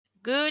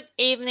Good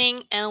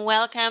evening and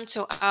welcome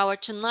to our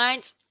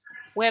tonight's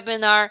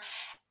webinar.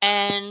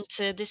 And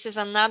this is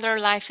another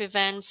live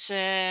event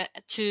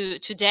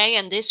today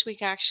and this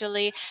week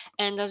actually.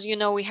 And as you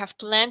know, we have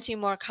plenty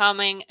more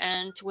coming.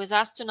 And with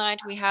us tonight,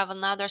 we have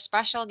another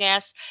special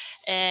guest.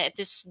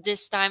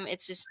 This time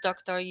it's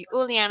Dr.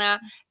 Uliana.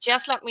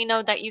 Just let me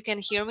know that you can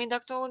hear me,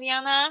 Dr.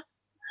 Uliana.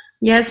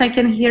 Yes, I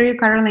can hear you,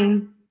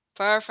 Caroline.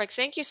 Perfect.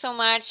 Thank you so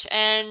much.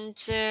 And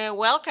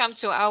welcome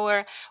to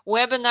our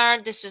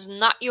webinar. This is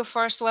not your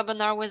first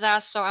webinar with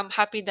us, so I'm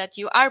happy that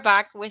you are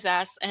back with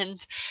us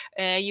and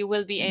you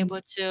will be able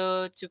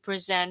to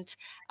present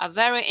a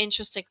very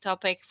interesting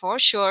topic for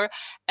sure.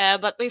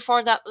 But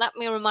before that, let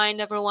me remind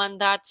everyone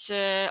that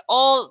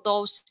all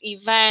those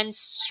events,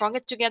 Stronger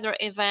Together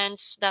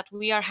events that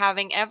we are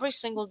having every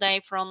single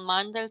day from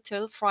Monday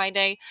till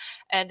Friday,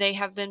 they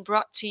have been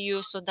brought to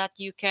you so that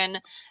you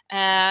can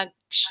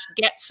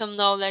get some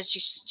knowledge,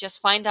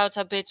 just find out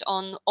a bit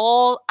on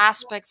all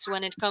aspects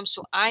when it comes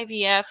to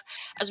IVF.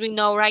 As we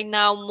know right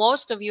now,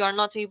 most of you are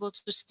not able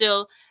to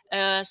still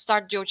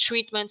start your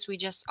treatments. We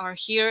just are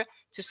here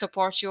to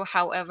support you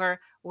however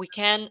we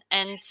can.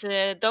 And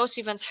those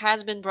events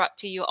has been brought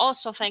to you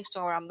also thanks to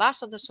our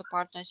ambassadors or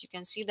partners. You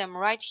can see them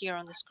right here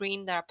on the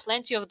screen. There are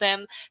plenty of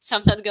them. So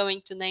I'm not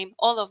going to name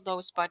all of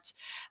those, but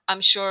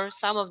I'm sure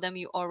some of them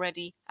you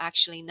already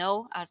actually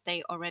know as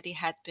they already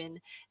had been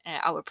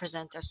our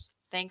presenters.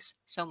 Thanks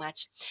so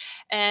much.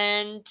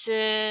 And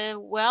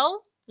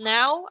well,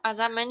 now, as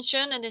I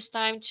mentioned, it is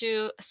time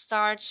to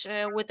start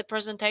with the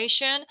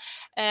presentation.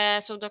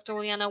 So Dr.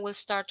 Uliana will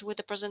start with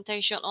the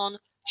presentation on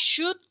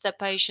should the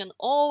patient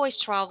always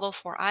travel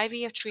for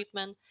IVF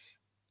treatment,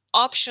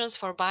 options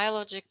for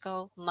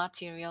biological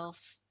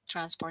materials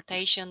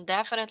transportation.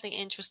 Definitely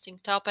interesting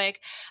topic.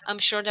 I'm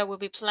sure there will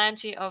be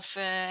plenty of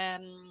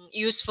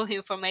useful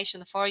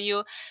information for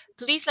you.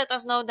 Please let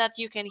us know that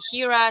you can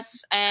hear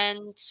us.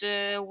 And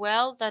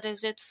well, that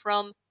is it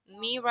from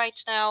me right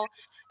now.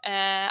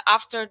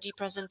 After the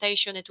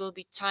presentation, it will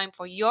be time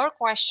for your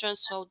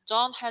questions. So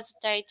don't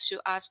hesitate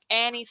to ask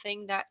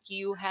anything that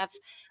you have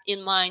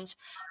in mind.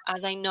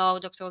 As I know,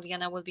 Dr.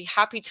 Uliana will be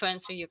happy to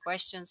answer your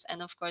questions.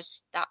 And of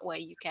course, that way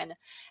you can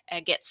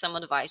get some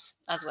advice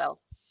as well.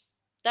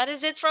 That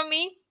is it from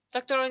me.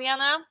 Dr.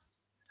 Uliana,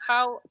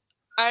 how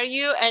are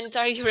you and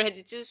are you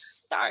ready to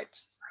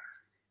start?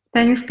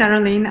 Thanks,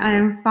 Caroline. I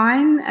am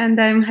fine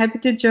and I'm happy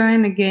to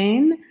join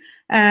again.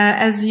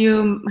 As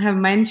you have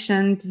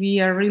mentioned, we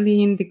are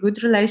really in the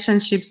good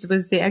relationships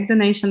with the egg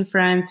donation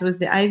friends, with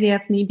the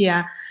IVF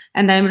media,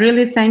 and I'm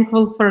really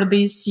thankful for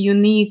this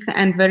unique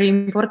and very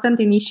important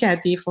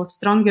initiative of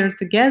Stronger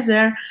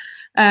Together,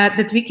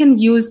 that we can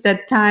use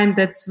that time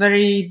that's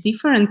very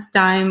different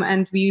time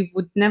and we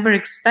would never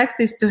expect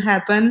this to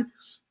happen,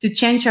 to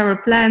change our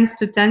plans,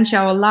 to change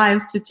our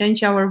lives, to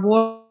change our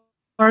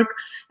work,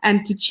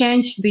 and to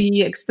change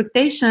the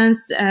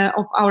expectations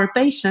of our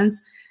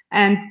patients.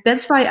 And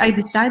that's why I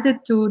decided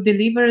to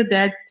deliver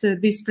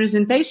this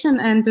presentation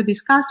and to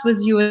discuss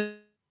with you,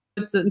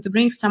 to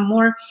bring some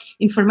more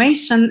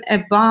information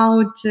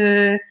about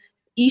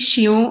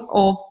issue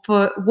of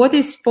what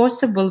is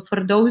possible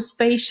for those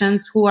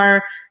patients who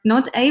are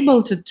not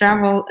able to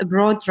travel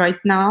abroad right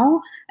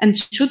now, and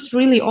should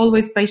really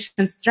always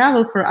patients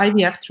travel for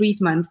IVF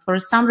treatment. For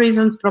some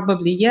reasons,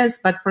 probably yes,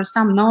 but for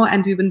some no,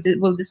 and we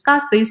will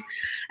discuss this.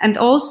 And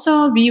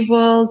also we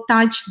will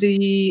touch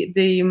the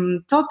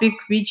topic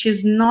which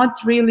is not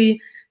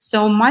really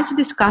so much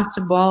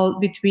discussable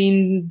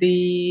between the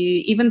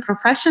even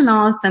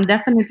professionals and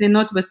definitely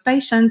not with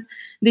patients.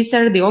 These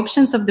are the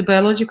options of the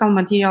biological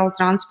material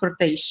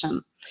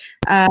transportation.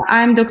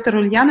 I'm Dr.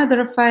 Uliana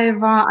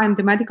Dorofeyeva. I'm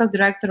the medical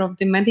director of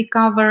the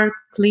Medicover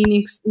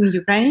clinics in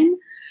Ukraine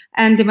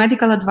and the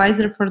medical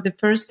advisor for the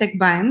First Egg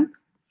Bank.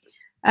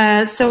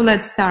 So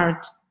let's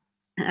start.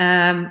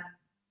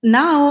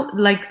 Now,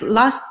 like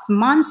last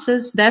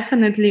months,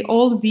 definitely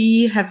all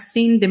we have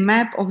seen the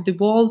map of the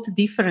world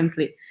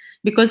differently,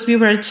 because we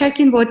were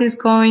checking what is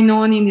going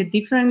on in the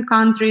different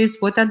countries,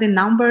 what are the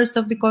numbers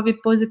of the COVID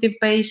positive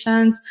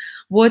patients,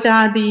 what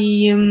are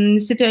the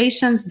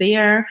situations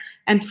there.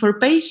 And for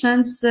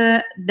patients,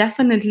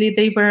 definitely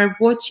they were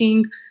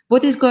watching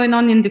what is going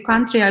on in the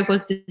country I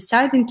was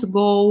deciding to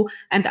go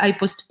and I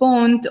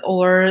postponed,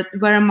 or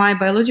where my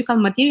biological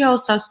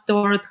materials are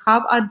stored,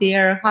 how are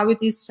there, how it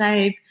is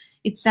safe,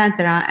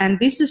 etc. And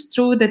this is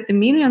true that the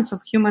millions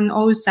of human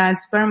oocytes,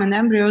 sperm and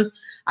embryos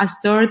are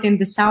stored in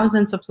the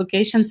thousands of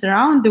locations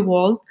around the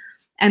world.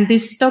 And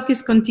this stock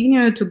is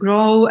continuing to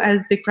grow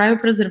as the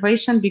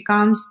cryopreservation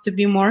becomes to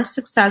be more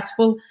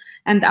successful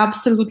and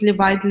absolutely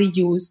widely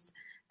used.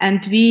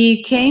 And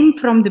we came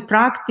from the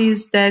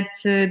practice that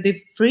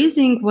the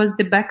freezing was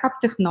the backup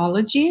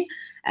technology.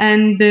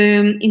 And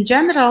in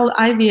general,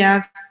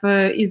 IVF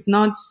is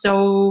not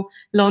so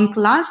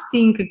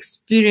long-lasting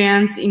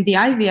experience in the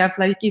IVF,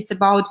 like it's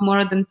about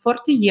more than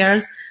 40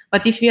 years.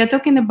 But if we are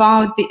talking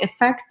about the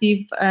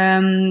effective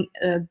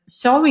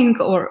sowing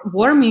or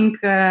warming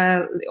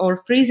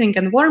or freezing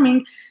and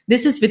warming,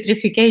 this is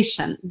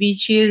vitrification,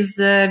 which is,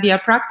 we are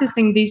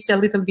practicing this a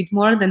little bit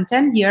more than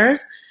 10 years.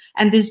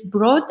 And this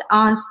brought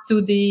us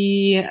to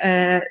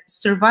the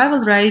survival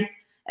rate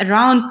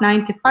around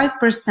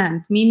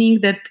 95%,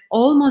 meaning that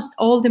almost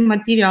all the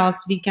materials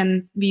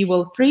we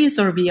will freeze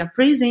or we are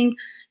freezing,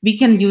 we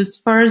can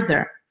use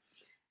further.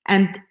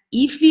 And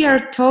if we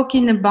are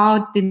talking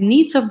about the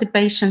needs of the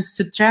patients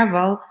to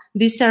travel,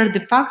 these are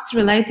the facts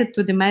related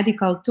to the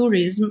medical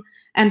tourism.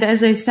 And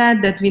as I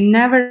said, that we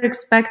never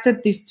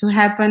expected this to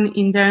happen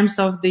in terms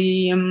of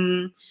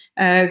the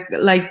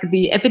like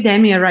the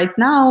epidemic right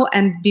now.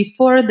 And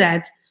before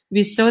that,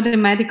 we saw the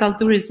medical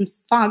tourism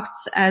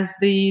facts as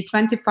the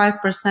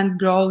 25%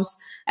 growth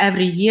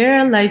every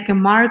year, like a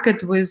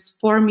market with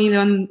 4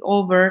 million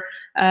over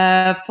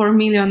 4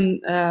 million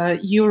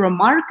euro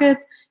market.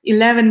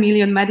 11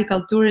 million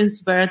medical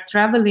tourists were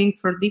traveling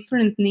for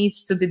different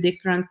needs to the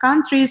different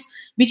countries,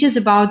 which is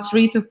about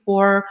 3 to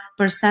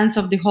 4%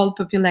 of the whole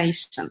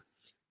population.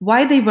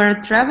 Why they were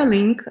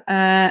traveling?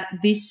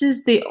 This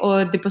is the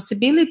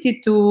possibility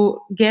to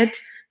get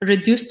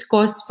reduced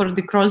costs for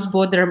the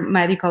cross-border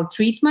medical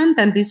treatment,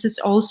 and this is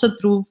also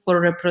true for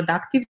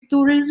reproductive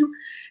tourism.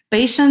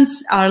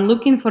 Patients are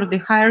looking for the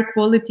higher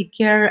quality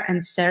care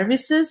and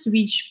services,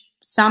 which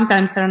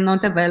sometimes are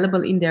not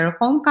available in their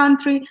home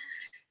country.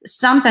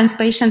 Sometimes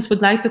patients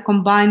would like to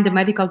combine the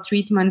medical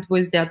treatment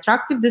with the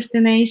attractive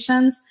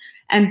destinations.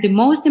 And the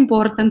most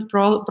important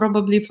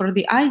probably for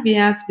the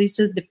IVF, this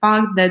is the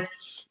fact that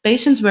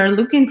patients were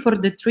looking for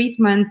the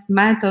treatments,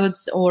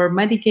 methods, or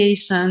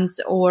medications,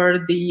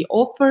 or the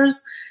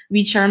offers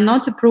which are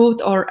not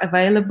approved or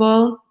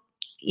available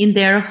in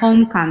their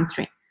home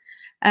country.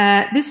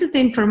 This is the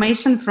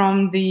information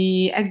from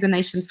the Egg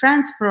Donation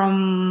France,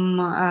 from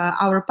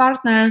our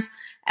partners,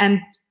 and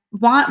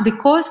the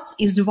costs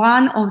is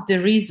one of the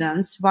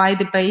reasons why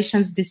the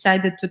patients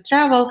decided to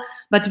travel,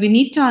 but we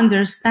need to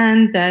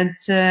understand that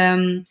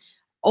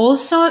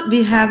also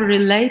we have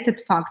related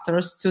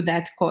factors to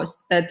that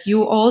cost, that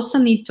you also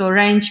need to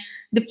arrange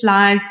the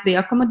flights, the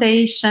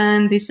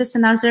accommodation. This is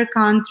another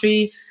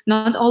country,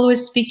 not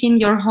always speaking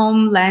your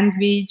home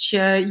language.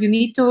 You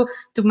need to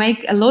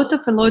make a lot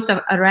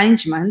of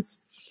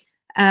arrangements.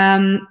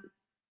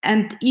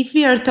 And if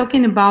we are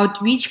talking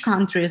about which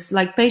countries,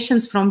 like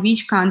patients from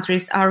which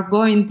countries are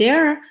going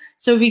there,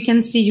 so we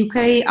can see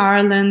UK,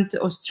 Ireland,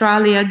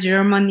 Australia,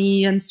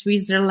 Germany, and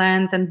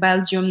Switzerland, and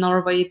Belgium,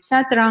 Norway,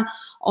 etc.,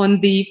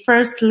 on the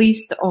first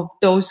list of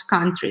those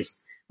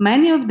countries.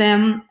 Many of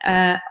them,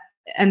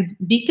 and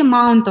big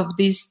amount of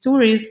these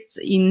tourists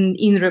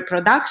in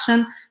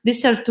reproduction,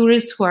 these are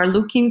tourists who are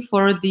looking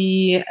for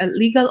the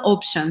legal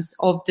options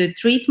of the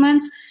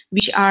treatments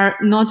which are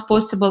not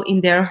possible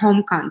in their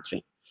home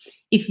country.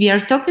 If we are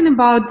talking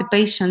about the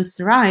patient's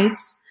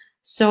rights,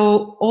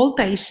 so all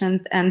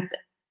patients and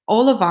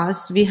all of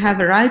us, we have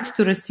a right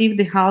to receive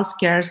the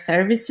healthcare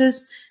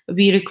services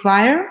we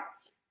require.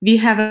 We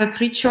have a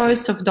free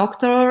choice of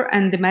doctor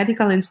and the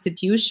medical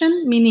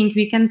institution, meaning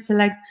we can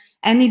select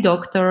any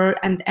doctor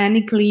and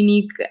any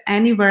clinic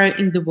anywhere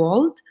in the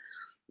world.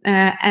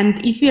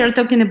 And if we are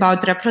talking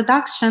about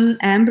reproduction,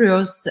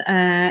 embryos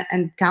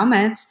and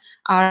gametes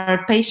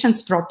are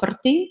patient's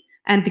property,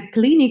 and the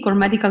clinic or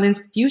medical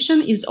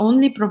institution is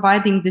only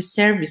providing the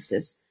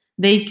services.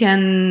 They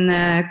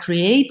can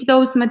create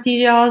those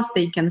materials,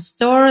 they can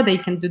store, they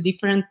can do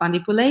different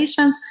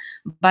manipulations,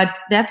 but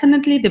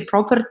definitely the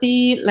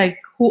property, like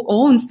who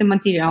owns the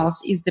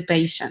materials, is the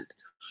patient.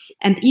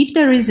 And if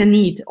there is a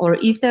need or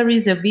if there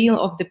is a will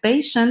of the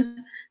patient,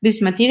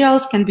 these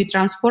materials can be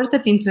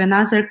transported into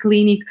another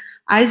clinic,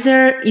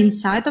 either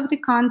inside of the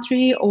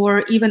country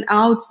or even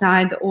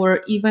outside,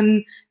 or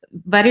even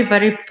very,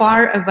 very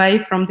far away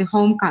from the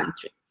home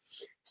country.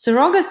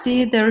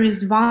 Surrogacy, there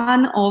is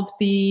one of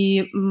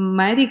the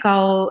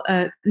medical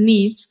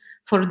needs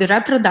for the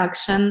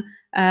reproduction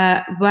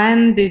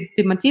when the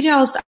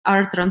materials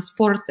are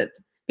transported.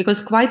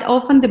 Because quite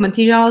often the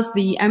materials,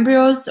 the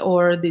embryos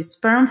or the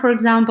sperm, for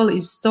example,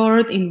 is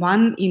stored in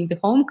the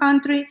home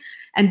country.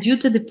 And due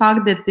to the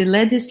fact that the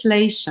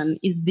legislation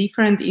is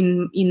different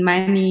in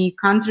many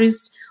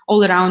countries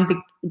all around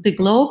the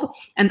globe,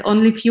 and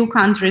only few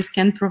countries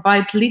can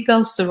provide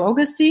legal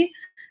surrogacy,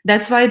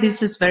 that's why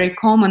this is very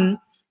common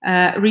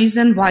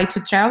reason why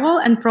to travel.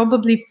 And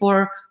probably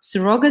for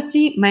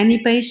surrogacy, many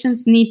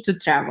patients need to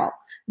travel.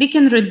 We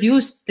can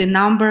reduce the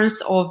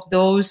numbers of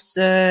those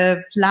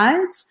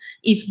flights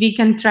if we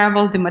can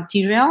travel the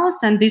materials,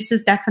 and this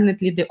is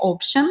definitely the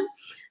option.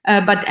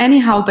 But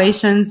anyhow,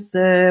 patients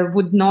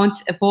would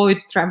not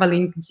avoid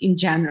traveling in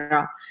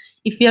general.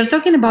 If we are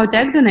talking about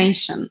egg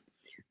donation,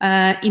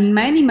 in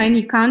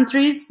many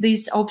countries,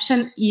 this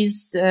option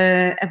is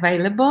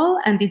available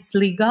and it's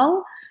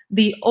legal.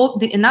 The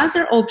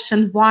another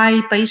option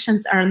why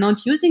patients are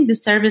not using the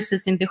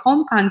services in the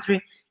home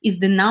country is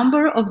the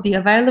number of the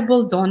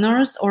available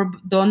donors or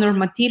donor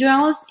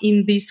materials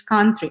in this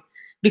country,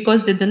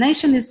 because the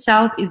donation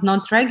itself is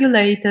not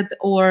regulated,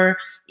 or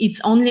it's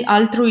only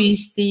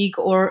altruistic,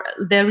 or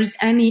there is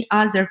any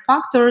other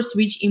factors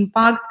which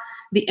impact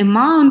the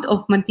amount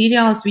of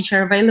materials which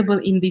are available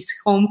in this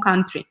home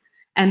country.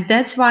 And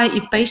that's why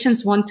if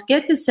patients want to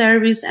get the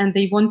service and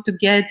they want to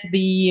get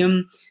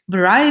the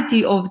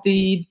variety of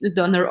the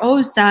donor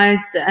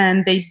oocytes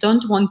and they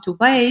don't want to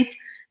wait,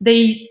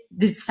 they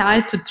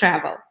decide to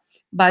travel.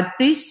 But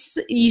this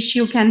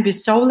issue can be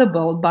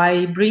solvable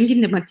by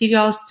bringing the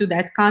materials to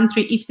that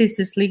country if this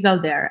is legal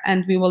there.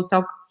 And we will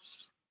talk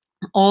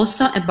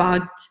also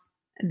about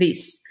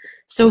this.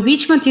 So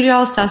which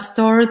materials are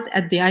stored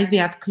at the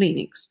IVF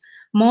clinics?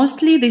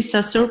 Mostly these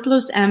are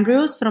surplus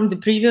embryos from the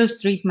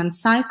previous treatment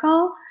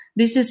cycle.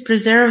 This is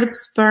preserved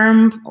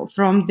sperm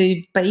from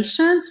the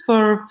patients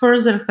for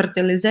further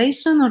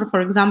fertilization, or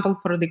for example,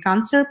 for the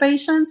cancer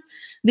patients.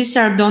 These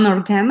are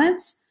donor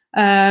gametes.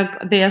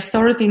 They are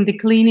stored in the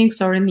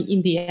clinics or in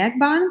the egg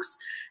banks.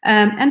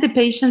 And the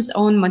patient's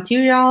own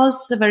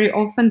materials. Very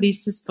often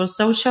this is for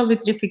social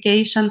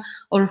vitrification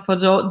or for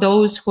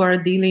those who are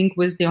dealing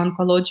with the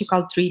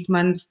oncological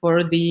treatment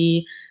for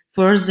the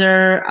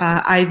further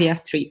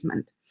IVF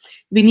treatment.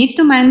 We need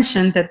to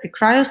mention that the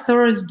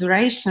cryostorage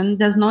duration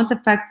does not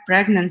affect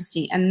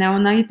pregnancy and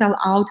neonatal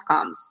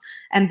outcomes.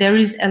 And there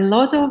is a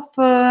lot of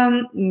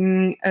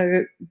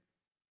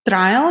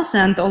trials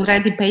and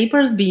already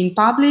papers being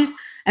published,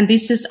 and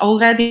this is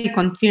already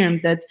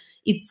confirmed that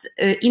it's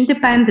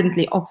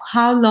independently of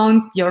how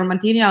long your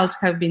materials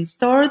have been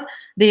stored,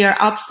 they are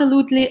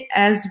absolutely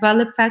as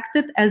well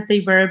affected as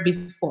they were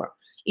before.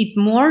 It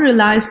more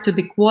relies to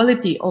the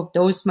quality of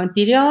those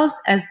materials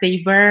as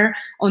they were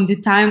on the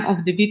time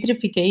of the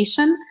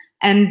vitrification,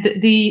 and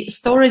the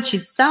storage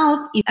itself,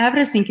 if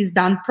everything is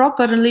done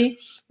properly,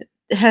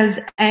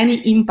 has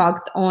any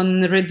impact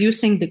on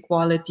reducing the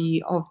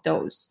quality of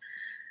those.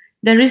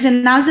 There is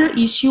another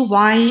issue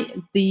why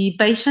the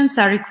patients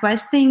are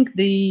requesting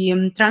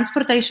the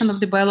transportation of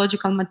the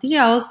biological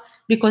materials,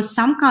 because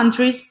some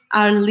countries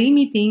are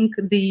limiting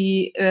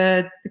the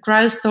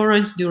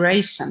cryostorage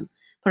duration.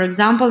 For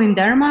example, in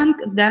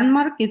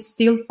Denmark, it's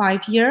still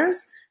 5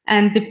 years.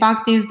 And the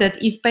fact is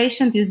that if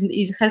patient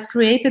has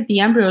created the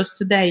embryos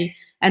today,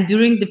 and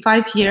during the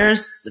 5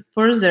 years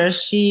further,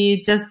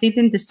 she just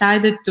didn't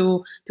decided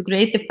to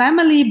create a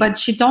family, but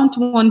she don't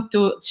want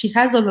to, she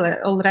has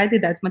already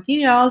that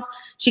materials,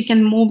 she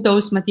can move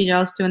those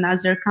materials to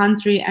another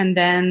country and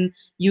then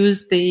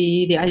use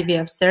the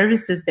IVF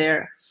services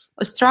there.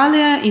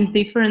 Australia, in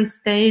different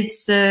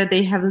states,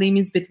 they have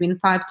limits between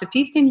 5 to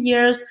 15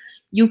 years.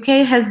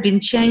 UK has been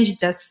changed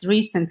just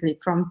recently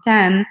from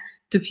 10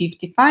 to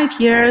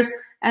 55 years.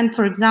 And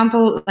for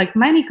example, like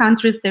many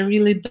countries, they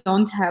really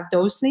don't have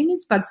those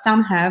limits, but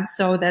some have.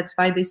 So that's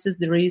why this is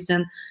the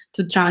reason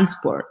to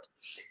transport.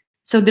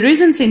 So the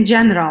reasons in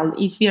general,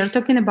 if we are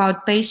talking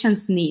about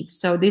patients' needs,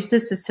 so this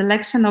is a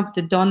selection of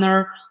the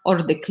donor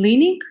or the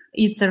clinic.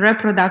 It's a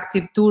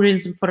reproductive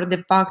tourism for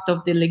the fact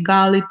of the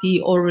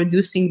legality or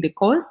reducing the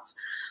costs,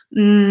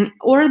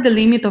 or the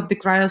limit of the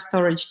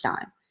cryostorage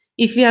time.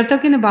 If we are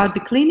talking about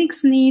the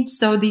clinic's needs,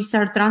 so these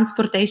are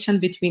transportation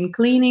between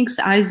clinics,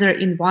 either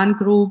in one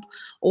group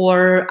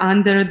or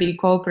under the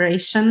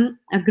cooperation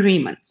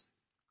agreements.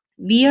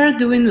 We are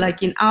doing,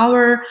 like in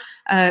our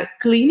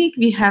clinic,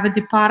 we have a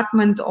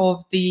department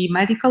of the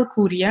medical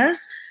couriers,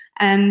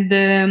 and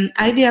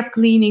IVF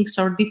clinics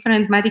or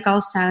different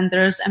medical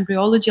centers,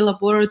 embryology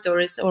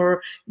laboratories,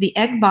 or the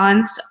egg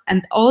banks,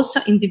 and also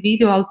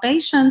individual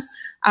patients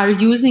are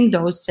using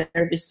those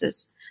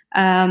services.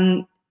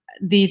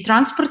 The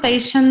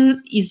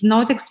transportation is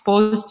not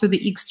exposed to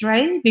the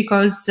X-ray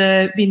because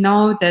we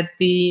know that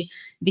the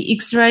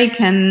X-ray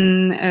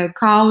can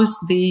cause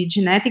the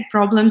genetic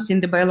problems in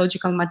the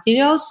biological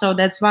materials. So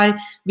that's why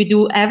we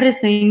do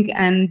everything,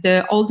 and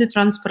all the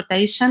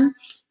transportation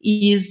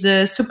is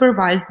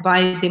supervised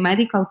by the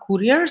medical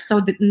courier,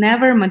 so that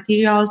never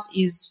materials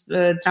is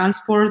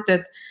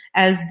transported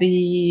as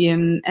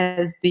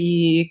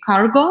the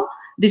cargo.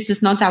 This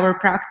is not our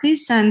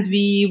practice, and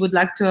we would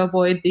like to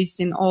avoid this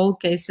in all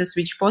cases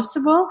which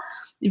possible.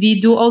 We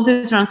do all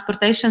the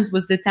transportations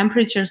with the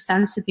temperature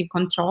sensitive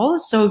control,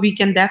 so we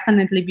can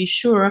definitely be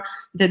sure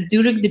that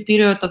during the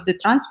period of the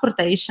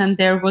transportation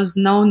there was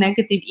no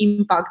negative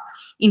impact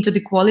into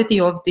the quality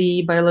of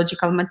the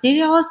biological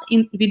materials.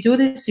 We do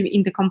this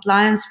in the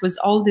compliance with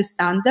all the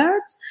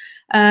standards.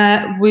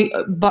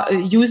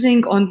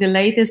 Using on the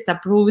latest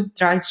approved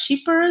dry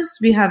shippers,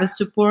 we have a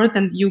support,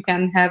 and you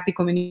can have the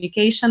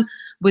communication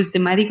with the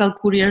medical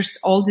couriers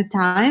all the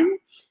time.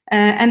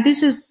 And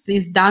this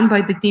is done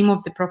by the team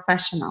of the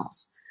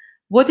professionals.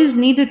 What is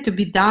needed to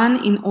be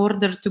done in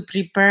order to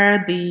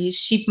prepare the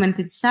shipment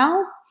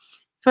itself?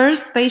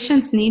 First,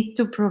 patients need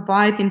to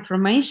provide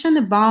information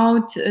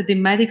about the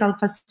medical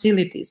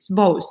facilities,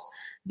 both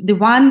the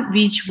one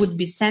which would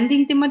be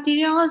sending the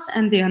materials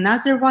and the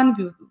another one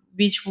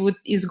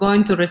is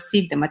going to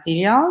receive the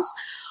materials.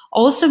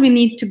 Also, we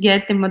need to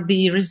get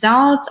the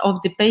results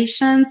of the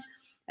patient's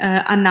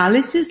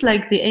analysis,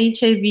 like the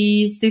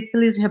HIV,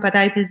 syphilis,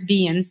 hepatitis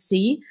B and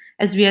C,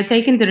 as we are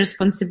taking the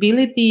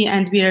responsibility,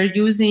 and we are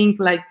using,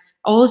 like,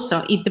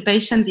 also if the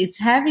patient is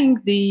having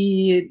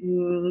the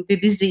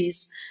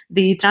disease,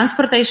 the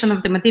transportation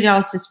of the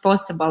materials is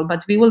possible,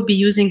 but we will be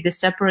using the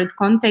separate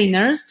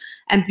containers,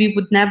 and we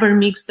would never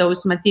mix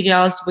those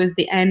materials with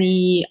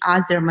any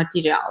other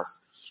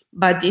materials.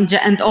 But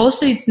and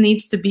also it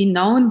needs to be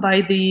known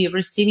by the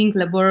receiving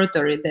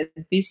laboratory that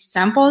these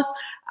samples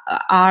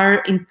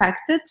are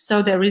infected,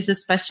 so there is a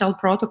special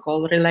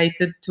protocol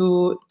related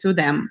to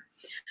them.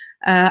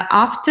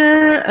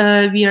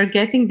 After we are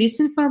getting this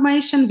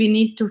information, we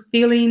need to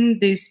fill in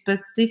the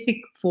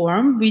specific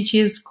form, which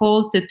is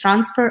called the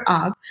transfer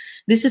act.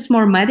 This is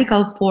more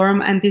medical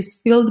form and is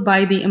filled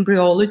by the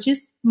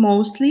embryologist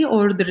mostly,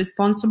 or the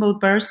responsible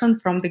person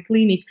from the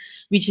clinic,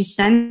 which is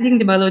sending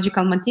the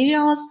biological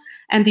materials,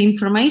 and the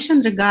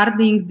information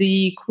regarding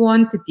the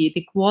quantity,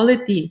 the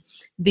quality,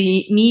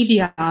 the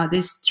media,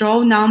 the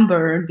straw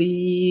number,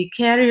 the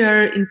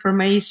carrier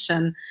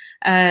information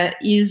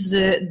is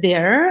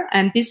there.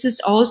 And this is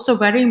also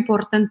very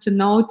important to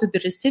know to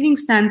the receiving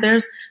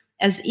centers,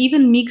 as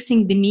even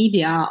mixing the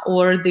media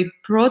or the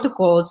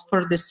protocols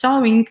for the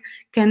sewing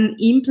can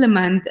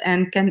implement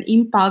and can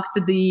impact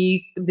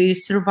the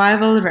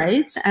survival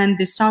rates and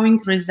the sewing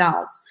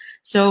results.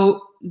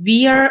 So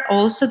we are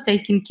also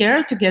taking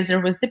care together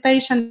with the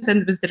patient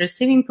and with the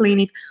receiving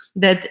clinic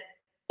that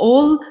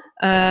all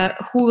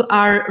who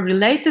are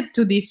related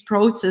to this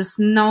process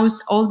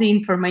knows all the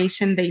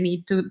information they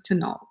need to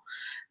know.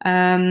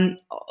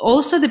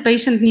 Also, the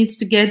patient needs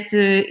to get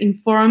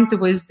informed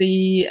with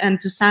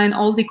and to sign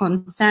all the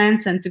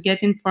consents, and to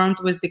get informed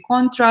with the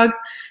contract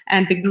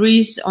and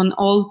agrees on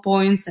all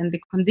points and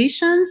the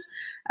conditions,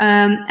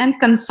 and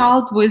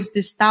consult with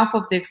the staff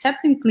of the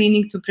accepting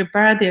clinic to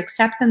prepare the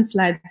acceptance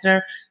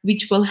letter,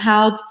 which will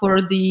help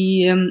for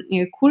the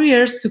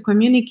couriers to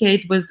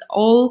communicate with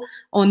all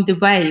on the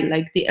way,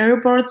 like the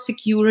airport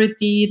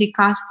security, the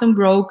custom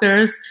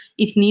brokers,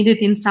 if needed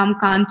in some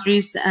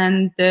countries,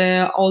 and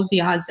all the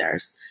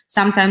others.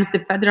 Sometimes the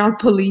federal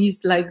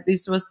police, like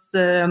this was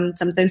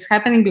sometimes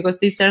happening because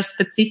these are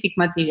specific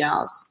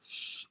materials.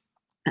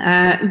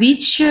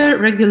 Which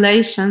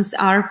regulations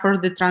are for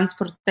the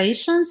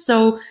transportation?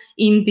 So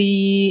in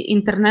the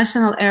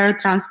International Air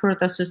Transport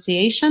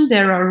Association,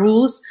 there are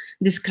rules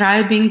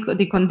describing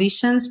the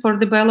conditions for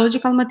the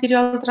biological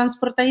material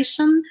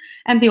transportation,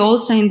 and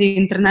also in the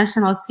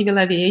International Civil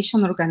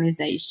Aviation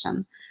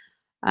Organization.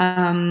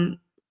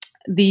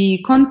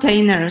 The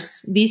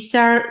containers, these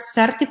are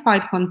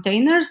certified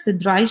containers, the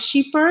dry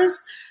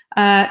shippers.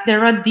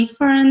 There are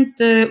different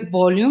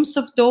volumes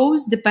of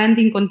those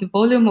depending on the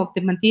volume of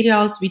the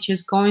materials which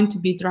is going to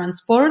be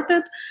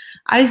transported.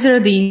 Either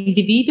the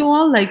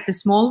individual, like the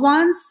small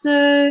ones,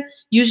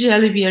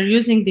 usually we are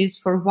using this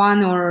for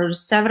one or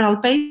several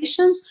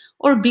patients,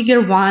 or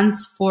bigger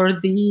ones for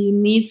the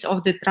needs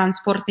of the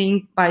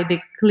transporting by the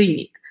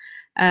clinic.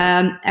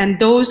 And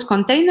those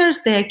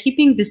containers, they are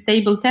keeping the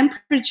stable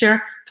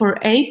temperature for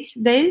 8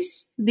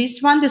 days,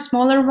 this one, the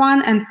smaller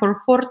one, and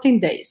for 14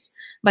 days.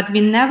 But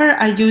we never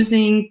are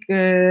using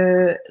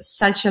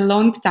such a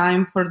long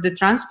time for the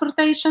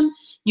transportation.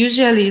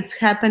 Usually it's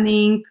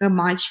happening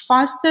much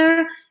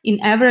faster. In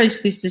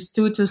average, this is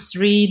 2 to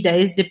 3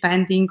 days,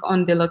 depending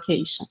on the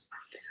location.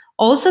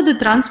 Also, the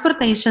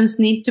transportations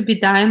need to be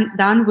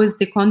done with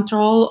the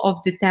control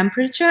of the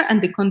temperature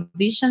and the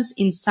conditions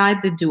inside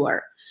the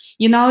door.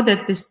 You know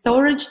that the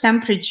storage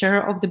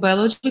temperature of the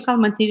biological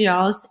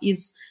materials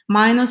is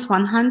minus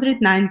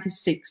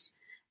 196.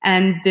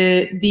 And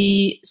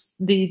the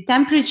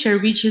temperature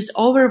which is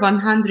over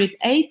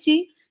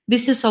 180,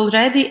 this is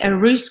already a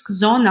risk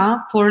zone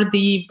for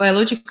the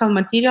biological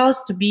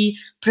materials to be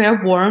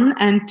pre-warmed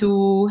and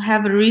to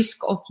have a risk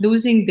of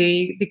losing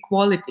the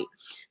quality.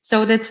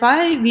 So that's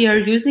why we are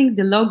using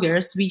the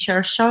loggers, which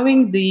are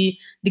showing the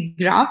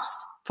graphs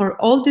for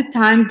all the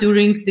time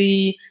during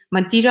the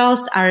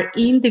materials are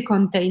in the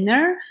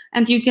container.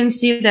 And you can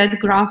see that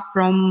graph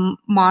from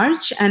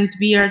March, and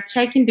we are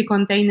checking the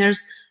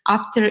containers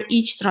after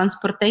each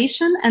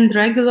transportation and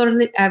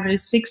regularly every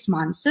 6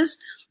 months.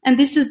 And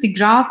this is the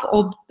graph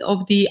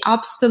of the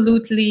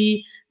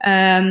absolutely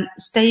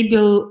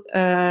stable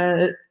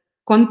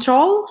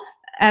control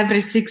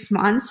every 6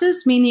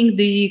 months, meaning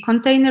the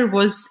container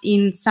was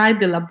inside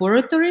the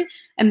laboratory,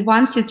 and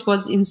once it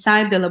was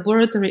inside the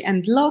laboratory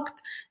and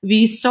locked,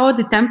 we saw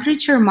the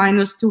temperature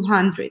minus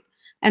 200.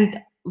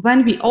 And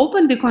when we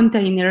opened the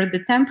container,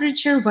 the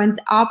temperature went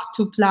up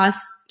to plus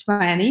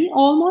 20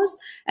 almost,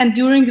 and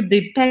during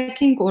the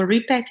packing or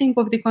repacking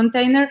of the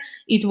container,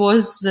 it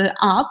was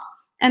up.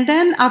 And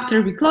then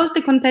after we closed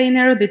the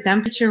container, the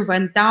temperature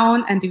went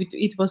down, and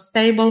it was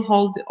stable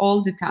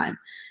all the time.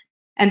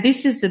 And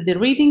this is the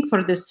reading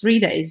for the 3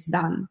 days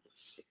done.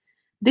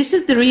 This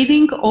is the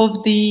reading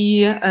of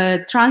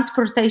the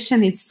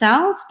transportation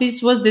itself.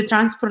 This was the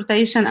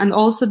transportation and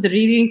also the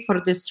reading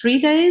for the 3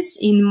 days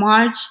in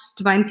March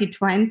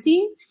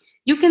 2020.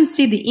 You can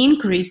see the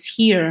increase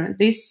here.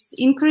 This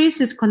increase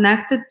is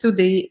connected to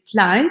the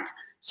flight.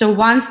 So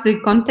once the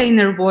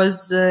container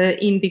was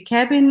in the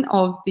cabin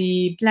of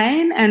the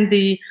plane and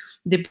the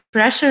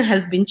pressure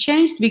has been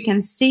changed, we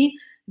can see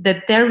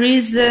that there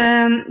is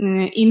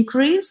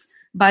increase.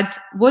 But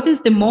what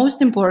is the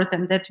most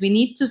important, that we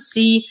need to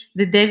see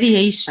the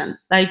deviation.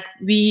 Like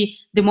the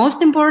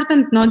most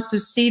important not to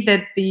see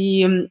that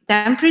the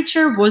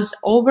temperature was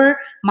over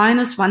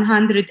minus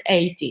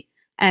 180.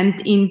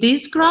 And in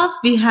this graph,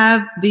 we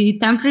have the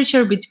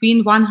temperature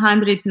between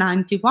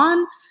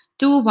 191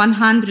 to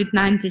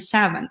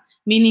 197,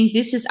 meaning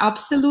this is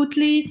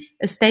absolutely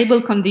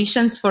stable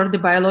conditions for the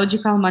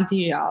biological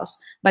materials.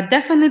 But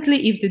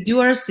definitely if the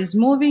dewars is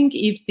moving,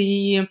 if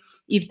the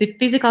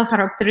physical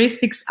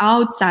characteristics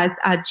outside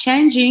are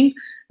changing,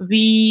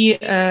 we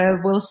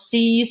will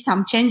see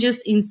some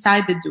changes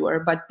inside the dewar.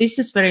 But this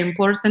is very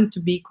important to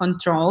be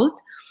controlled.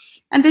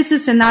 And this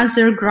is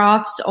another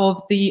graphs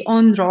of the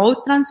on-road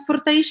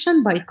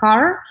transportation by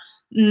car.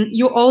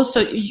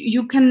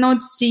 You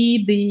cannot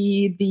see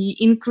the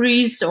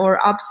increase or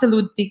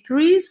absolute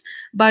decrease,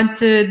 but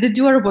the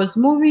dewar was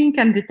moving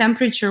and the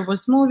temperature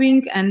was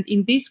moving. And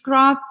in this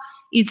graph,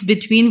 it's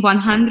between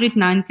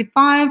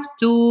 195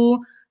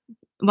 to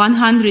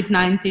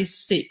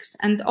 196.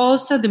 And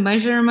also the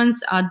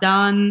measurements are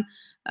done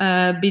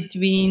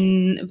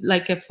between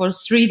for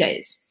 3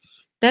 days.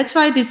 That's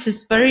why this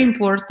is very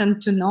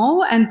important to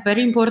know and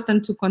very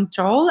important to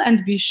control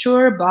and be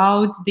sure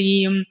about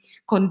the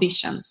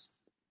conditions.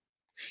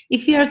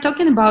 If we are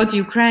talking about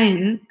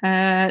Ukraine,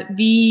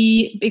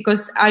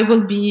 because I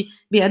will be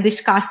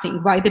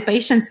discussing why the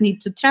patients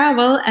need to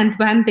travel and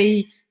when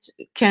they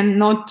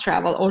cannot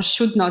travel or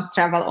should not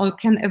travel or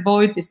can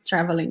avoid this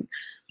traveling.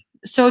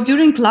 So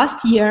during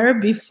last year,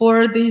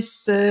 before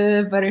these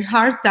very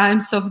hard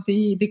times of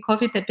the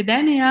COVID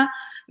epidemic,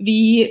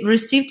 we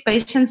received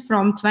patients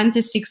from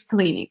 26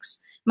 clinics.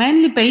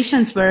 Mainly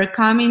patients were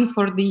coming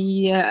for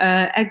the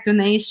egg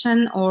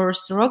donation or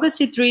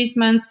surrogacy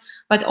treatments,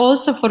 but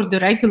also for the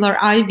regular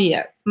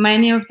IVF.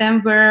 Many of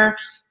them were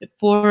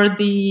for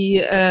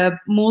the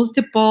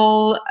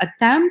multiple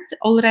attempt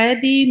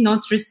already,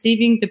 not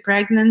receiving the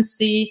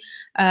pregnancy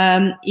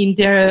in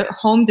their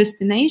home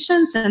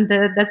destinations, and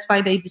that's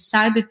why they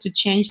decided to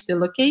change the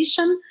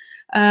location.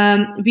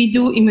 We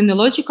do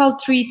immunological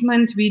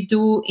treatment, we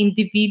do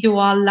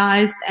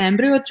individualized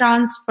embryo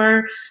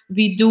transfer,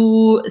 we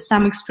do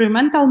some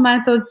experimental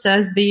methods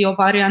as the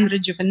ovarian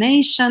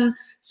rejuvenation.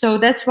 So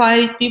that's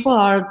why people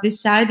are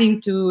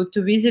deciding to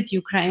visit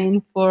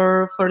Ukraine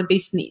for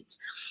these needs.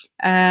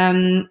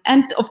 And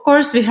of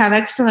course, we have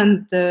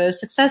excellent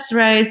success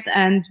rates,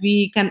 and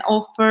we can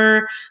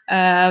offer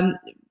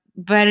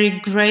very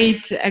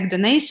great egg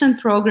donation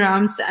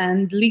programs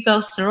and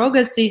legal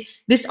surrogacy.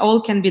 This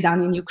all can be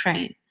done in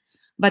Ukraine.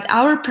 But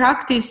our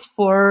practice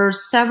for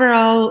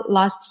several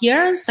last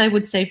years, I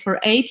would say for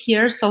 8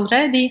 years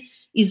already,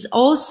 is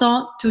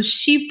also to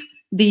ship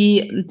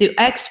the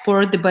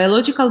export, the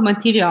biological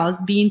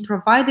materials being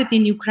provided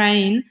in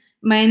Ukraine.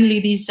 Mainly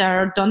these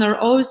are donor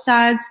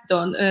oocytes,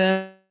 sperm,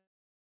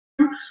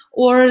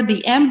 or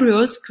the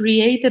embryos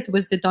created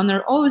with the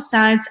donor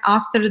oocytes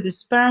after the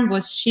sperm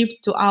was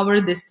shipped to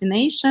our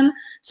destination.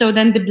 So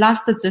then the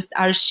blastocysts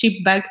are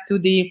shipped back to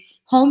the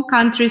home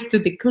countries, to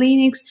the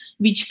clinics,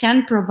 which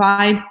can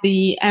provide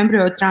the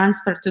embryo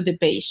transfer to the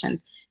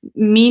patient.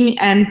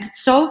 And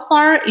so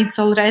far, it's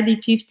already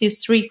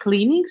 53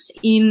 clinics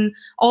in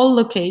all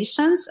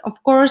locations. Of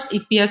course,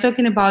 if we are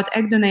talking about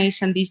egg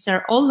donation, these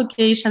are all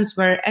locations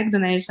where egg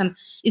donation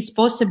is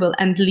possible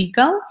and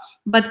legal.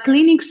 But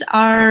clinics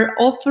are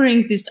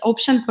offering this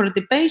option for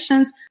the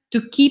patients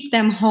to keep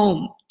them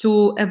home,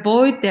 to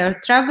avoid their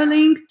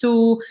traveling,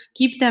 to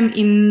keep them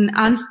in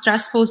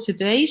unstressful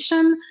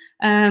situation.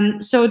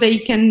 So they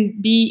can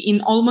be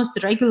in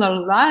almost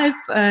regular life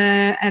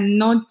and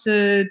not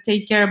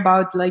take care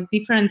about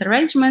different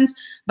arrangements,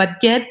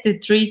 but get the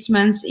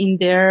treatments in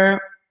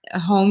their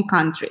home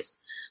countries.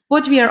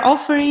 What we are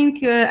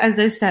offering, as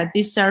I said,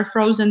 these are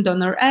frozen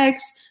donor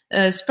eggs,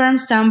 sperm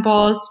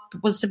samples,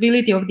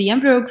 possibility of the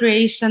embryo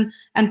creation,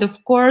 and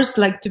of course,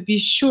 to be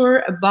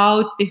sure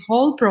about the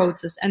whole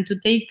process and to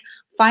take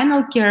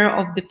final care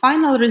of the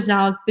final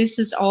results. This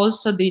is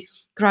also the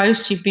cryo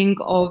shipping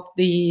of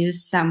the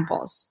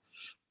samples.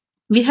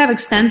 We have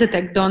extended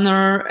egg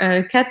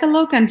donor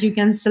catalog, and you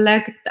can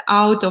select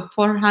out of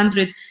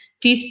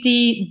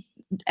 450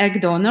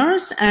 egg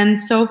donors. And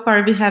so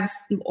far we have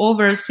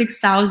over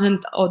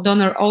 6,000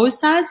 donor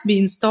oocytes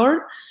being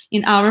stored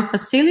in our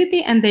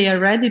facility, and they are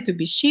ready to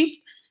be shipped.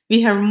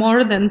 We have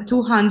more than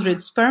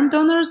 200 sperm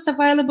donors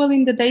available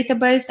in the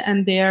database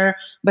and their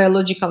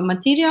biological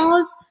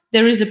materials.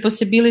 There is a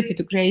possibility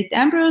to create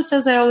embryos,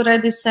 as I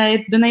already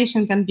said.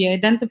 Donation can be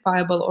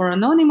identifiable or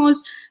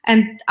anonymous,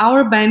 and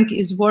our bank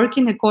is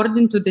working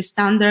according to the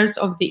standards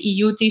of the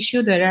EU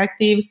tissue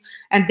directives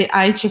and the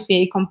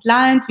IHFA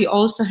compliant. We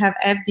also have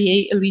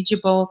FDA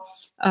eligible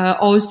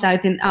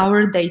oocyte in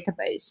our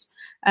database.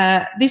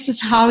 This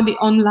is how the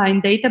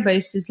online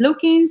database is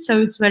looking,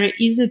 so it's very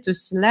easy to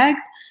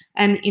select.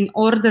 And in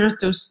order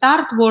to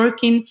start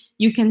working,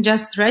 you can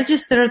just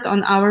register it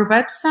on our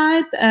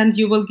website and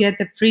you will get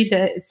a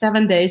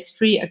 7 days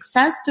free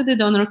access to the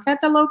donor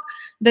catalog.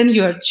 Then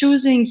you are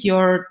choosing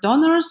your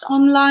donors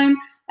online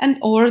and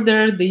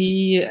order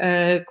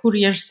the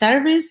courier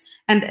service.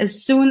 And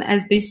as soon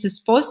as this is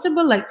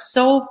possible, like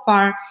so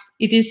far,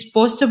 it is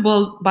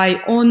possible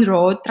by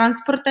on-road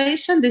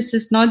transportation. This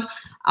is not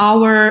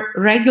our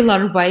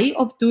regular way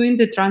of doing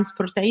the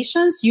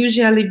transportations.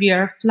 Usually we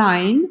are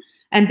flying,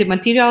 and the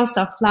materials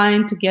are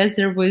flying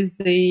together with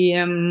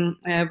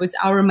with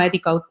our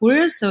medical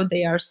couriers, so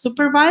they are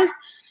supervised.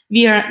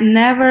 We are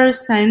never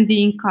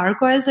sending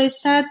cargo, as I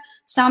said.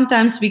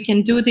 Sometimes we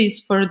can do this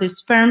for the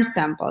sperm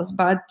samples,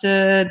 but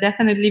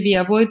definitely we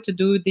avoid to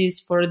do this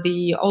for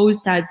the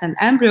oocytes and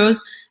embryos,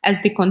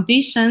 as the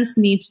conditions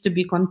needs to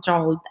be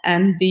controlled.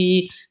 And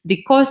the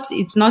cost,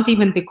 it's not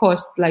even the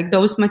cost, like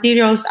those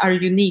materials are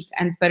unique,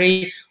 and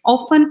very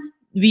often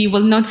we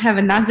will not have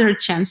another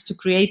chance to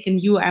create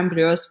new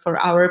embryos for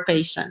our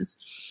patients.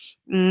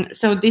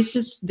 So this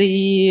is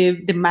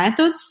the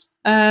methods,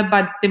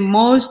 but the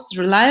most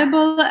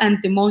reliable and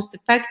the most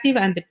effective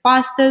and the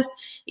fastest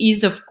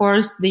is, of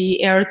course,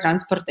 the air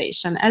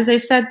transportation. As I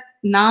said,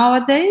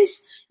 nowadays,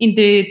 in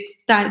the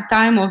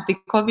time of the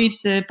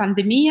COVID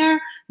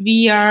pandemic,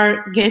 we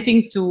are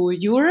getting to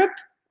Europe,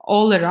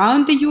 all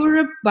around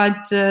Europe,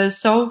 but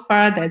so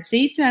far that's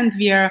it, and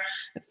we are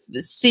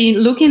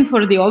looking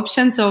for the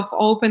options of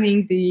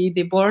opening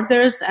the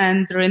borders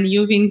and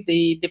renewing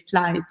the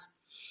flights.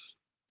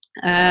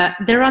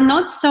 There are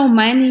not so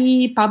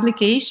many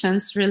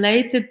publications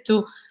related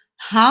to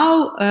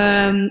how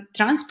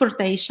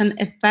transportation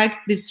affect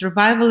the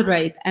survival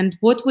rate and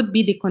what would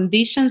be the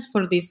conditions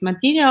for these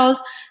materials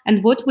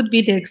and what would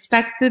be the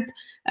expected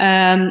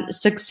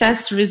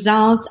success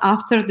results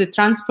after the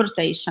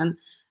transportation.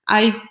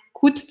 I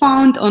could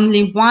find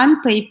only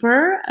one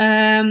paper,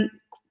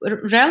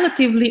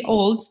 relatively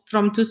old,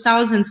 from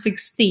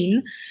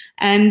 2016,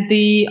 and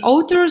the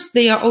authors,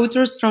 they are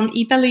authors from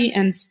Italy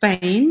and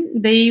Spain.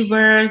 They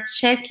were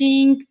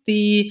checking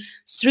the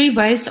 3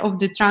 ways of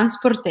the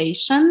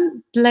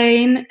transportation: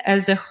 plane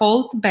as a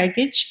hold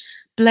baggage,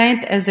 plane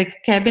as a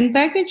cabin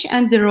baggage,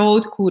 and the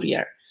road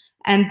courier.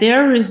 And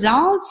their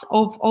results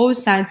of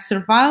oocyte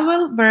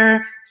survival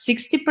were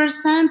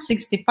 60%,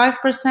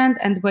 65%,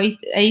 and weight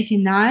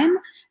 89%.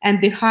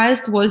 And the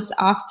highest was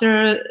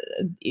after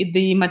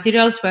the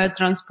materials were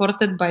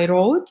transported by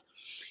road.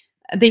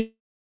 They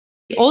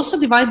also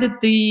divided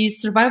the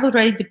survival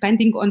rate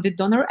depending on the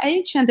donor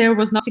age, and there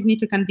was no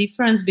significant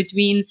difference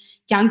between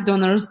young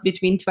donors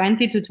between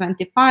 20 to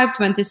 25,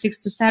 26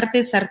 to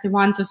 30,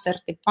 31 to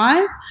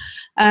 35.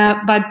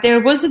 But there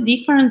was a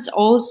difference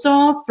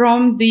also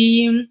from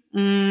the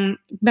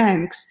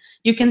banks.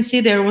 You can see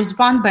there was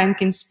one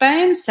bank in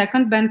Spain,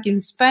 second bank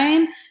in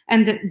Spain,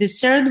 and the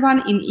third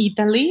one in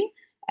Italy.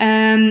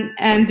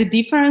 And the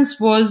difference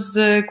was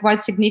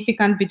quite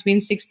significant, between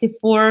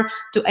 64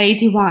 to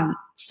 81.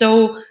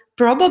 So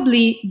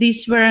probably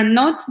these were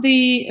not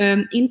the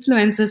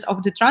influences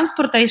of the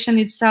transportation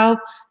itself,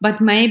 but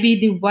maybe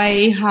the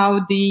way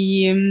how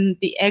the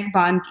egg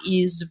bank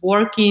is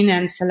working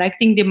and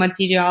selecting the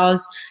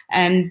materials,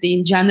 and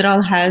in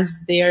general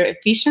has their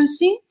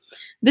efficiency.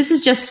 This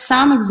is just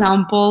some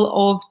example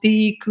of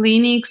the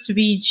clinics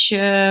which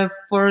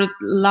for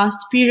last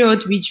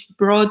period which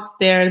brought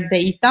their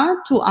data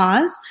to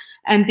us,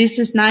 and this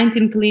is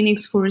 19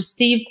 clinics who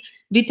received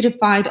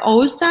vitrified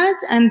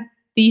oocytes, and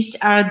these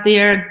are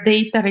their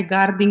data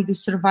regarding the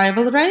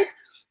survival rate.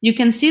 You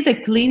can see the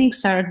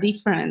clinics are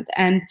different,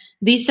 and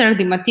these are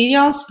the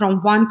materials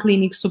from one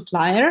clinic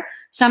supplier.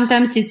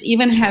 Sometimes it's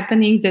even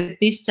happening that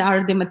these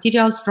are the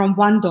materials from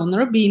one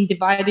donor being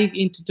divided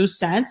into 2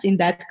 sets in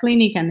that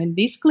clinic and in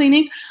this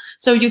clinic.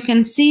 So you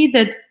can see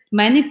that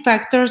many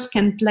factors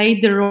can play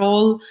the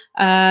role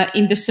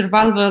in the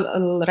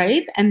survival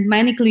rate, and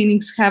many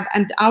clinics have,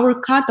 and our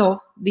cutoff,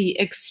 the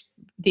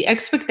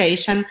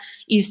expectation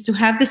is to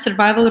have the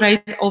survival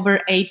rate over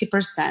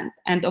 80%.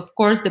 And of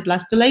course, the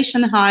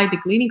blastulation high, the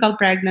clinical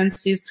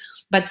pregnancies,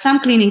 but some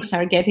clinics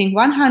are getting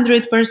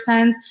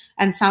 100%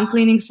 and some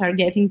clinics are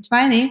getting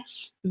 20%.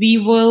 We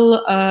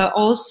will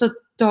also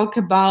talk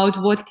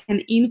about what can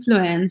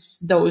influence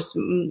those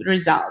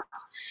results.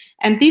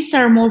 And these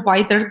are more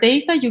wider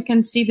data. You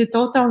can see the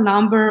total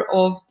number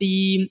of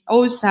the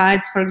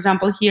oocytes, for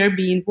example, here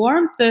being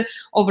warmed,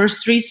 over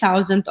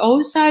 3,000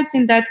 oocytes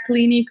in that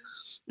clinic.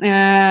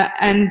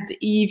 And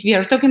if we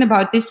are talking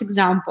about this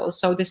example,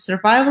 so the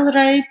survival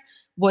rate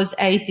was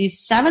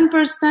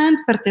 87%,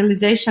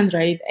 fertilization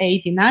rate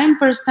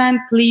 89%,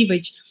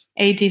 cleavage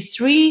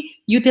 83,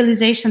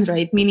 utilization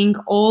rate, meaning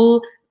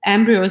all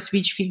embryos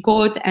which we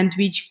got and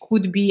which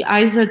could be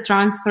either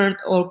transferred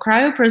or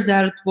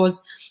cryopreserved,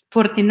 was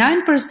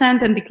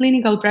 49%, and the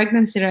clinical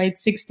pregnancy rate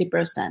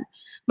 60%.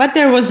 But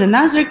there was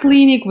another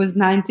clinic with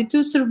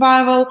 92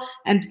 survival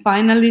and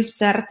finally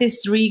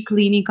 33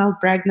 clinical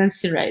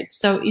pregnancy rate.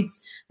 So it's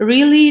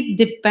really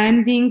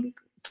depending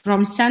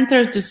from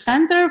center to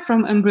center,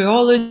 from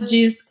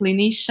embryologist,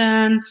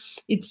 clinician,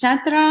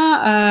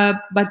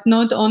 etc., but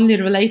not only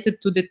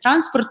related to the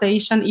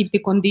transportation if the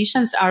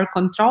conditions are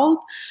controlled,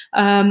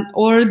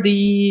 or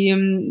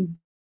the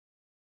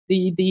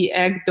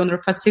egg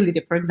donor facility,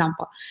 for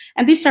example.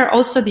 And these are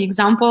also the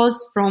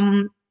examples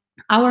from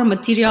our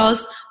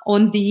materials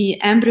on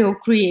the embryo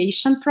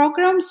creation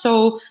program.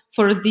 So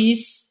for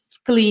these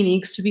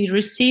clinics, we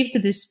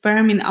received the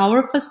sperm in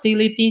our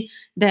facility,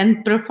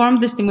 then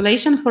performed the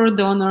stimulation for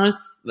donors,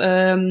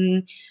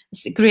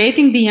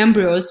 creating the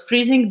embryos,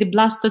 freezing the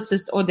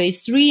blastocyst or the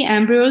 3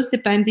 embryos,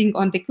 depending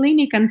on the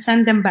clinic, and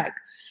send them back.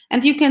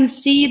 And you can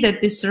see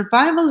that the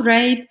survival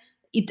rate,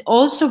 it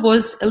also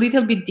was a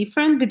little bit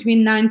different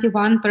between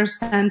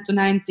 91% to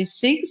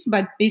 96%,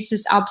 but this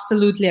is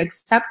absolutely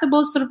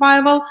acceptable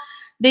survival.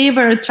 They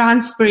were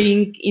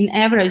transferring in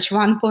average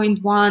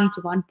 1.1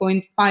 to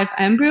 1.5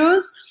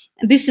 embryos.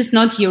 This is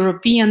not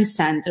European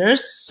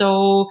centers,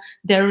 so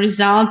their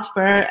results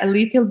were a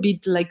little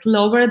bit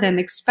lower than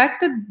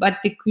expected, but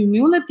the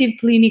cumulative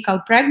clinical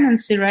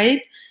pregnancy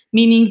rate,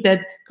 meaning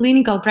that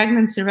clinical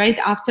pregnancy rate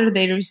after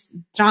they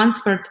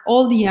transferred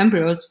all the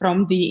embryos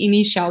from the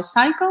initial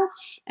cycle,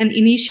 and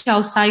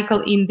initial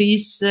cycle in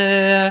these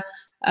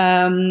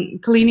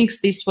clinics,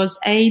 this was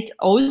 8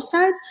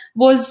 oocytes,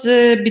 was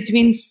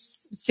between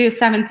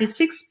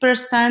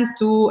 76%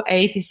 to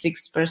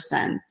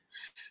 86%.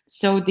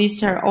 So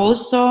these are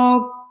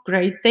also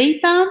great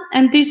data,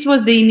 and this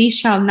was the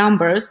initial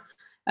numbers.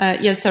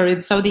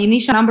 So the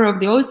initial number of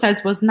the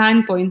oocytes was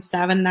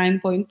 9.7,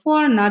 9.4,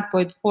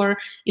 0.4,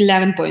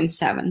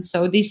 11.7.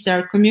 So these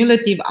are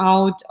cumulative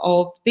out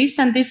of this,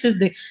 and this is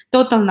the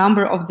total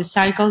number of the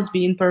cycles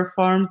being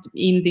performed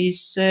in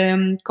this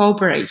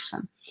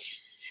cooperation.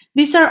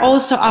 These are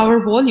also our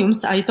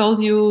volumes. I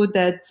told you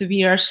that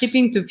we are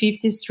shipping to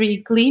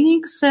 53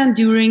 clinics, and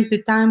during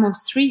the time of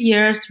 3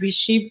 years, we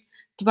shipped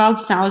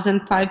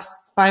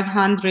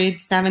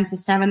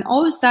 12,577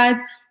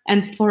 oocytes.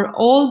 And for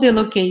all the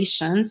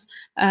locations,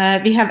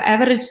 we have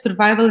average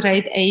survival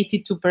rate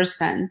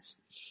 82%.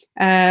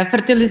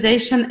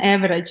 Fertilization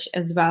average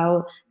as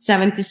well,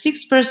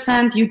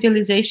 76%,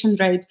 utilization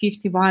rate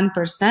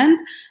 51%,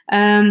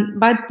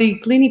 but the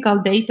clinical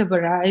data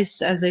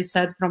varies, as I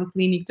said, from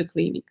clinic to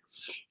clinic.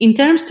 In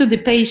terms to the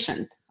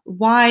patient,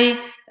 why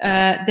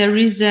there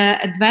is an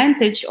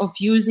advantage of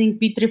using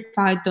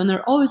vitrified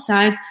donor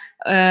oocytes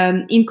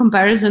in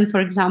comparison,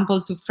 for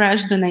example, to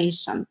fresh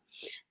donation.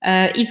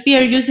 If we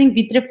are using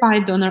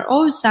vitrified donor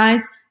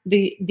oocytes,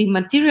 the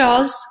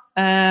materials,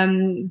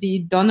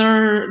 the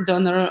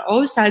donor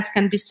oocytes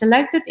can be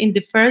selected in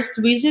the first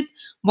visit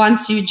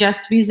once you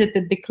just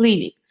visited the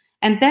clinic.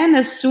 And then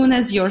as soon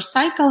as your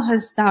cycle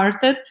has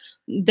started,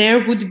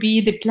 there would be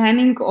the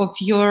planning of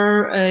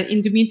your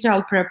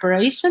endometrial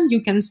preparation.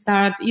 You can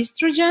start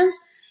estrogens,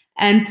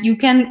 and you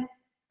can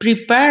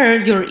prepare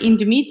your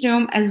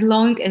endometrium as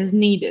long as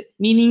needed,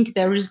 meaning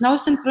there is no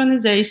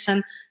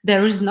synchronization,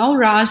 there is no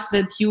rush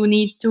that you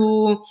need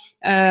to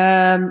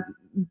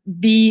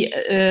be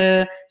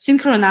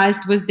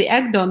synchronized with the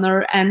egg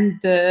donor.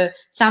 And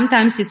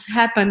sometimes it's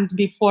happened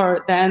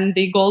before. Then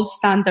the gold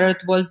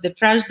standard was the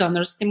fresh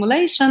donor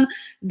stimulation,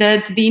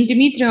 that the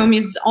endometrium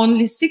is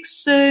only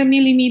 6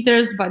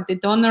 millimeters, but the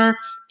donor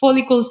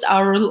follicles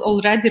are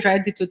already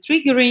ready to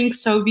triggering.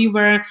 So we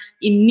were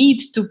in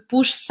need to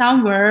push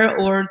somewhere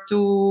or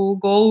to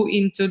go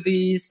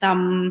into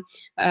some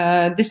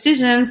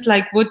decisions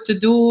like what to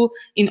do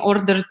in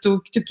order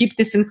to keep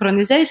the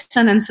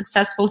synchronization and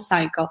successful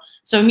cycle.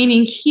 So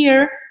meaning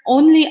here,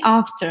 only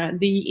after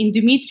the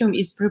endometrium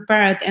is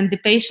prepared and the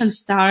patient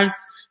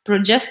starts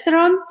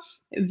progesterone,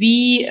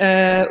 we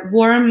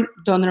warm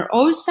donor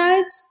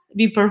oocytes,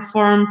 we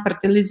perform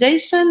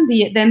fertilization,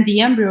 then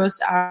the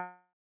embryos are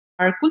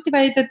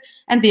cultivated,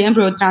 and the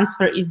embryo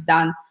transfer is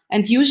done.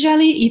 And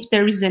usually, if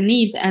there is a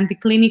need and the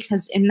clinic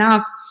has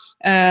enough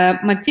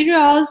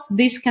materials,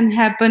 this can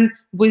happen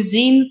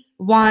within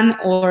 1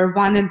 or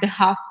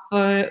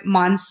 1.5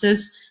 months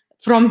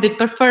from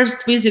the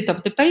first visit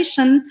of the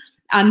patient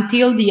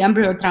until the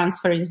embryo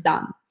transfer is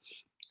done.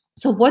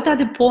 So what are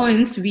the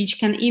points which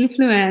can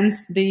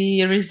influence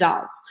the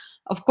results?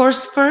 Of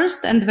course,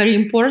 first and very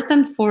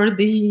important for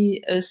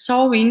the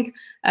sewing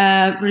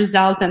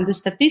result and the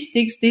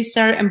statistics, these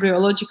are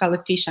embryological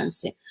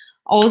efficiency.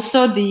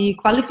 Also, the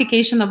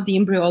qualification of the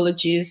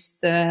embryologist,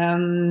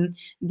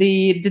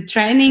 the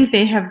training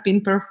they have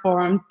been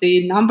performed,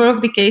 the number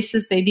of the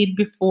cases they did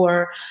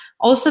before,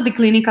 also the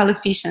clinical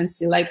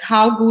efficiency, like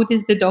how good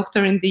is the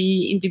doctor in the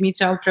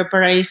endometrial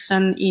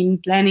preparation, in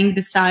planning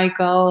the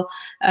cycle,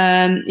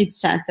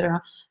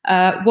 etc.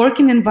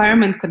 Working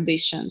environment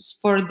conditions.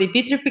 For the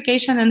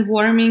vitrification and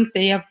warming,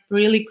 they are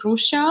really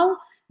crucial,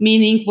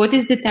 meaning what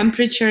is the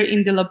temperature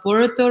in the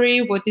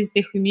laboratory, what is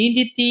the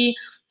humidity,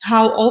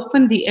 how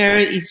often the air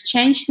is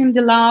changed in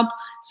the lab.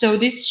 So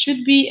this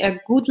should be a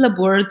good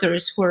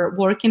laboratories who are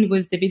working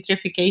with the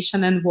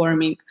vitrification and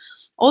warming.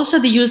 Also,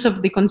 the use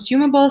of the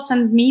consumables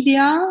and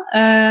media.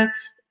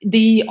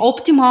 The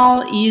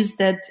optimal is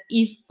that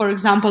if, for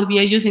example, we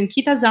are using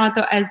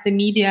kitazato as the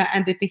media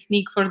and the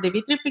technique for the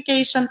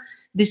vitrification,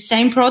 the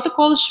same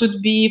protocol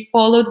should be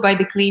followed by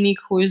the clinic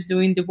who is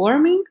doing the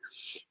warming.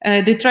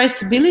 The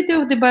traceability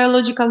of the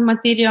biological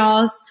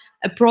materials,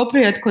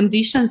 appropriate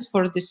conditions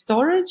for the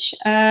storage,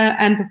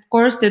 and of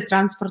course the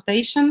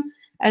transportation,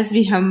 as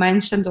we have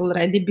mentioned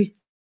already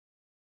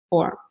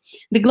before.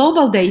 The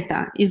global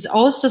data is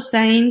also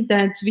saying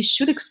that we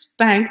should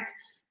expect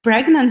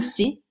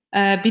pregnancy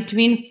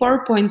between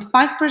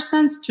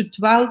 4.5% to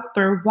 12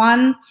 per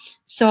one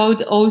sowed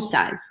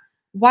oocytes.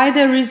 Why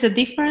there is a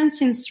difference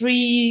in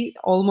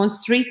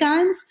almost three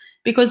times?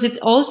 Because it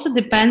also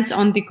depends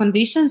on the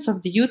conditions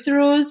of the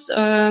uterus,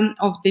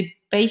 of the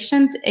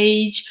patient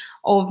age,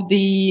 of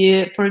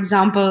the, for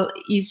example,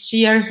 is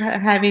she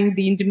having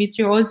the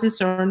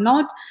endometriosis or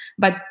not?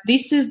 But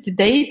this is the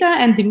data,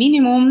 and the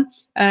minimum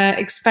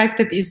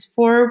expected is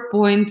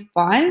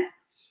 4.5.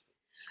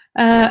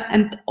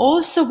 And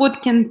also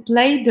what can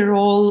play the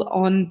role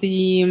on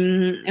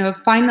the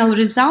final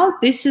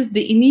result, this is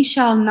the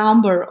initial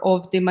number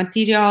of the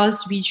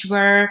materials which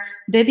were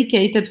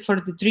dedicated for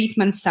the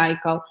treatment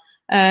cycle.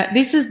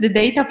 This is the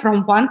data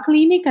from one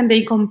clinic, and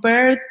they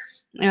compared,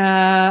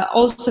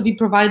 also we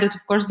provided,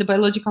 of course, the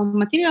biological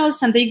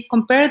materials, and they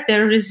compared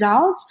their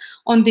results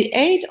on the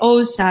 8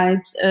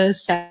 oocytes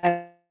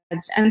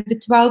sets and the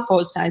 12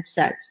 oocyte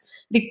sets.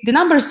 The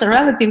numbers are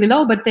relatively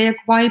low, but they are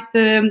quite,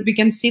 we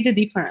can see the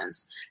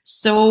difference.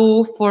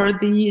 So for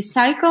the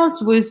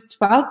cycles with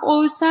 12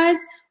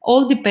 oocytes,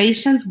 all the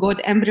patients got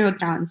embryo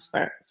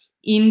transfer.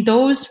 In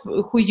those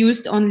who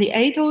used only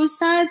 8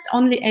 oocytes,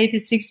 only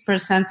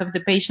 86% of the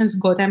patients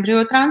got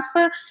embryo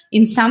transfer.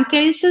 In some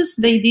cases,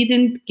 they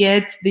didn't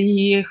get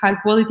the high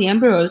quality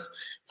embryos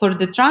for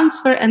the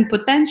transfer, and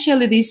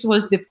potentially this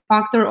was the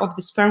factor of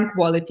the sperm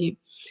quality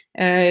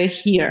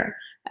here.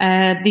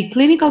 The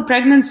clinical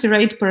pregnancy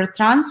rate per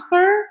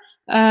transfer,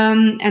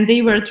 and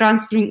they were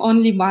transferring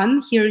only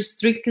one, here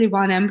strictly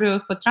one embryo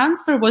for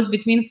transfer, was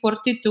between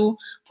 42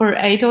 for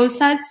 8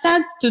 oocyte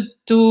sets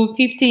to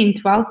 50 in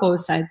 12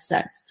 oocyte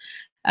sets.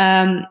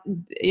 And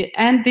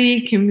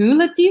the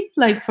cumulative,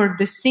 like for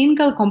the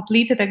single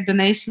completed egg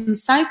donation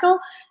cycle,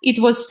 it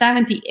was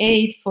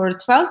 78 for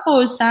 12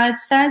 oocyte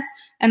sets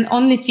and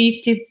only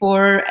 50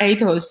 for 8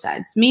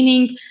 oocytes,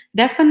 meaning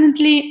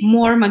definitely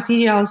more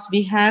materials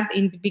we have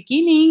in the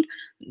beginning,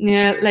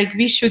 like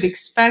we should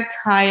expect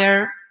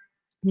higher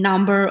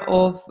number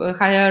of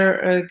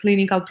higher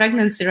clinical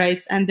pregnancy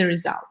rates and the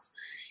results.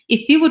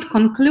 If we would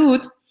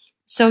conclude,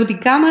 so the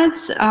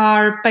gametes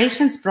are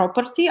patient's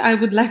property. I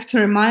would like to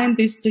remind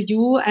this to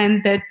you,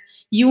 and that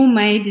you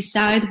may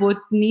decide what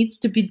needs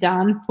to be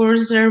done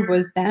further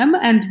with them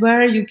and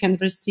where you can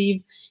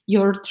receive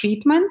your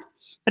treatment.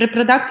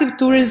 Reproductive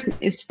tourism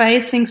is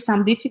facing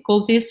some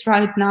difficulties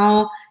right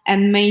now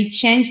and may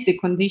change the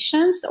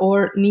conditions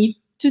or need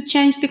to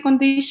change the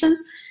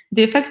conditions.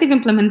 The effective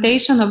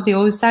implementation of the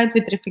oocyte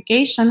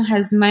vitrification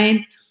has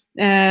made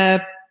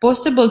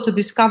possible to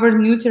discover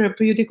new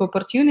therapeutic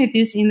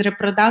opportunities in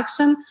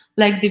reproduction,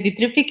 like the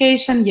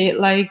vitrification,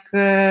 like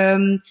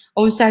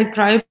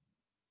oocyte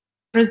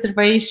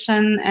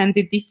cryopreservation and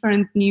the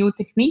different new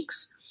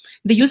techniques.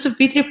 The use of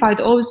vitrified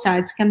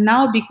oocytes can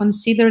now be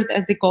considered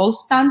as the gold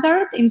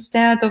standard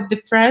instead of the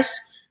fresh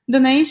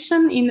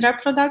donation in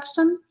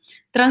reproduction.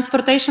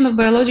 Transportation of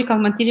biological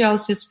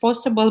materials is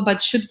possible,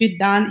 but should be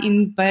done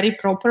in very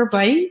proper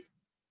way.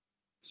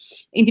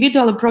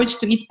 Individual approach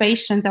to each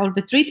patient or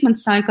the treatment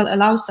cycle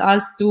allows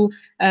us to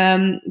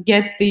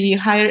get the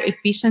higher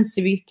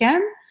efficiency we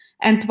can.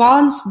 And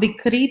once the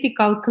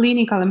critical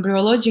clinical,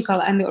 embryological,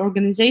 and the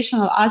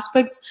organizational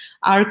aspects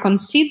are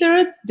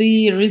considered,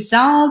 the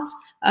results,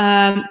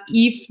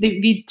 if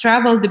we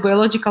travel the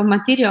biological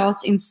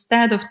materials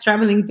instead of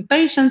traveling the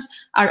patients,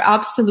 are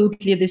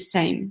absolutely the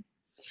same.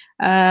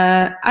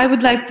 I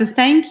would like to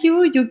thank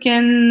you. You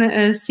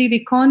can see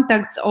the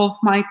contacts of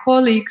my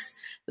colleagues.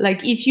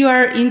 Like if you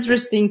are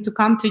interested to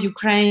come to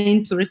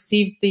Ukraine to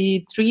receive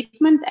the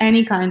treatment,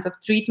 any kind of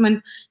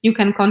treatment, you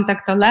can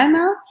contact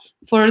Olena.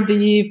 for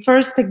the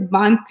first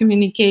month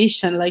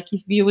communication, like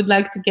if you would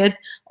like to get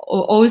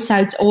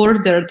oocytes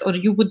ordered, or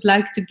you would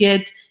like to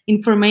get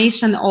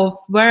information of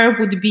where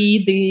would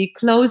be the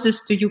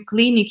closest to you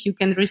clinic you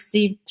can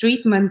receive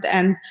treatment,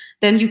 and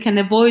then you can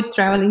avoid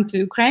traveling to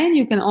Ukraine,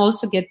 you can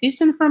also get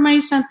this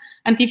information.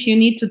 And if you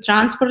need to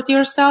transport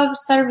yourself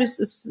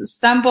services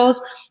samples,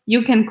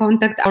 you can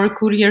contact our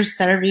courier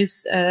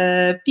service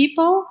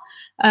people,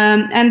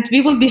 and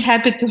we will be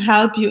happy to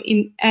help you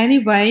in any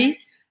way.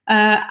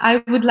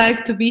 I would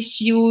like to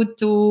wish you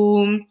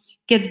to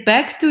get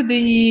back to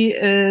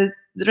the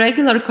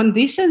regular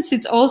conditions.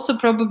 It's also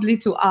probably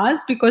to us,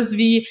 because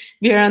we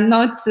are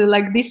not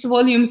like these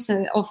volumes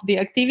of the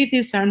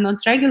activities are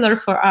not regular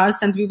for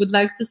us, and we would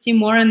like to see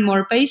more and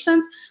more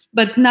patients.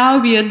 But now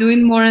we are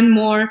doing more and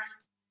more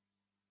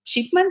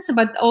shipments,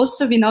 but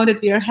also we know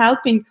that we are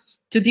helping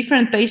to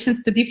different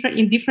patients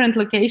in different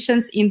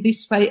locations in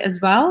this way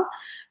as well.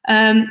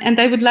 And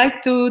I would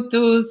like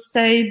to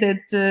say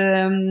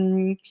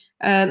that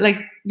like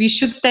we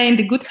should stay in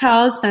the good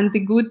health and the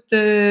good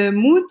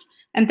mood,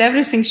 and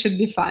everything should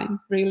be fine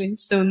really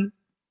soon.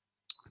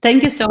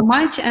 Thank you so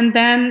much. And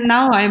then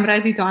now I'm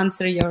ready to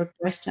answer your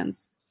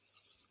questions.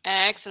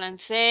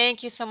 Excellent.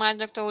 Thank you so much,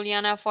 Dr.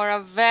 Uliana, for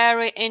a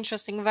very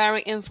interesting,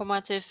 very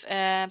informative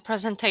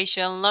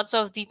presentation. Lots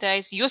of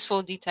details,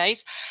 useful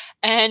details.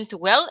 And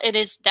well, it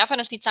is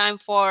definitely time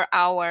for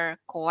our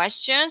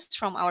questions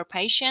from our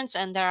patients.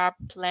 And there are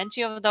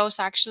plenty of those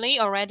actually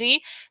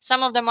already.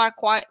 Some of them are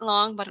quite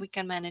long, but we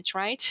can manage,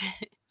 right?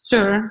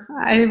 Sure,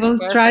 I will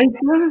try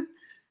Perfect. to.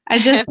 I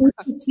just need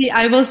to see,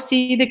 I will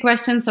see the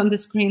questions on the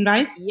screen,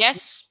 right?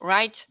 Yes,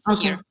 right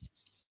Okay. here.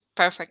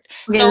 Perfect.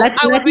 Okay, So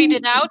I will let read me.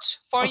 it out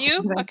for Okay,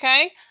 you, great.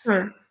 okay?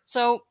 Sure.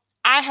 So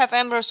I have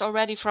embryos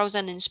already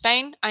frozen in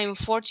Spain. I am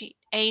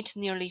 48,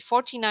 nearly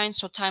 49,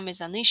 so time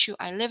is an issue.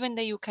 I live in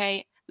the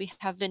UK. We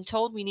have been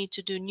told we need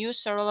to do new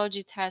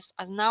serology tests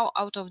as now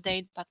out of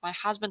date, but my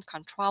husband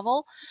can't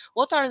travel.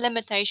 What are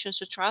limitations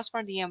to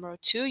transfer the embryo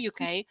to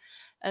UK?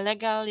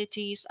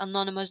 Legalities,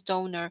 anonymous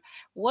donor.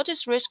 What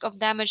is risk of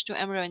damage to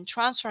embryo in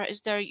transfer?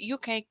 Is there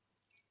UK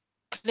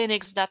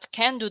clinics that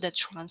can do the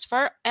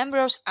transfer?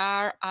 Embryos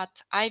are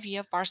at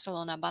IVF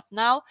Barcelona, but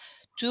now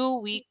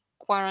 2-week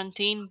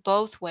quarantine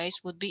both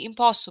ways would be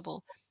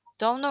impossible.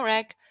 Donor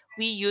egg,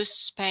 we use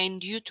Spain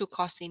due to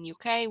cost in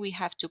UK. We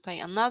have to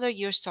pay another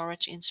year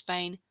storage in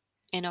Spain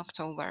in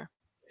October.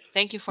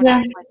 Thank you for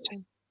that Yeah.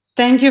 question.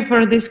 Thank you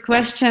for this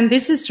question.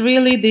 This is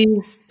really the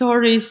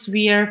stories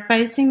we are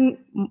facing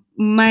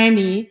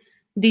many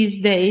these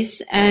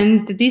days,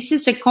 and this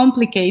is a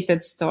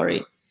complicated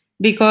story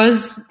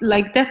because,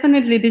 like,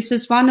 definitely this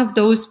is one of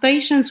those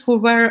patients who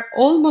were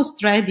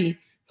almost ready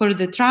for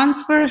the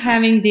transfer,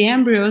 having the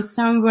embryos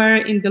somewhere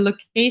in the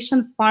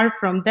location far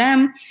from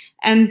them,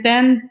 and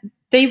then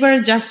they were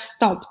just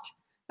stopped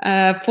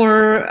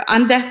for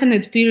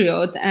indefinite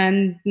period,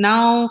 and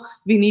now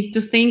we need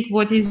to think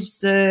what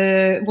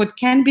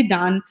can be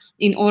done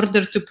in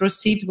order to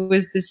proceed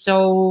with the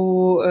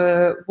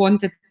so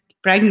wanted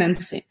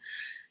pregnancy.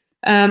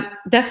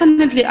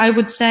 Definitely, I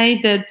would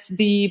say that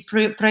the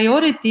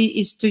priority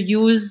is to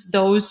use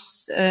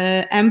those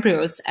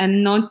embryos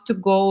and not to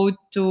go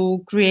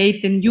to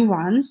create the new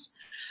ones.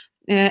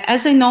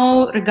 As I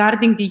know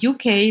regarding the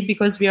UK,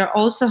 because we are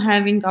also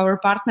having our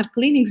partner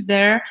clinics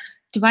there,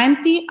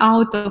 20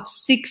 out of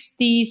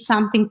 60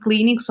 something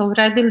clinics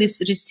already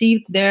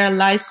received their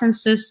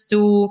licenses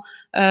to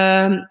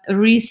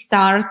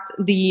restart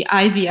the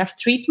IVF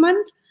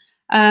treatment.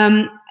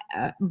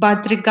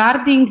 But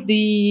regarding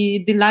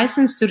the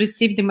license to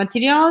receive the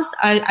materials,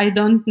 I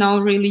don't know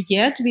really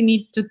yet. We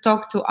need to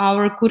talk to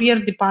our courier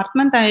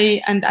department,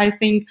 and I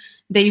think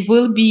they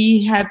will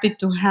be happy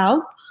to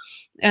help.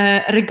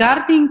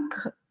 Regarding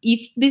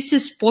if this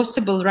is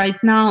possible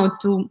right now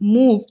to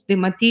move the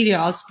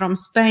materials from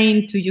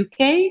Spain to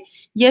UK,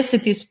 yes,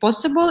 it is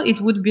possible.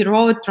 It would be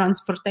road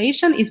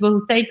transportation. It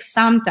will take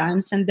some time,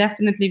 and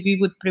definitely we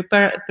would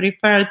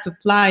prefer to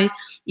fly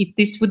if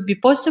this would be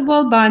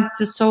possible, but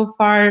so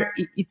far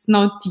it's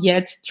not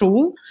yet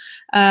true.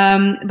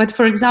 But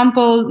for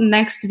example,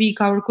 next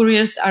week our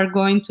couriers are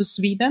going to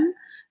Sweden.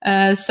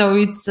 So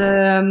it's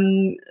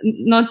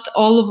not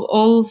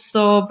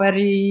also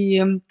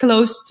very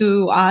close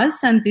to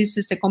us, and this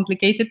is a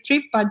complicated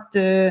trip. But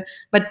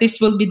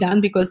this will be done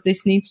because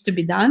this needs to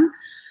be done.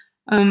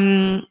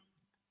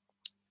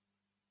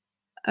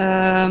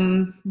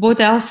 What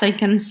else I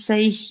can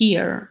say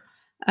here?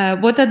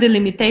 What are the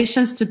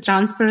limitations to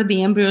transfer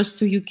the embryos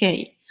to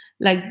UK?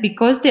 Like,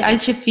 because the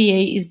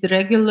HFEA is the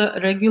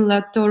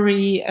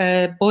regulatory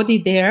body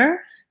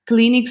there,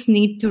 clinics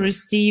need to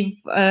receive,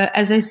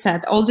 as I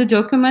said, all the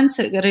documents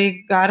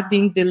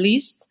regarding the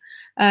list,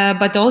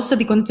 but also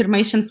the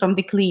confirmation from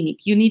the clinic.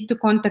 You need to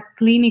contact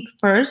clinic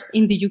first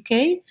in the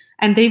UK,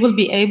 and they will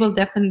be able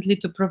definitely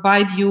to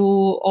provide you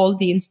all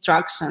the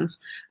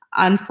instructions.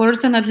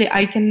 Unfortunately,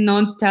 I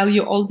cannot tell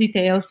you all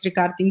details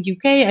regarding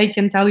UK. I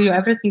can tell you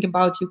everything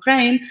about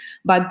Ukraine,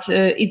 but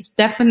it's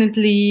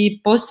definitely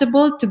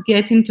possible to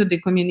get into the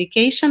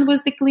communication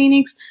with the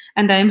clinics,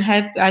 and I'm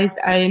happy.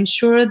 I am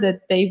sure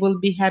that they will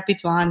be happy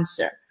to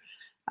answer.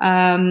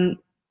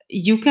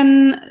 You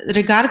can,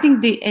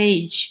 regarding the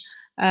age,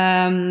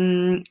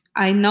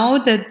 I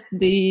know that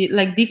the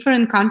like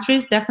different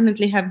countries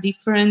definitely have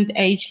different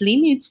age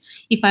limits.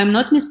 If I'm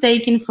not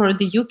mistaken, for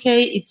the UK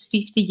it's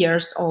 50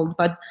 years old,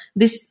 but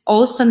this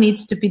also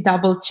needs to be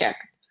double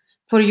checked.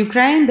 For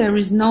Ukraine there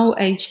is no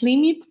age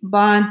limit,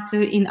 but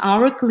in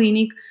our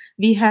clinic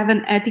we have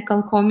an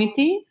ethical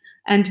committee,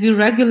 and we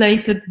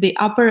regulated the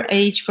upper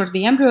age for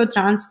the embryo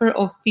transfer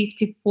of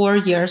 54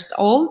 years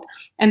old,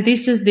 and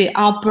this is the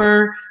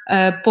upper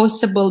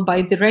possible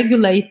by the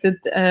regulated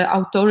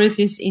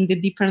authorities in the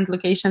different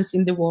locations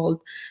in the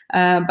world.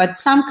 But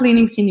some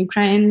clinics in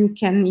Ukraine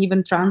can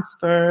even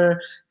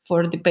transfer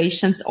for the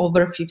patients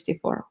over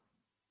 54.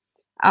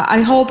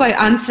 I hope I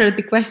answered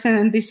the question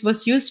and this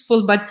was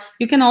useful, but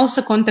you can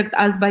also contact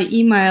us by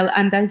email,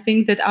 and I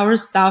think that our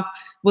staff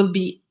will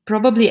be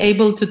probably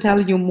able to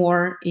tell you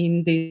more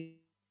in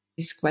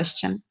this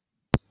question.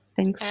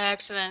 Thanks.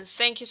 Excellent.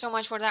 Thank you so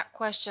much for that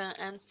question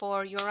and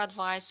for your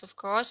advice, of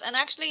course. And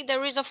actually,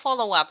 there is a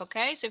follow up,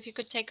 okay? So if you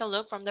could take a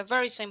look from the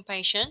very same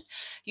patient,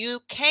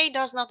 UK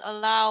does not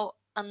allow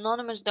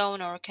anonymous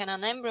donor. Can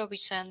an embryo be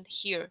sent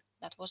here?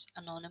 That was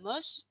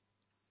anonymous.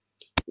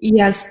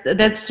 Yes,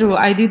 that's true.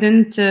 I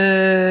didn't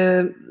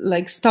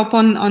like stop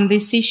on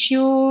this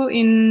issue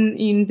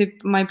in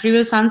my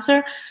previous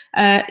answer.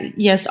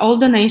 Yes, all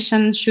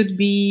donations should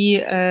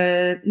be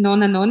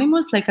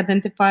non-anonymous, like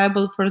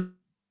identifiable for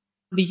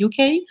the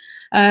UK.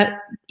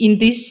 In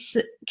this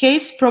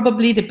case,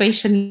 probably the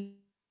patient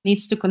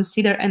needs to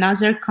consider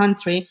another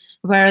country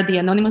where the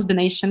anonymous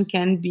donation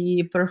can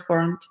be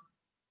performed.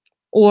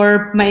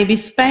 Or maybe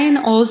Spain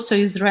also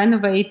is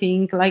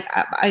renovating. Like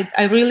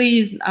I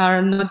really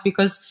are not,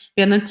 because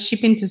we are not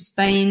shipping to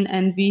Spain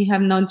and we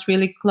have not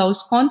really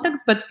close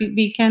contacts, but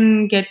we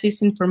can get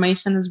this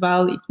information as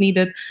well if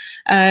needed.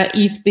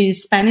 If the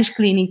Spanish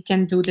clinic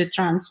can do the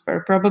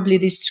transfer, probably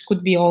this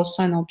could be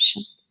also an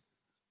option.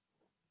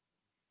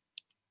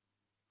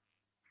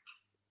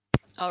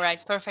 All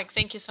right, perfect.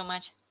 Thank you so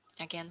much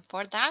again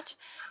for that.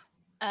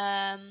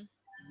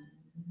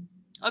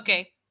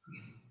 Okay,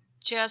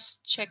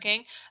 just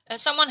checking.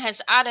 Someone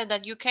has added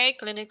that UK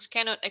clinics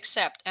cannot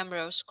accept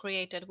embryos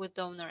created with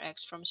donor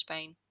eggs from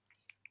Spain.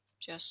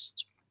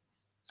 Just,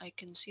 I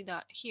can see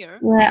that here.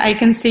 Yeah, I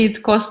can see it's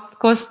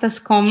Costa's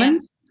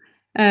comment.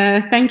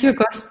 Yes. Thank you,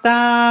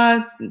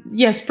 Costa.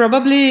 Yes,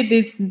 probably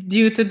it's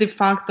due to the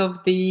fact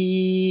of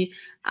the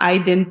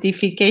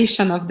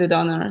identification of the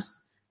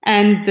donors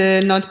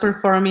and not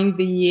performing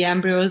the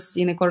embryos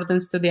in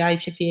accordance to the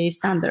IGFA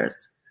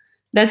standards.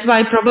 That's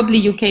why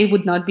probably UK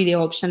would not be the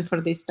option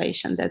for this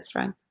patient. That's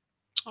right.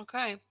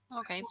 Okay.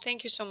 Okay.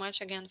 Thank you so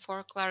much again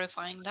for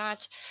clarifying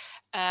that.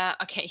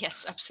 Okay.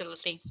 Yes,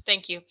 absolutely.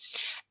 Thank you.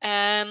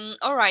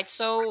 All right.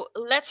 So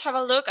let's have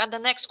a look at the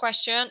next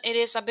question. It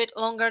is a bit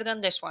longer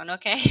than this one.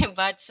 Okay.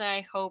 But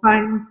I hope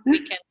Fine. we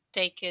can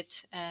take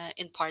it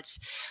in parts.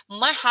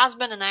 My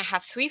husband and I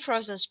have 3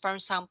 frozen sperm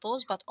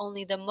samples, but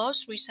only the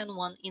most recent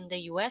one in the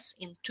US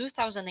in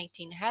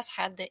 2018 has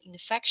had the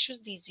infectious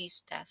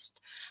disease test.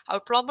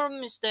 Our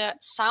problem is the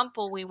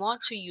sample we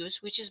want to use,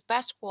 which is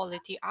best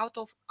quality out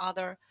of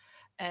other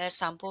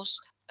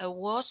samples,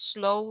 was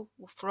slow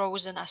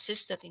frozen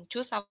assisted in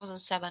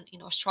 2007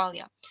 in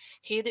Australia.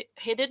 He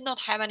did not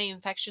have any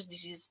infectious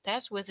disease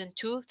test within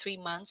 2-3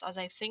 months, as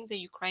I think the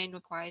Ukraine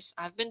requires,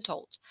 I've been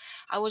told.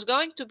 I was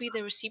going to be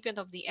the recipient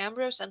of the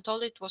embryos and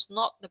told it was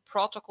not the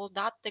protocol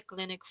that the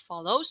clinic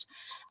follows,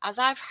 as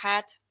I've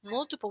had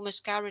multiple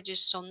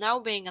miscarriages, so now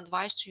being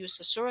advised to use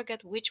a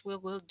surrogate, which we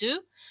will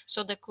do.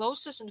 So the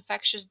closest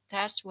infectious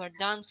tests were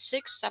done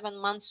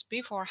 6-7 months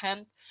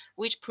beforehand,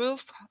 which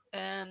prove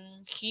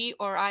he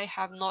or I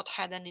have not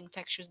had an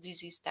infectious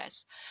disease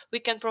test. We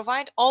can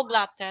provide all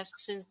blood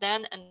tests since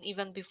then, and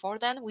even before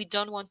then. We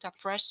don't want a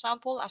fresh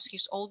sample as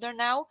he's older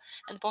now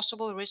and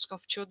possible risk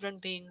of children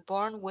being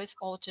born with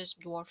autism,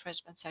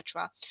 dwarfism,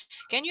 etc.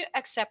 Can you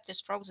accept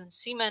this frozen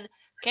semen?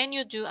 Can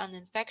you do an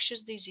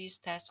infectious disease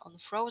test on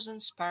frozen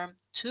sperm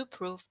to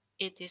prove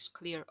it is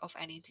clear of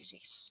any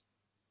disease?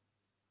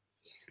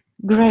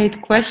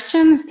 Great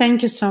question.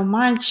 Thank you so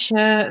much.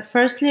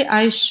 Firstly,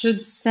 I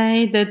should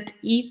say that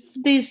if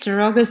the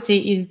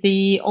surrogacy is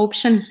the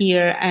option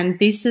here, and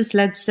this is,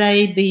 let's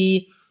say,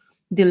 the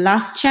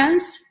last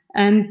chance,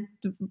 and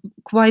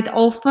quite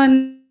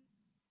often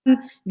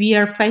we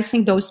are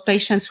facing those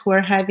patients who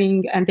are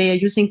having, and they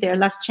are using their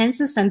last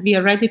chances, and we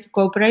are ready to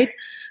cooperate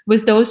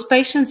with those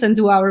patients and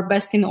do our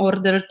best in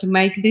order to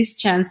make this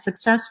chance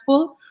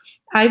successful.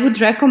 I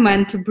would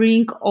recommend to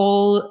bring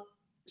all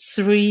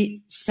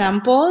 3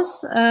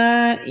 samples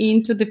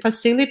into the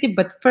facility,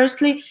 but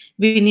firstly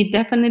we need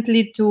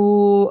definitely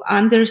to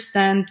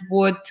understand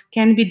what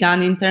can be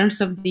done in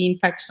terms of the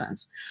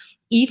infections.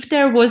 If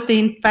there was the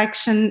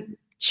infection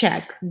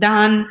check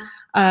done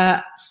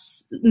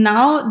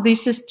Now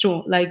this is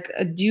true. Like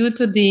due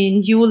to the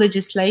new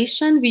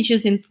legislation which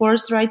is in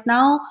force right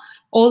now,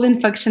 all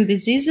infection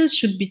diseases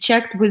should be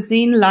checked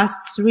within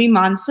last 3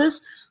 months.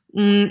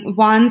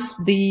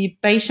 Once the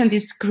patient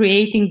is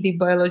creating the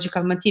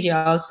biological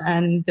materials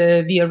and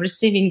we are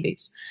receiving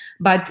this.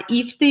 But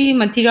if the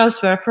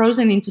materials were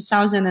frozen in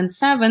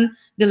 2007,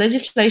 the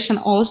legislation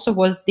also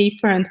was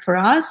different for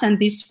us, and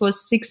this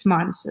was 6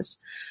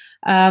 months.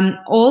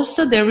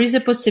 Also, there is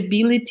a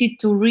possibility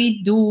to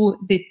redo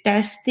the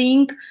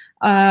testing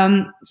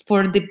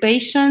for the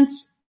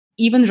patients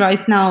even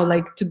right now,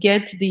 like to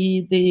get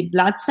the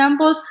blood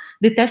samples.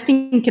 The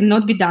testing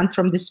cannot be done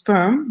from the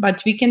sperm,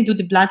 but we can do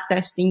the blood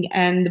testing,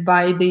 and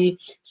by the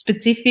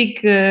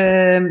specific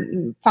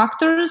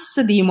factors,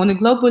 the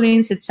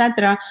immunoglobulins,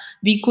 etc.,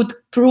 we could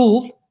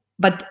prove,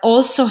 but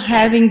also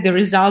having the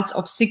results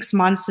of 6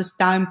 months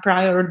time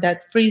prior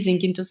that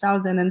freezing in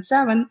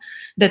 2007,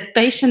 that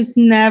patient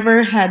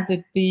never had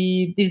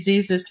the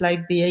diseases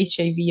like the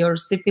HIV or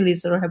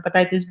syphilis or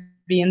hepatitis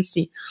B and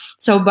C.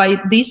 So by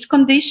these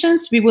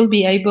conditions, we will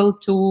be able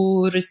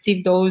to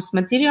receive those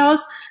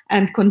materials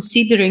and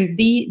considering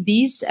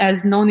these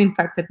as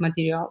non-infected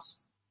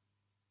materials.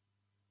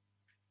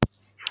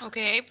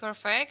 Okay,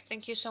 perfect.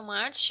 Thank you so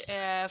much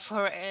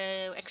for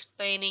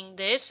explaining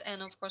this,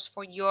 and of course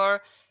for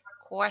your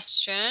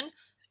question.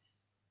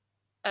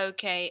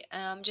 Okay,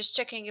 just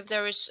checking if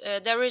there is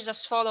a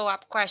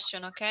follow-up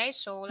question. Okay,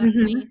 so let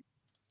me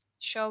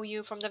show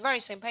you from the very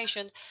same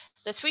patient.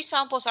 The 3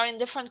 samples are in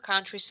different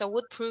countries, so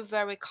would prove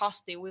very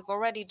costly. We've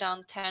already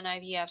done 10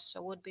 IVFs,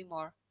 so would be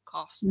more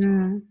cost.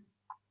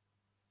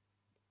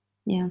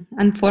 Yeah,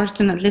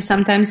 unfortunately,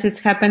 sometimes it's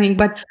happening.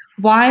 But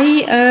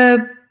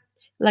why?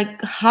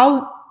 Like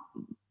how?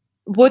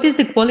 What is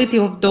the quality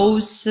of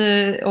those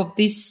of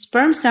this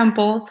sperm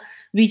sample,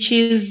 which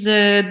is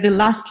the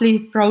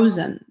lastly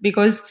frozen?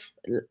 Because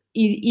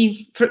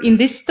if in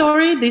this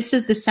story, this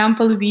is the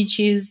sample which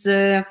is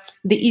the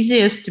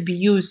easiest to be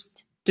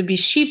used, to be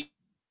shipped,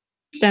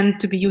 and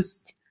to be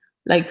used.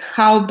 Like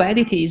how bad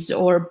it is,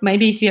 or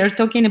maybe if we are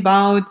talking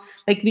about,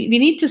 like we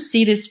need to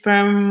see the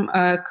sperm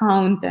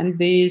count and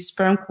the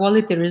sperm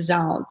quality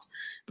results,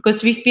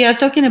 because if we are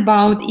talking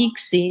about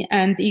ICSI,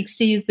 and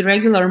ICSI is the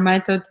regular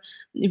method,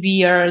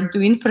 we are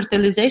doing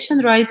fertilization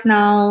right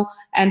now,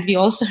 and we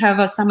also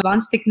have some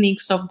advanced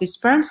techniques of the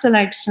sperm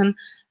selection.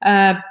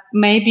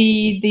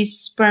 Maybe this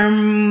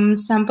sperm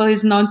sample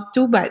is not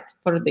too bad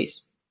for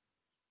this.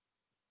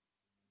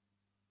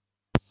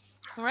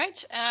 All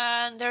right,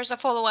 and there's a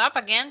follow-up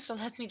again, so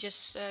let me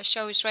just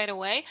show you straight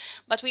away.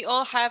 But we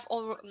have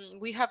all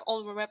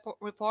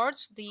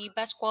reports. The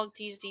best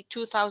quality is the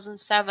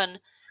 2007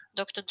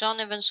 Dr. John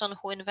Evanson,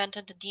 who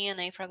invented the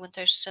DNA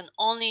fragmentation,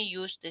 only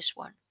used this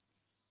one.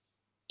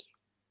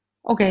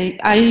 Okay,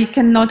 I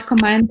cannot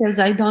comment as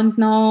I don't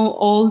know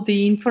all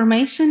the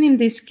information in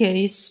this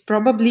case.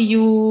 Probably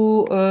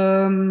you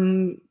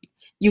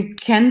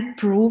can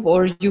prove,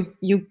 or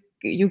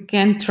you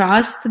can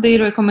trust the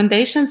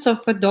recommendations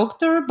of a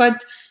doctor,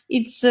 but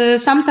it's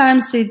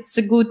sometimes it's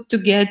good to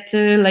get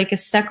like a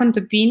second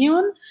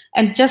opinion,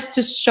 and just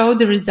to show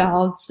the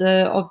results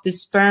of the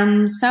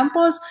sperm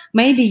samples.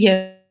 Maybe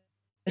yes,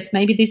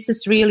 maybe this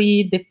is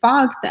really the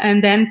fact,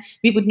 and then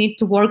we would need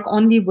to work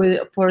only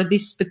for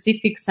these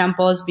specific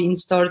samples being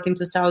stored in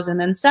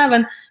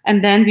 2007,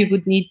 and then we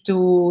would need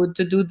to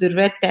do the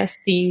red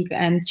testing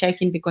and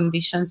checking the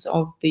conditions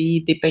of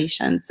the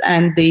patients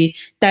and the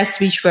tests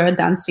which were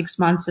done 6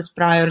 months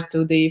prior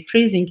to the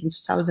freezing in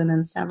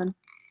 2007.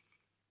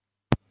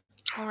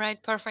 All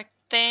right, perfect.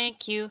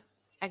 Thank you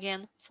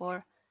again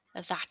for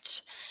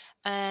that.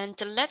 And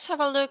let's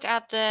have a look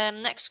at the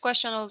next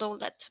question, although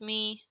let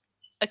me...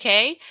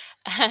 Okay,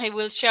 I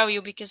will show you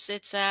because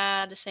it's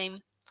the same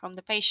from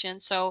the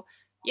patient. So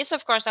yes,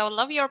 of course, I would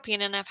love your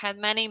opinion. I've had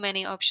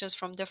many options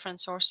from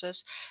different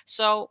sources.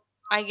 So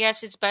I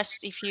guess it's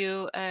best if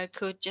you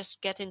could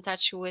just get in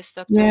touch with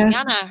Dr. Yes,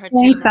 Uliana, her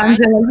team, thanks, right?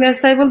 Angela.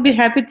 Yes, I will be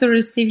happy to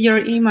receive your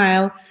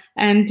email.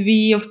 And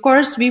we, of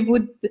course, we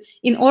would,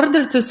 in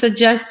order to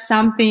suggest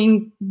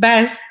something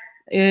best,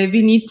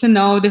 we need to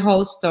know the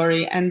whole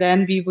story, and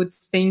then we would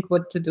think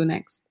what to do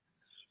next.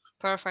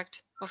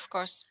 Perfect. Of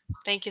course.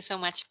 Thank you so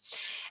much.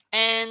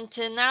 And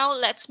now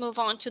let's move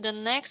on to the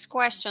next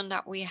question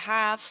that we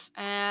have.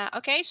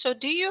 Okay, so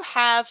do you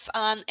have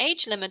an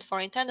age limit for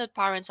intended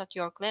parents at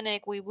your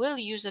clinic? We will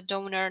use a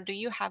donor. Do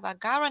you have a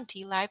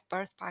guarantee live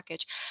birth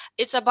package?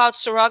 It's about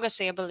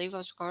surrogacy, I believe,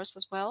 of course,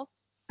 as well.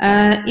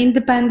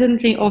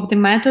 Independently of the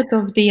method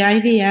of the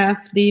IVF,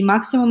 the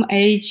maximum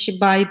age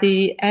by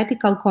the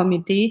ethical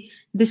committee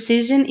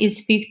decision is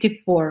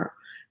 54.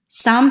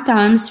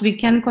 Sometimes we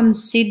can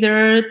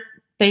consider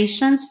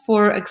patients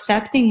for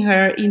accepting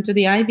her into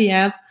the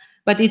IVF,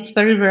 but it's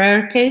very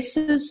rare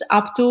cases,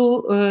 up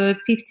to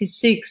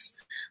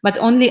 56, but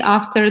only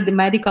after the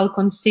medical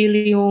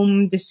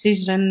concilium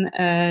decision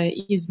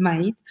is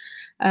made.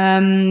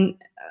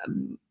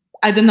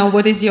 I don't know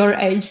what is your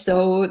age,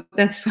 so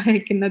that's why I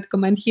cannot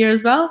comment here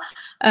as well.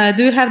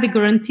 Do you have the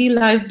guarantee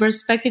live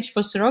birth package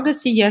for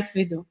surrogacy? Yes,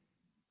 we do.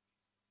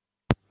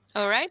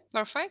 All right,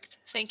 perfect.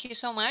 Thank you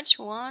so much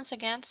once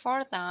again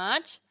for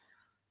that.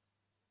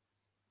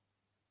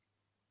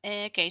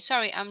 Okay,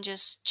 sorry, I'm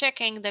just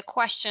checking the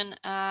question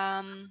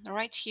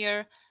right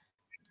here,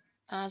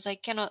 as I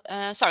cannot.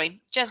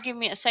 Sorry, just give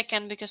me a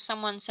second because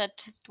someone said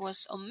it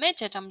was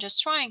omitted. I'm just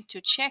trying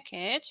to check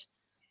it.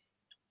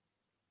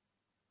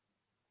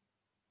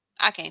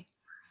 Okay.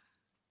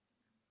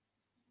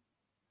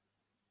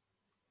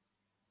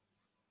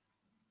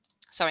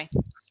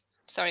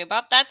 Sorry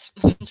about that.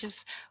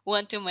 Just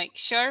want to make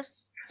sure.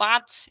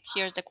 But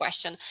here's the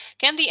question.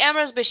 Can the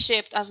embryos be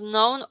shipped as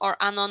known or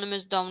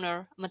anonymous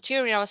donor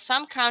material?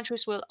 Some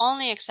countries will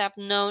only accept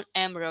known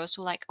embryos,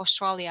 like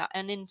Australia,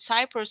 and in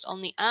Cyprus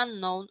only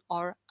unknown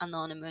or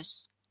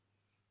anonymous.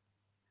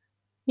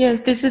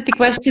 Yes, this is the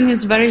question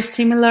is very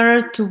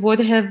similar to what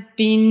have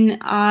been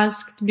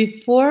asked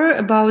before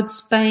about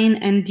Spain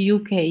and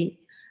UK.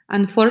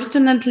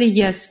 Unfortunately,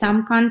 yes,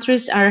 some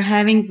countries are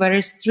having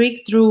very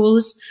strict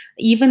rules,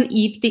 even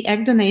if the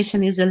egg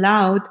donation is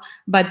allowed,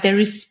 but there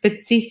is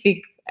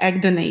specific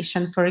egg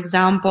donation. For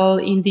example,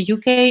 in the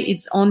UK,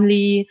 it's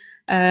only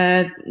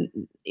uh,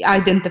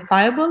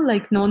 identifiable,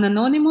 like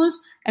non-anonymous,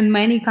 and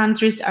many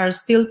countries are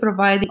still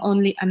providing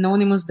only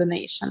anonymous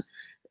donation.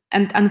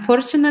 And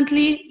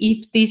unfortunately,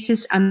 if this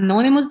is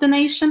anonymous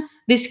donation,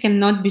 this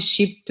cannot be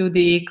shipped to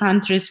the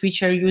countries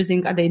which are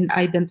using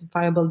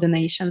identifiable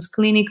donations.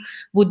 Clinic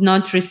would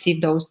not receive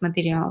those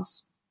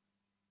materials.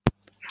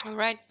 All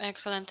right,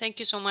 excellent. Thank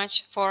you so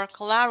much for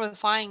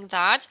clarifying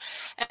that.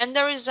 And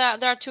there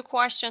are two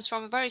questions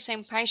from the very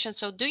same patient.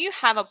 So, do you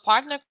have a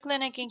partner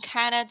clinic in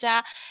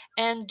Canada,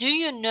 and do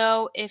you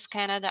know if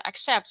Canada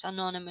accepts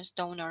anonymous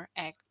donor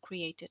egg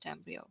created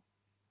embryo?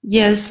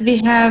 Yes, we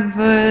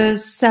have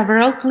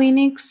several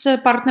clinics,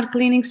 partner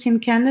clinics in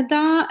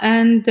Canada,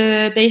 and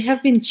they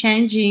have been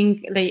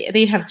changing.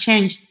 They have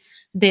changed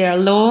their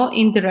law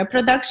in the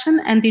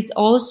reproduction, and it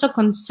also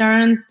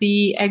concerned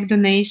the egg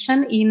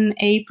donation in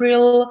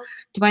April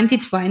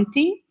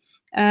 2020.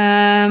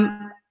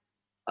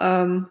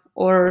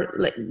 Or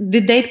like,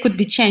 the date could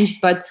be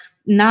changed, but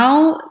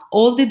now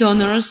all the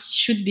donors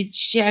should be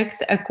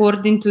checked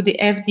according to the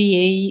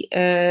FDA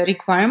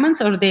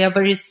requirements, or they are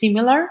very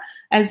similar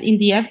as in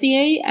the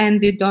FDA, and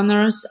the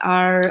donors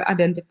are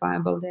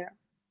identifiable there.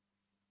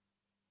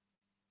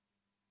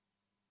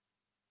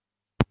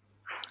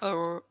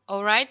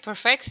 All right,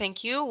 perfect.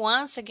 Thank you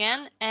once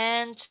again.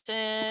 And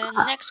the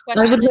next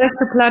I would question. like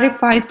to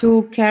clarify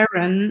to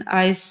Karen.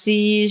 I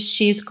see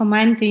she's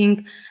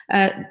commenting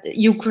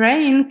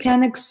Ukraine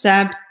can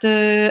accept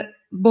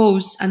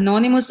both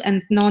anonymous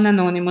and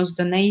non-anonymous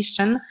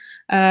donation.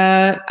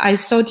 I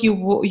thought you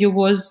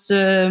was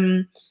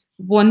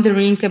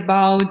wondering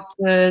about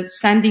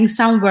sending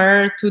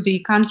somewhere to the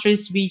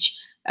countries which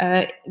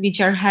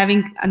are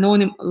having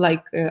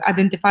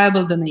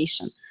identifiable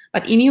donation.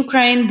 But in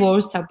Ukraine,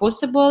 both are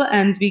possible,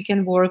 and we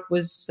can work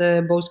with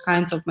both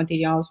kinds of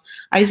materials,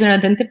 either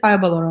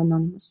identifiable or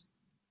anonymous.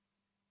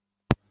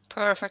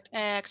 Perfect.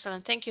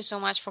 Excellent. Thank you so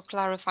much for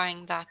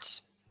clarifying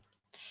that.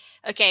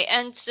 Okay,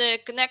 and the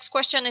next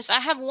question is, I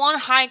have one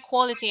high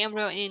quality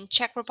embryo in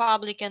Czech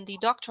Republic and the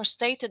doctor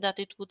stated that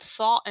it would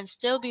thaw and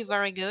still be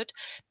very good.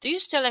 Do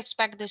you still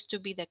expect this to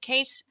be the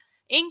case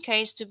in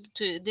case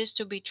this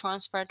to be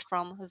transferred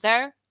from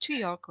there to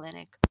your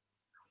clinic?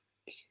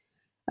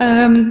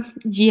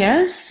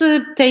 Yes,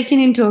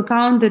 taking into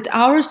account that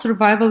our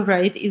survival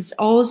rate is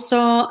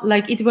also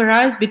like it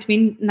varies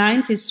between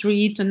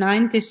 93 to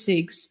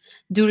 96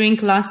 during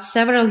last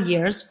several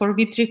years for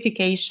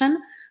vitrification,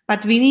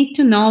 but we need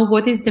to know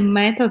what is the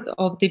method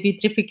of the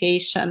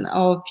vitrification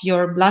of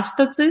your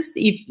blastocyst,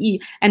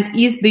 and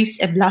is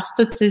this a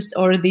blastocyst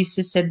or this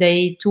is a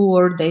day 2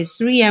 or day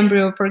 3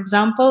 embryo, for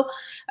example.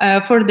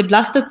 For the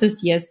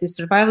blastocyst, yes, the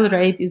survival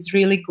rate is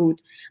really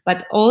good.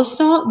 But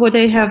also what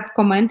I have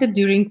commented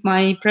during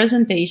my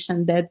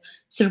presentation, that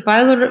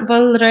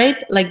survival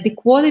rate, like the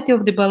quality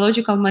of the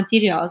biological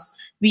materials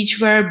which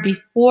were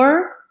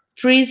before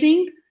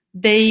freezing,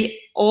 they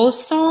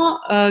also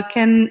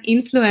can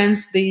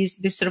influence the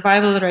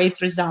survival rate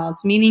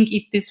results. Meaning,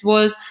 if this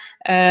was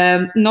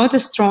not a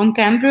strong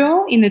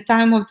embryo in the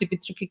time of the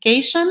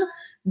vitrification,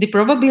 the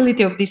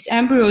probability of this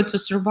embryo to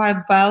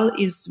survive well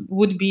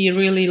would be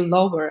really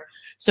lower.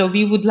 So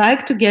we would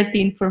like to get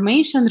the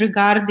information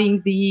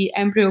regarding the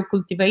embryo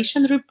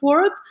cultivation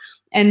report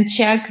and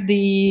check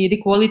the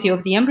quality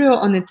of the embryo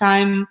on the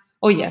time.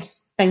 Oh,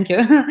 yes. Thank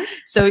you.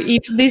 So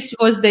if this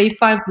was day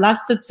 5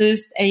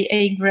 blastocyst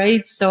AA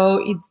grade, so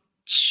it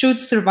should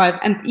survive.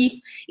 And if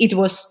it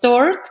was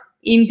stored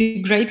in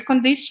the great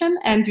condition,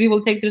 and we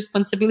will take the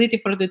responsibility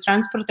for the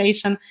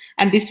transportation,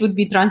 and this would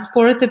be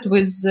transported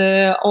with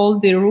all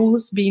the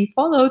rules being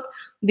followed,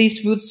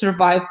 this would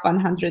survive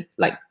 100,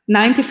 like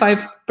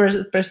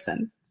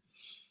 95%.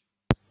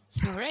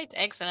 All right,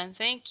 excellent.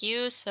 Thank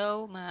you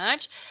so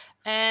much.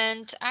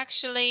 And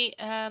actually,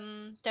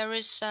 there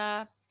is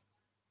a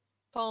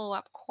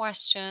follow-up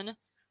question.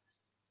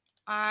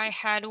 I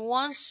had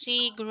one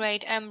C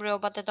grade embryo,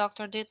 but the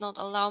doctor did not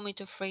allow me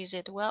to freeze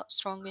it. Well,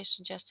 strongly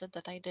suggested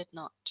that I did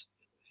not.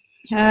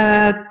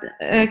 Uh,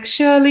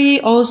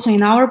 Actually, also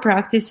in our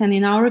practice and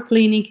in our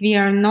clinic, we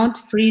are not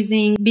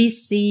freezing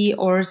BC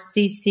or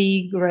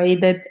CC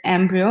graded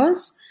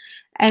embryos.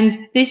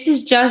 And this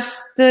is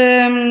just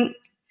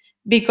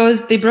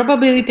because the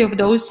probability of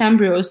those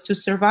embryos to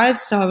survive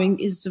sowing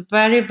is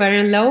very,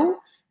 very low.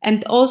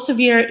 And also,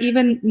 we are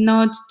even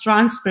not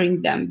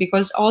transferring them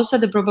because also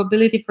the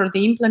probability for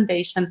the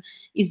implantation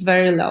is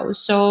very low.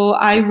 So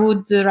I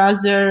would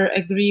rather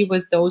agree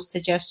with those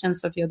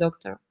suggestions of your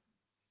doctor.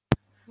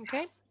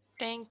 Okay,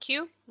 thank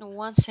you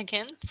once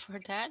again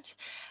for that.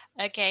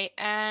 Okay,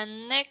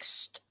 and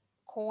next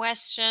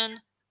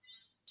question.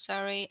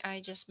 Sorry,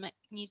 I just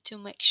need to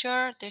make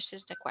sure this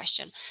is the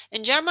question.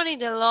 In Germany,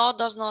 the law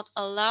does not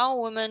allow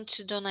women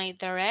to donate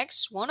their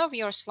eggs. One of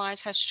your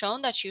slides has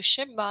shown that you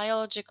ship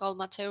biological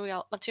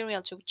material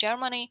to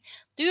Germany.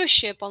 Do you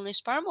ship only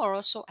sperm or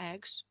also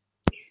eggs?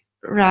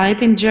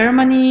 Right. In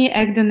Germany,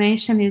 egg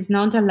donation is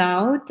not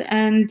allowed.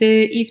 And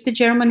if the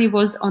Germany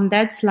was on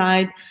that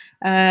slide,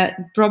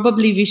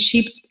 probably we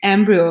shipped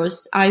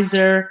embryos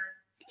either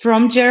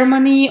from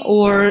Germany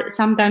or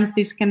sometimes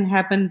this can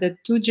happen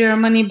that to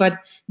Germany, but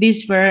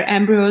these were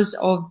embryos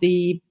of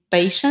the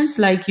patients,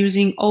 like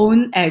using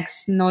own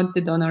eggs, not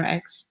the donor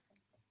eggs.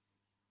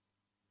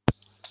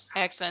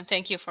 Excellent.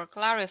 Thank you for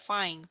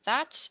clarifying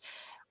that.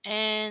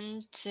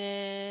 And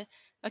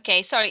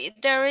okay, sorry,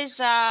 there is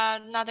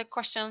another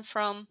question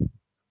from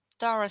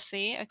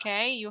Dorothy.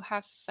 Okay, you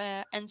have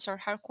answered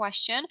her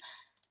question.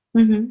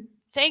 Mm-hmm.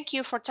 Thank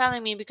you for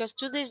telling me because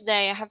to this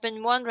day I have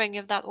been wondering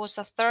if that was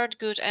a third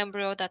good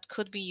embryo that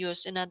could be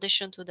used in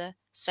addition to the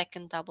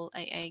second double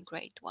AA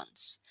grade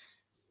ones.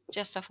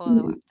 Just a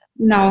follow up.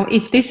 Now,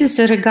 if this is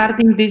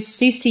regarding this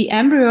CC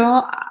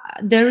embryo,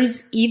 there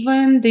is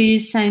even the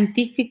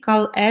scientific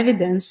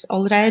evidence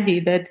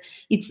already that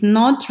it's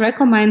not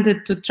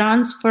recommended to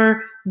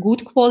transfer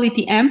good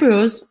quality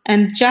embryos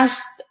and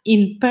just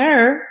in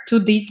pair to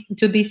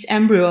this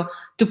embryo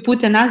to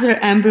put another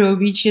embryo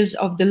which is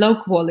of the low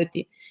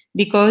quality.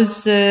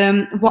 Because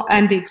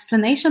and the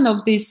explanation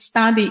of this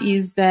study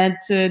is that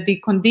the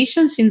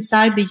conditions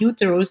inside the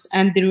uterus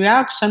and the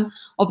reaction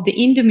of the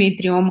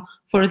endometrium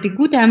for the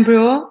good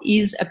embryo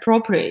is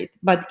appropriate.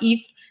 But if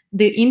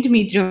the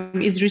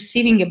endometrium is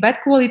receiving a bad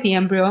quality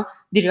embryo,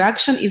 the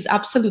reaction is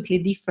absolutely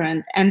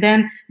different. And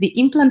then the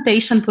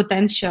implantation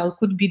potential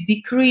could be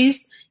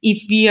decreased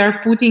if we are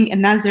putting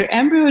another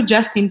embryo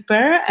just in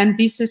pair, and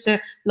this is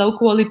a low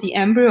quality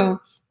embryo.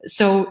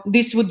 So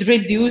this would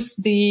reduce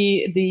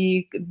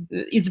the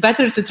it's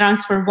better to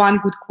transfer one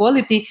good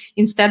quality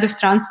instead of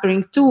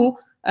transferring two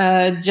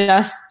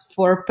just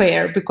for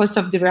pair because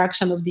of the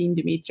reaction of the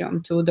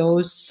endometrium to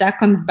those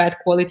second bad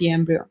quality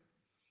embryo.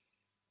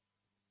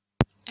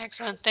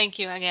 Excellent. Thank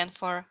you again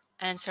for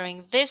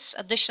answering this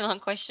additional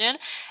question.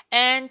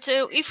 And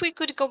if we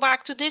could go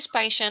back to this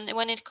patient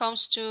when it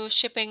comes to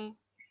shipping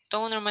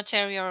donor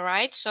material,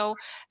 right? So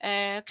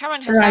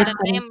Karen has Right. added,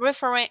 I am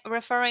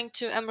referring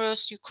to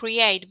embryos you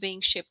create being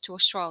shipped to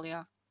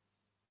Australia.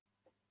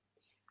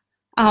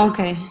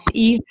 Okay.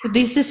 If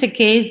this is a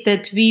case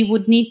that we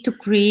would need to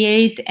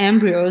create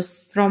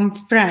embryos from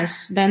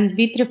fresh, then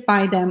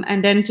vitrify them,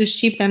 and then to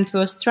ship them to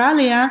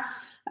Australia,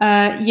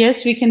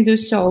 yes, we can do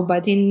so.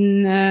 But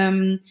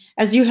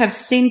as you have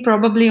seen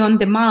probably on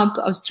the map,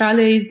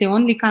 Australia is the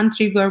only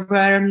country where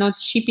we're not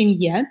shipping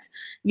yet.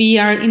 We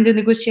are in the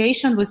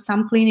negotiation with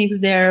some clinics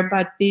there,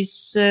 but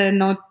this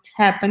not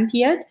happened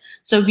yet.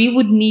 So we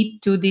would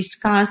need to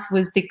discuss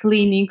with the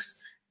clinics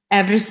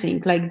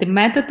everything, like the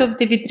method of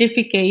the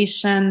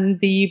vitrification,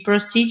 the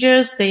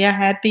procedures they are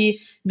happy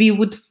we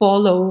would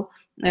follow.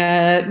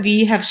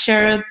 We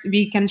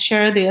can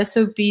share the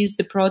SOPs,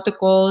 the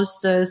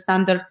protocols,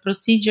 standard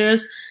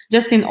procedures,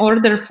 just in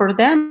order for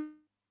them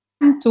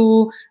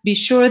to be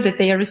sure that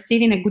they are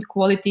receiving a good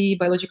quality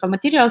biological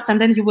materials,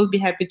 and then you will be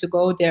happy to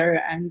go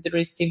there and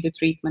receive the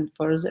treatment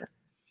further.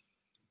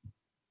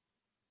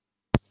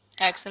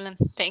 Excellent.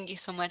 Thank you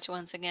so much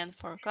once again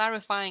for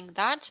clarifying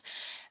that.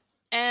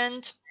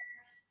 And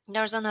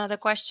there's another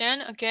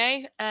question.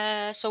 Okay.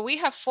 So we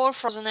have 4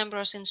 frozen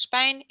embryos in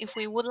Spain. If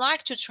we would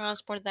like to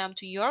transport them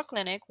to your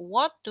clinic,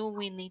 what do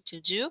we need to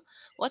do?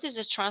 What is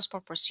the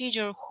transport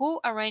procedure? Who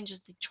arranges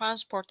the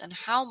transport and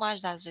how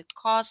much does it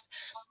cost?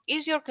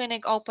 Is your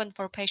clinic open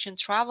for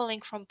patients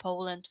traveling from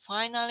Poland?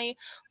 Finally,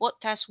 what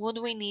tests would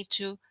we need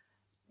to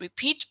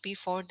repeat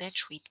before the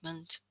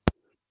treatment?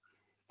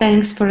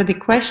 Thanks for the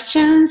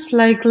questions.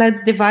 Like,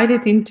 let's divide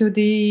it into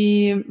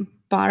the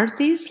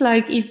parties.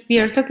 Like, if we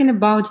are talking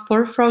about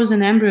 4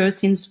 frozen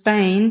embryos in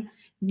Spain,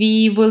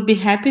 we will be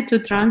happy to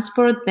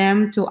transport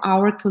them to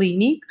our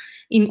clinic.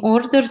 In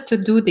order to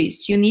do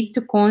this, you need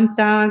to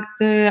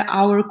contact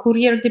our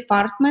courier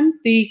department.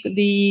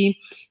 The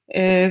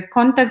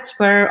contacts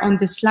were on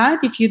the slide.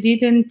 If you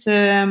didn't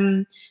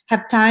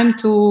have time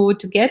to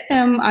get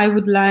them, I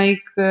would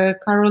like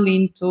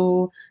Caroline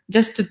to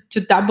just to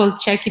double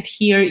check it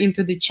here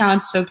into the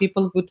chat so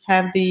people would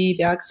have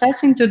the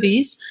access into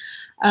this.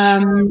 Sure,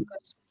 Um,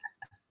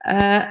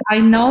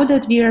 I know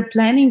that we are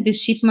planning the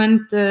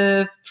shipment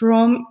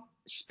from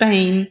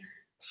Spain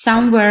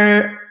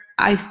somewhere,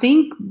 I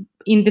think,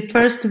 in the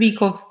first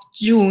week of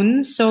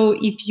June. So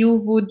if you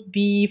would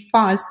be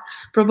fast,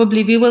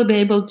 probably we will be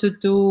able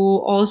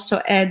to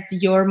also add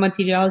your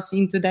materials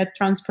into that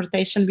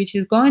transportation, which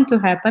is going to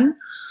happen.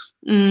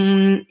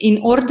 In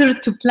order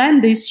to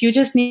plan this, you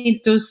just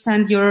need to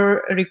send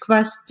your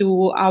request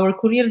to our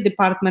courier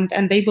department,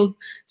 and they will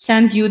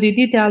send you the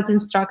detailed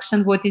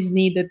instruction what is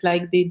needed,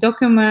 like the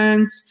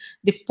documents,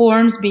 the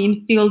forms being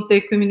filled, the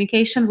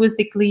communication with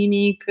the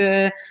clinic.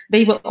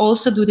 They will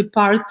also do the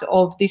part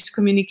of this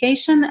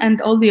communication and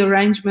all the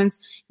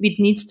arrangements which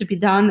needs to be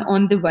done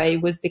on the way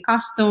with the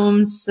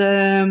customs,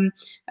 um,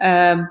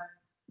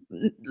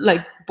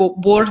 like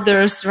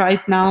borders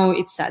right now,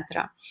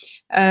 etc.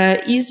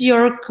 Is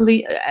your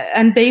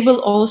and they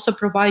will also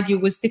provide you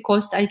with the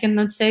cost. I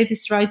cannot say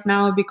this right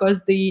now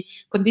because the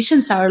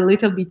conditions are a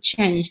little bit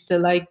changed.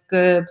 Like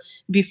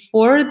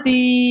before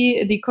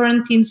the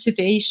quarantine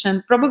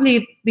situation,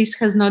 probably this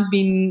has not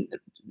been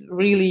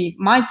really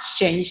much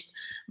changed.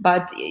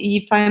 But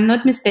if I am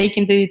not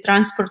mistaken, the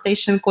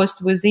transportation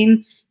cost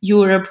within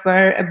Europe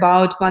were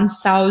about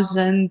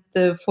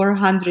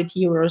 1,400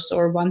 euros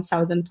or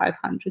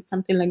 1,500,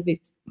 something like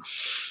this.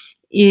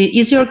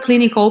 Is your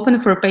clinic open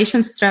for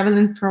patients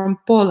traveling from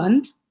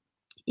Poland?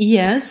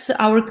 Yes,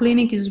 our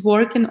clinic is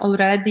working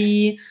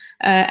already,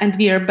 and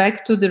we are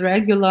back to the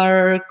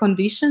regular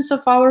conditions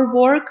of our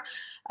work.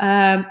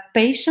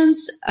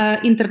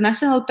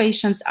 International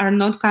patients are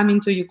not coming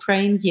to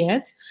Ukraine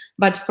yet,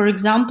 but for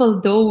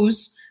example,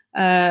 those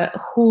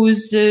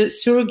whose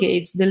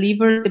surrogates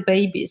delivered the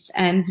babies,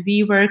 and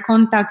we were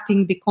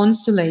contacting the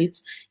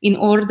consulates in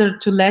order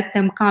to let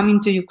them come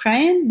into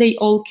Ukraine, they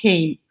all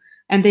came.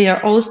 And they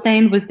are all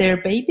staying with their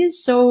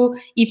babies. So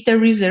if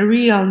there is a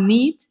real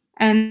need,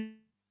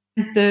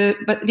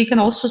 but we can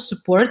also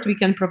support, we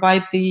can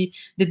provide the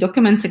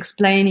documents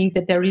explaining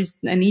that there is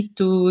a need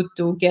to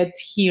get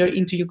here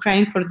into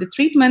Ukraine for the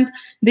treatment,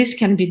 this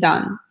can be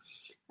done.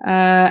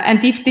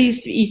 And if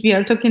we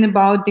are talking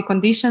about the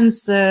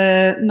conditions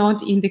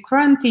not in the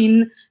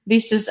quarantine,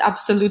 this is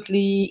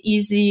absolutely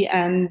easy,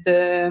 and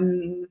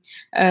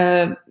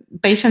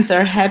patients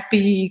are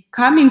happy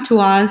coming to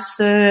us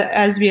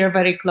as we are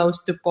very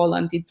close to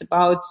Poland. It's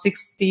about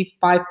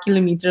 65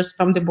 kilometers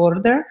from the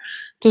border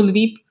to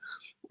Lviv.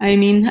 I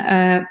mean,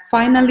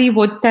 finally,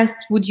 what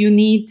tests would you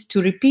need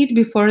to repeat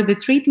before the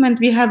treatment?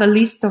 We have a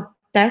list of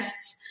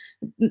tests,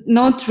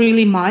 not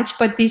really much,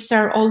 but these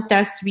are all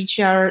tests which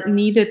are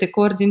needed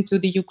according to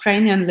the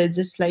Ukrainian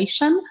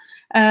legislation.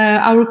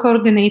 Our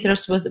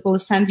coordinators will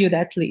send you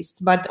that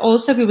list. But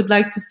also we would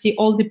like to see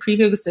all the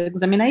previous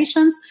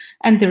examinations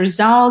and the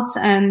results.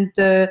 And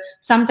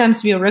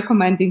sometimes we are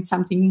recommending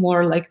something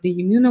more like the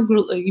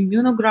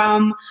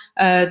immunogram,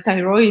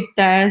 thyroid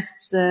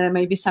tests,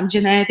 maybe some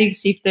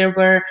genetics if there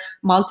were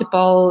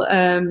multiple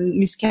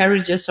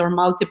miscarriages or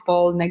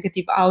multiple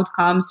negative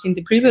outcomes in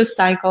the previous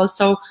cycle.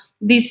 So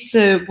this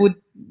would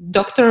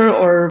doctor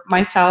or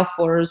myself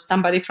or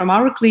somebody from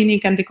our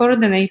clinic and the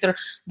coordinator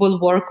will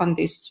work on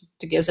this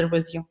together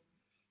with you.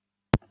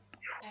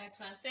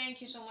 Excellent.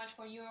 Thank you so much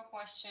for your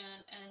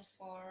question and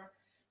for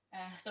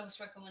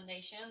those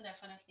recommendations.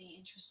 Definitely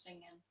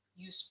interesting and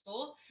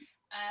useful.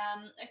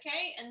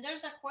 Okay, and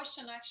there's a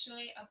question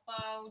actually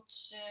about,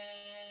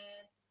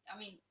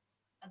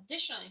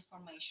 additional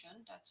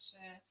information that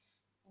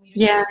we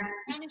Yeah. received.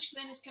 Spanish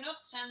clinics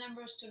cannot send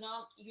members to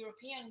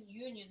non-European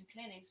Union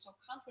clinics, so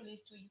can't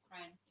release to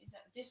Ukraine.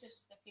 This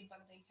is the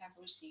feedback they have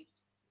received.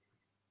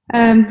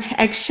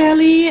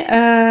 Actually,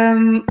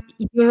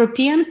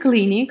 European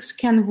clinics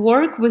can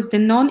work with the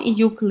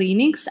non-EU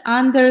clinics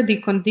under the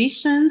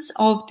conditions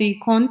of the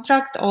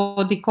contract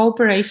or the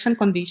cooperation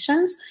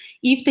conditions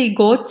if the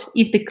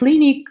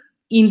clinic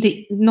in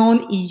the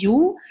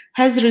non-EU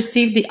has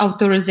received the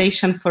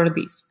authorization for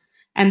this.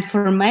 And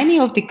for many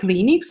of the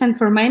clinics and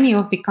for many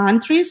of the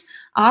countries,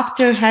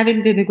 after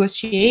having the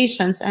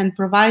negotiations and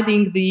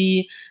providing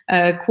the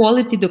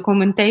quality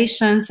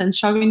documentations and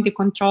showing the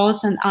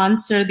controls and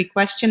answer the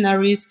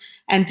questionnaires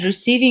and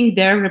receiving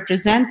their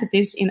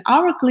representatives in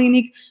our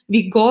clinic,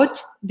 we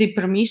got the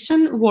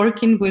permission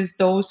working with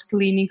those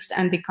clinics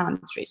and the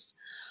countries.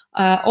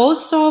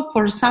 Also,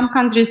 for some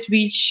countries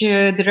which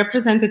the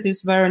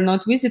representatives were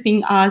not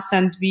visiting us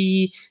and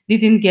we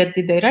didn't get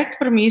the direct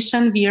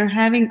permission, we are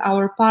having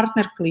our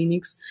partner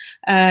clinics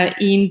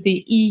in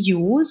the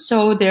EU.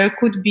 So there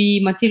could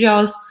be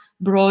materials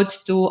brought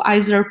to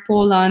either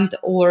Poland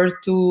or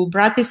to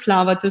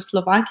Bratislava, to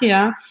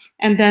Slovakia,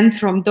 and then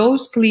from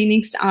those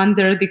clinics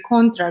under the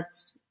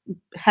contracts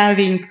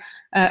having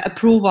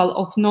approval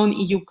of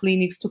non-EU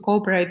clinics to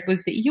cooperate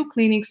with the EU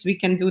clinics, we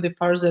can do the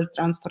further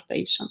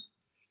transportation.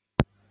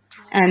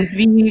 And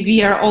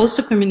we are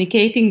also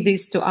communicating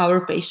this to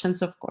our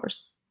patients, of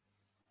course.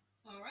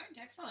 All right,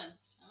 excellent.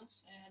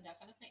 Sounds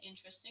definitely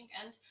interesting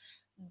and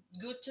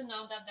good to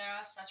know that there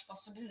are such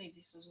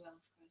possibilities as well,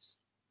 of course.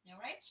 All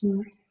right.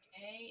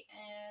 Okay.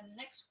 And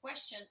next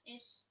question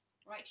is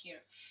right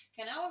here.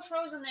 Can our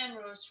frozen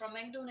embryos from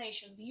egg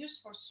donation be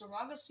used for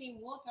surrogacy?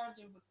 What are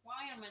the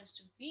requirements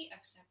to be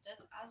accepted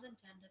as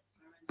intended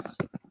parents?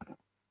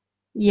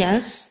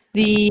 Yes,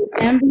 the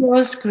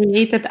embryos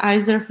created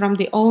either from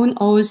the own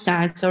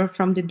oocytes or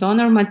from the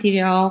donor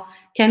material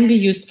can be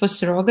used for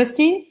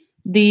surrogacy.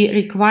 The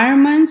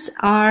requirements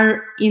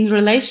are in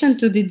relation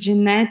to the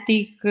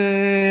genetic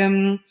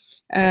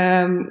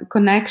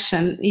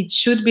connection. It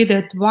should be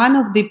that one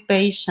of the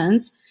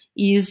patients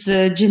is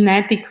a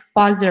genetic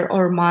father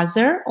or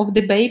mother of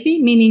the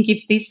baby, meaning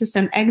if this is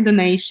an egg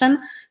donation,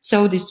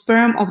 so the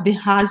sperm of the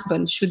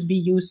husband should be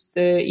used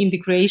in the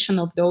creation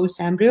of those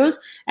embryos,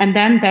 and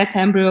then that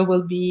embryo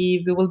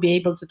we will be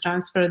able to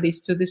transfer this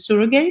to the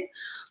surrogate.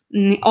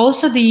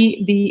 Also,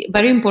 the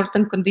very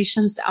important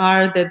conditions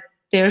are that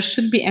there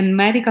should be a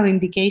medical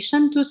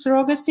indication to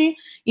surrogacy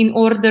in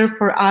order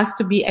for us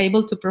to be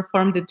able to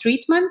perform the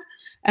treatment.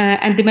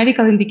 And the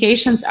medical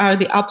indications are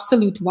the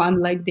absolute one,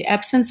 like the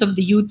absence of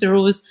the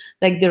uterus,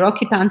 like the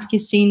Rokitansky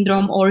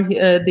syndrome, or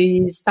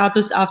the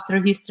status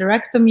after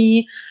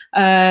hysterectomy,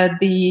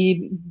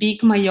 the big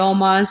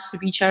myomas,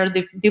 which are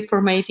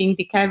deformating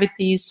the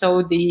cavities,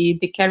 so the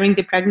carrying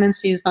the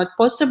pregnancy is not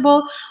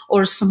possible,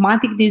 or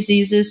somatic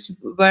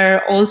diseases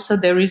where also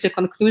there is a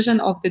conclusion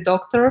of the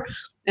doctor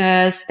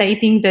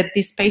stating that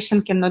this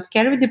patient cannot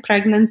carry the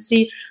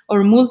pregnancy,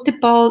 or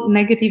multiple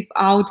negative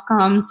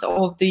outcomes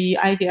of the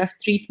IVF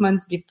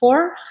treatments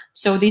before.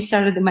 So these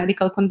are the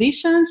medical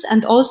conditions,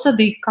 and also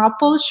the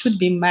couple should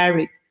be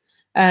married.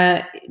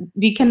 Uh,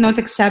 we cannot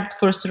accept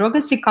for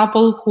surrogacy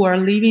couple who are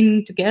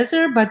living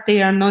together, but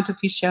they are not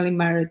officially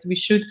married. We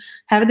should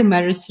have the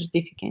marriage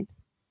certificate.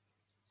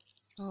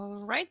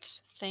 All right.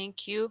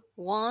 Thank you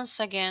once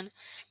again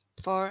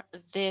for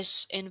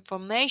this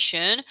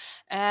information.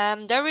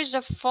 There is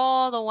a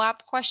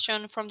follow-up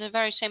question from the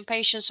very same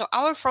patient. So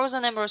our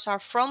frozen embryos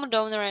are from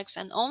donor eggs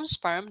and own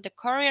sperm. The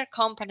courier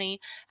company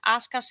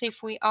asked us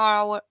if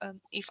our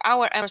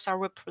embryos are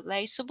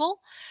replaceable.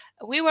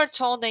 We were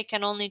told they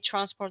can only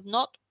transport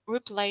not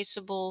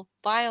replaceable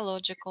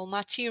biological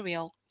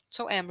material.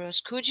 So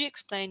embryos, could you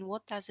explain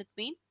what does it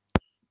mean?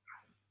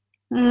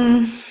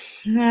 Mm,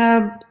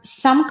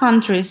 some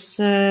countries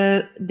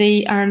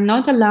they are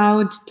not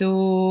allowed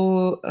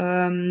to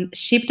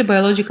ship the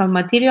biological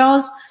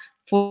materials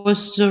for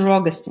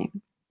surrogacy,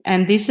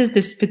 and this is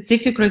the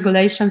specific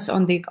regulations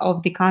on the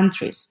of the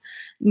countries.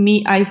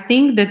 I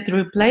think that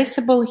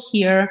replaceable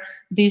here.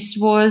 This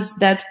was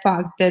that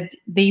fact that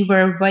they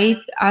were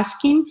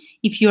asking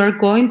if you are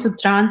going to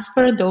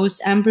transfer those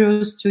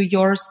embryos to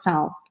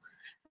yourself.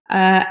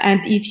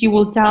 And if you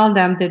will tell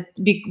them that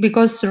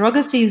because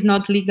surrogacy is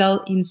not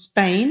legal in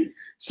Spain,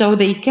 so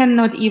they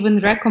cannot even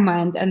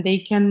recommend and they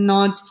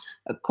cannot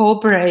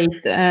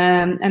cooperate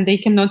and they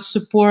cannot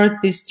support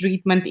this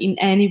treatment in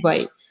any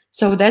way.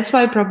 So that's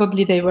why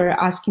probably they were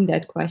asking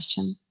that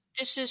question.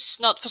 This is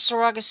not for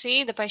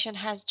surrogacy. The patient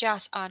has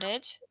just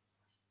added.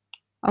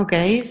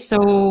 Okay,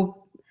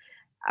 so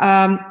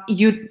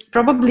you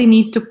probably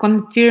need to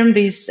confirm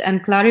this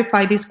and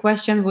clarify this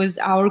question with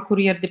our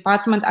courier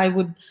department. I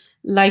would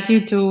like you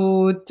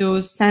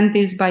to send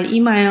this by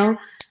email,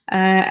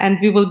 and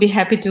we will be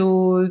happy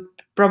to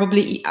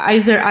probably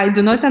either I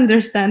do not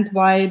understand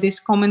why this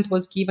comment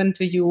was given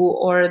to you,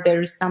 or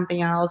there is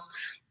something else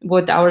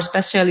what our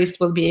specialist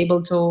will be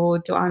able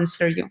to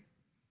answer you.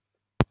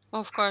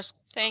 Of course,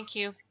 thank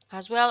you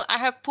as well. I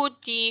have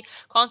put the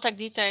contact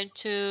detail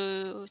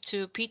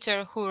to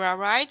Peter Hura,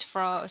 right,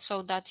 for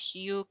so that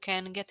you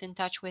can get in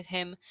touch with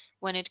him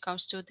when it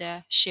comes to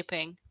the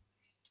shipping.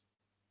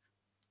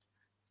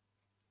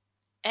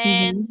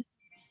 And Mhm.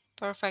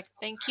 perfect,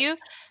 thank you.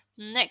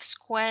 Next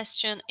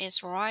question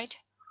is right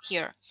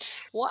here.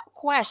 What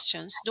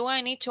questions do I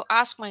need to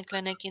ask my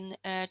clinic in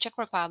Czech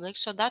Republic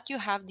so that you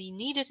have the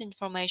needed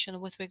information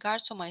with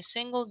regards to my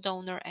single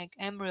donor egg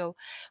embryo?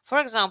 For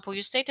example,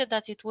 you stated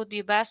that it would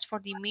be best for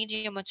the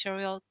media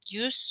material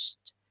used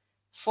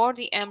for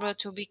the embryo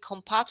to be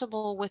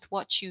compatible with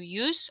what you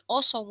use.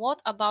 Also,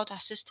 what about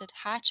assisted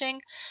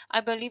hatching? I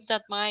believe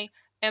that my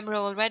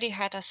embryo already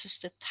had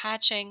assisted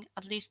hatching,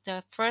 at least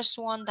the first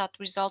one that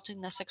resulted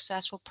in a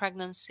successful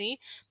pregnancy,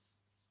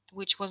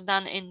 which was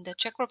done in the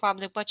Czech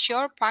Republic, but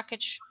your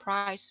package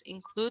price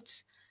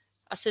includes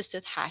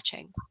assisted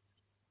hatching.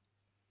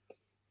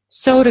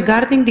 So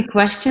regarding the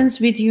questions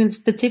which you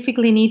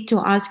specifically need to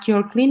ask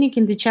your clinic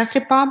in the Czech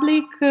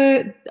Republic,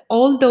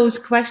 all those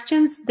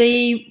questions,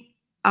 they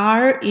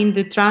are in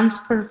the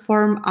Transfer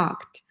Form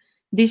Act.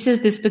 This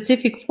is the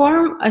specific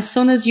form. As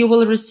soon as you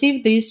will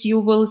receive this, you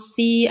will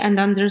see and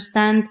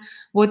understand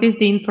what is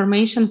the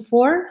information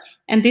for.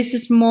 And this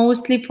is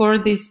mostly for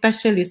the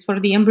specialist,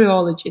 for the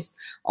embryologist,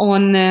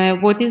 on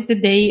what is the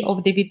day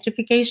of the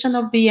vitrification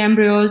of the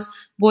embryos,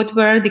 what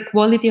were the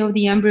quality of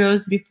the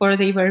embryos before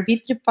they were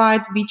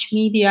vitrified, which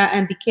media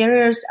and the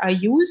carriers are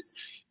used.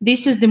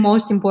 This is the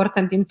most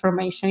important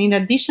information, in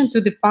addition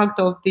to the fact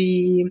of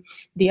the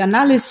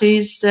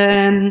analysis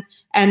and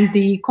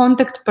the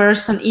contact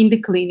person in the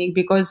clinic,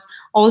 because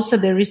also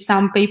there is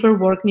some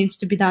paperwork needs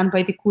to be done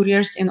by the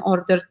couriers in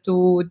order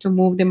to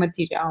move the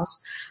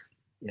materials.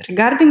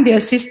 Regarding the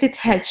assisted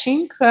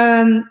hatching,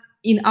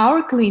 in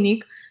our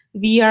clinic,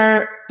 we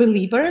are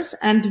believers,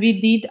 and we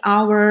did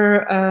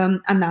our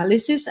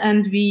analysis,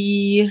 and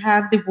we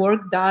have the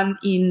work done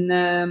in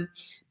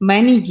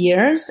many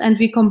years, and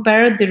we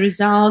compared the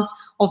results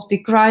of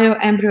the cryo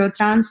embryo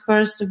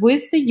transfers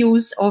with the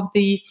use of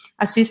the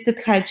assisted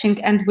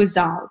hatching and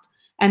without.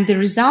 And the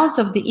results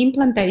of the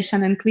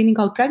implantation and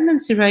clinical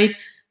pregnancy rate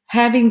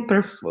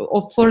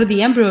for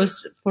the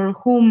embryos for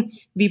whom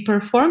we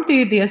performed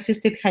the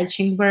assisted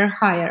hatching were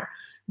higher.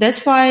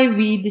 That's why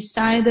we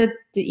decided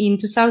in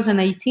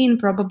 2018,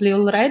 probably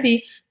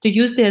already, to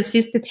use the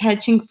assisted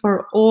hatching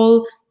for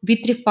all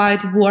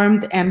vitrified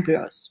warmed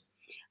embryos.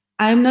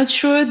 I'm not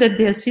sure that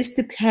the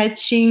assisted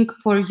hatching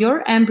for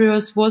your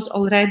embryos was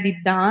already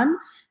done,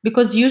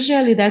 because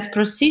usually that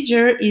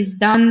procedure is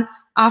done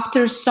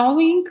after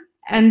sewing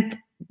and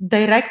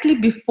directly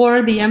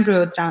before the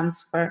embryo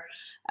transfer.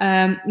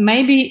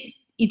 Maybe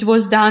it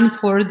was done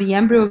for the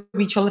embryo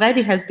which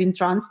already has been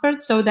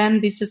transferred, so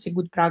then this is a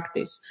good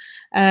practice.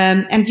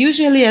 And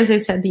usually, as I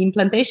said, the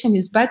implantation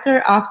is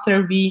better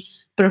after we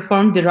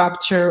perform the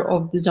rupture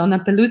of the zona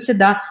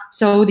pellucida,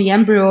 so the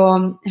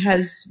embryo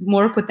has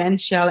more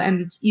potential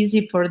and it's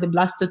easy for the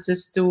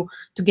blastocysts to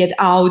get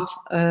out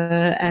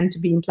and to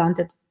be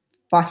implanted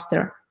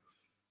faster.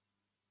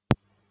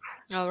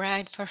 All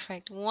right,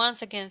 perfect.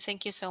 Once again,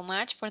 thank you so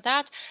much for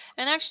that.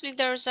 And actually,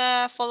 there's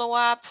a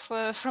follow-up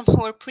from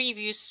our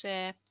previous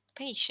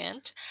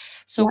patient.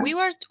 So Yeah. we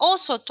were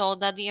also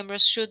told that the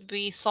embryos should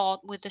be thawed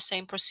with the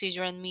same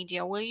procedure and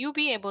media. Will you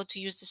be able to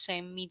use the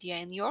same media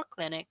in your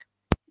clinic?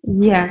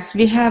 Yes,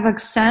 we have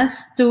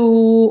access to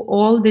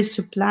all the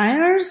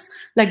suppliers.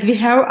 Like we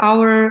have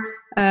our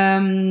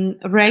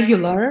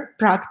regular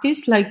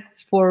practice, like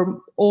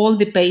for all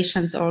the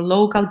patients or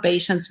local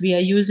patients, we are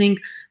using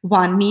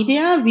one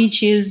media,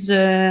 which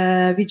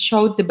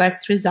showed the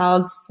best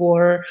results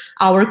for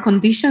our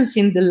conditions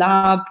in the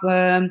lab,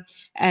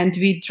 and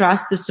we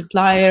trust the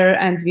supplier,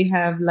 and we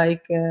have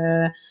like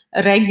a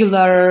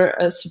regular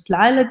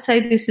supply. Let's say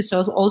this is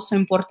also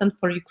important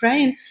for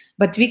Ukraine,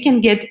 but we can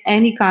get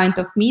any kind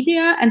of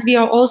media, and we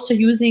are also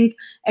using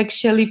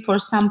actually for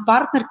some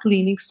partner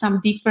clinics some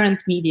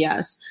different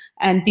medias,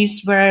 and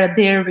these were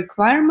their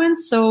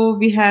requirements. So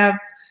we have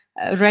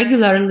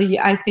regularly,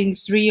 I think,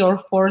 3 or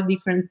 4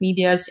 different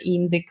medias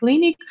in the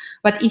clinic.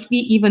 But if we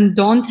even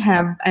don't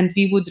have, and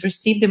we would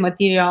receive the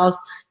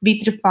materials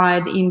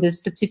vitrified in the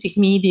specific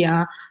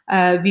media,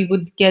 we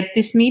would get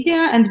this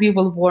media and we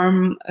will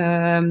warm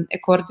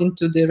according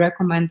to the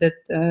recommended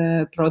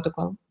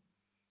protocol.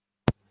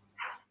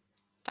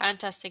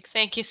 Fantastic.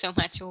 Thank you so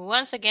much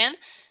once again.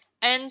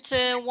 And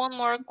one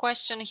more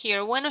question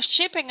here. When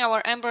shipping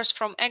our embryos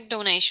from egg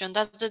donation,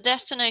 does the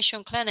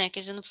destination clinic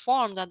is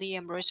informed that the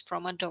embryo is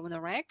from a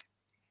donor egg?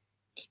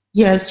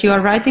 Yes, you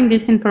are writing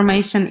this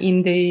information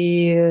in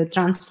the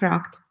transfer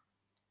act.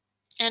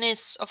 And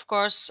it's, of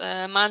course,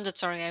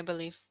 mandatory, I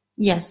believe.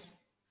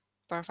 Yes.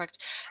 Perfect.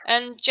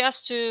 And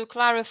just to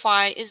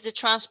clarify, is the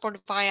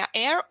transport via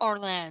air or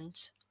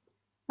land?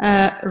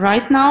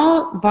 Right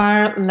now,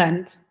 via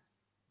land,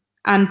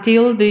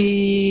 until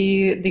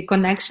the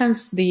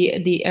connections,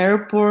 the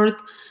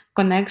airport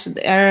connects,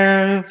 the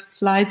air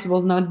flights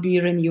will not be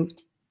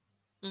renewed.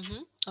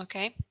 Mm-hmm.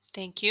 Okay,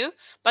 thank you.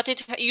 But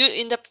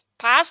in the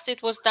past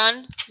it was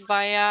done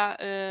via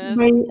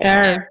By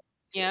air. air,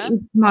 Yeah,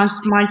 it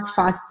must much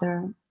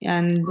faster of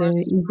and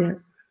course. easier.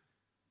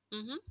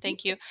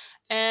 Thank you.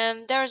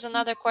 And there's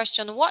another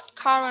question. What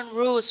current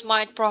rules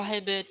might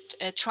prohibit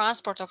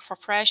transport of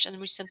fresh and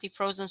recently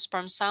frozen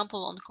sperm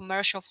sample on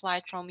commercial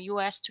flight from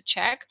US to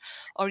Czech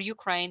or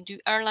Ukraine? Do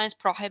airlines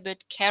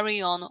prohibit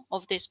carry-on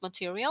of this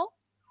material?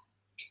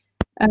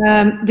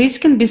 This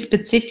can be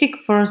specific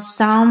for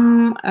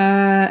some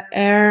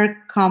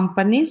air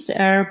companies,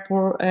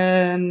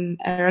 aircraft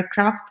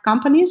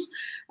companies,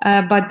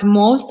 but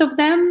most of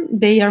them,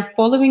 they are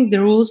following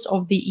the rules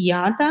of the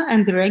IATA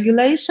and the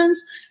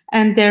regulations,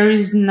 and there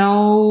is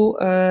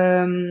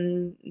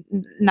nothing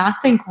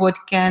what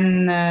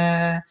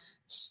can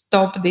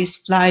stop this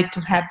flight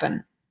to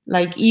happen.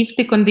 Like if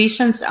the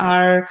conditions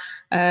are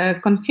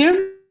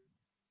confirmed,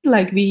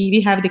 like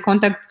we have the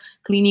contact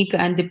clinic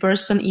and the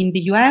person in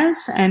the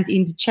US and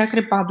in the Czech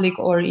Republic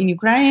or in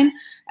Ukraine,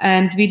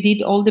 and we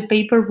did all the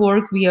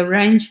paperwork. We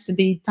arranged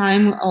the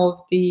time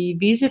of the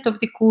visit of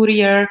the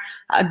courier,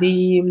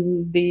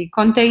 the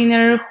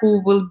container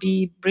who will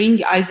be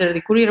bring, either the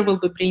courier will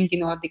be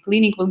bringing or the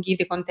clinic will give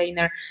the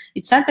container,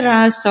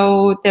 etc.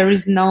 So there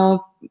is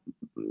no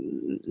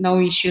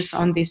issues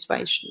on this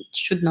way.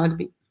 Should not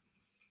be.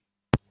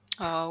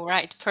 All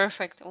right,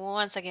 perfect.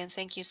 Once again,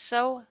 thank you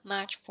so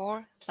much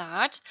for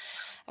that.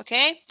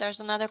 Okay,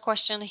 there's another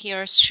question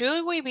here.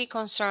 Should we be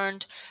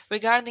concerned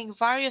regarding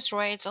various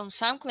rates on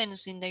some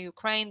clinics in the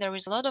Ukraine? There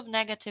is a lot of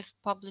negative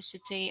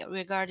publicity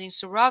regarding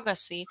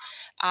surrogacy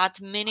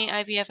at many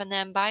IVF and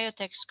M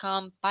biotechs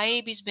come,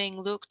 babies being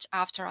looked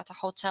after at a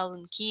hotel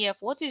in Kiev.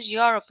 What is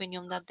your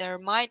opinion that there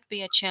might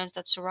be a chance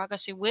that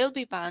surrogacy will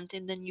be banned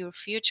in the near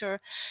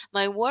future?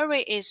 My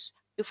worry is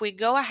if we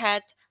go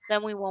ahead,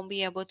 then we won't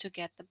be able to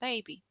get the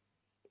baby.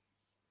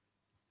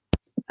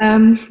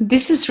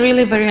 This is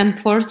really very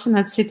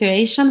unfortunate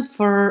situation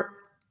for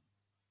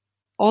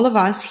all of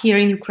us here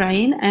in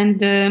Ukraine, and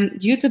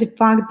due to the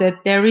fact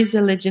that there is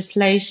a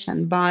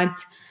legislation, but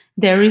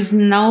there is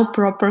no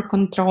proper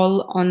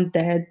control on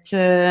that,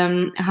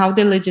 how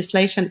the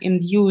legislation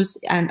is used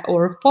and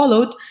or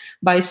followed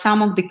by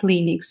some of the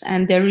clinics,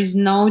 and there is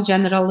no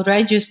general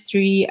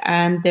registry,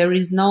 and there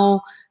is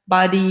no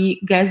body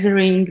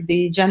gathering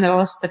the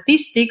general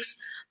statistics.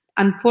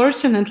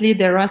 Unfortunately,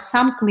 there are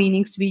some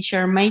clinics which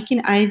are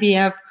making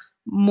IVF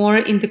more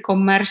in the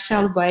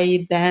commercial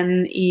way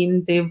than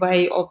in the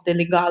way of the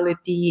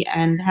legality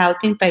and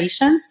helping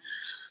patients.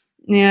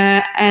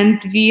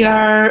 And we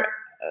are,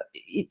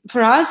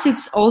 for us,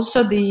 it's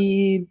also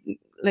the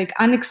like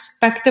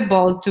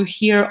unexpectable to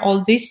hear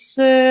all this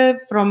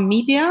from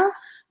media,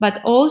 but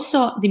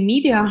also the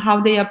media, how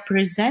they are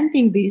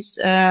presenting this.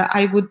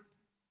 I would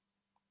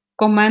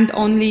comment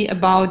only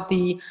about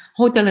the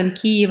hotel in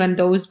Kiev and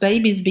those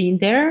babies being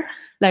there.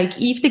 Like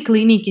if the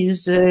clinic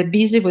is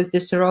busy with the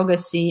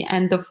surrogacy,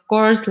 and of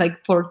course, like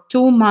for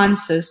 2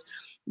 months,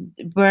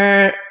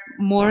 were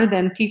more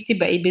than 50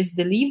 babies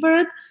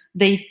delivered,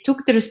 they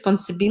took the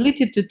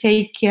responsibility to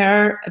take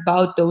care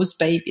about those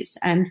babies.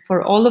 And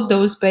for all of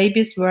those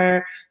babies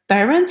were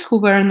parents who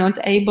were not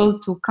able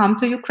to come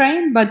to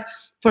Ukraine. But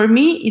for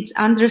me, it's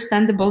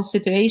understandable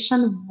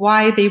situation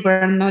why they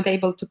were not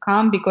able to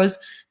come, because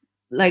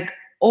like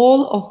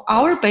all of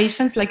our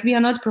patients, like we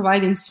are not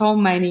providing so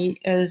many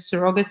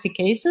surrogacy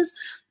cases,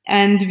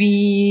 and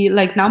we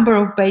like number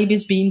of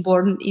babies being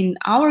born in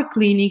our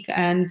clinic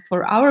and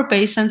for our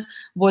patients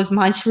was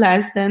much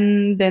less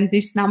than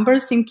these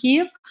numbers in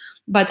Kiev.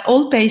 But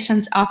all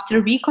patients,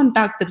 after we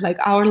contacted, like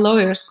our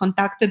lawyers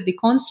contacted the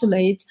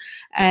consulates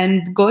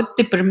and got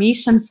the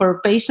permission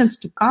for patients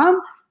to come,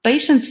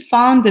 patients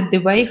found that the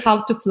way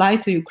how to fly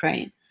to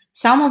Ukraine.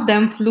 Some of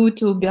them flew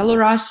to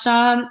Belarus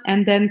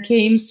and then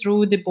came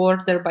through the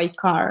border by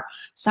car.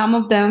 Some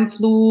of them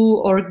flew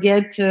or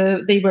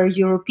they were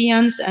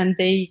Europeans and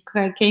they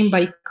came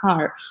by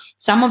car.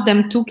 Some of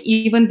them took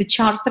even the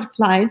charter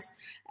flights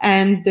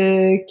and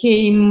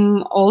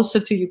came also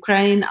to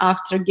Ukraine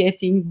after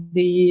getting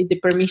the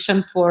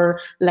permission for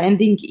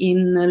landing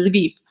in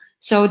Lviv.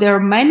 So there are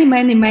many,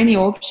 many, many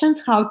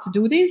options how to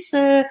do this.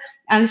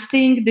 I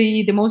think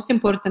the most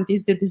important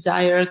is the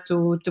desire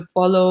to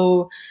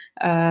follow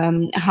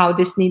how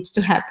this needs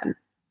to happen.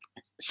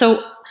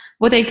 So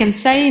what I can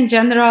say in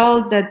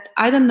general that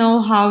I don't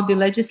know how the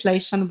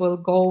legislation will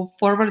go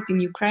forward in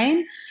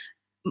Ukraine.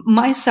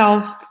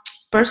 Myself,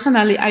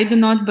 personally, I do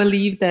not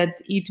believe that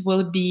it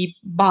will be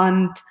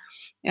banned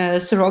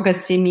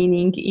surrogacy,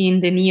 meaning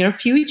in the near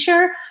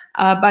future.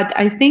 But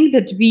I think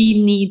that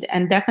we need,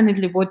 and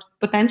definitely what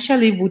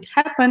potentially would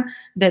happen,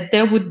 that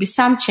there would be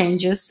some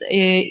changes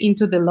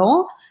into the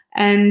law.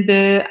 And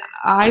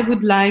I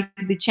would like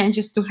the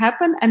changes to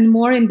happen and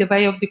more in the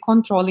way of the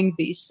controlling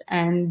this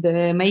and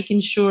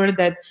making sure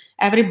that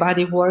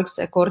everybody works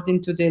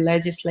according to the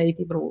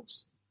legislative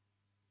rules.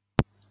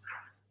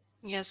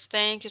 Yes,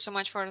 thank you so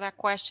much for that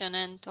question.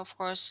 And of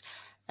course,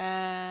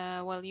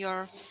 well,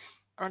 your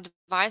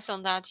advice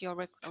on that,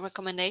 your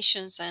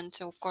recommendations, and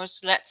of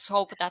course, let's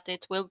hope that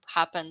it will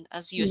happen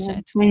as you Yeah,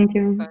 said. thank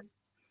you. Because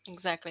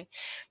exactly.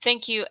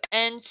 Thank you.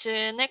 And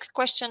next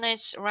question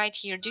is right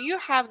here. Do you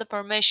have the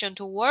permission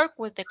to work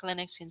with the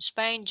clinics in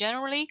Spain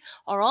generally,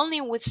 or only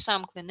with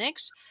some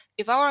clinics?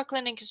 If our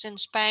clinic is in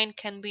Spain,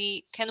 can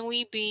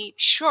we be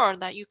sure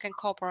that you can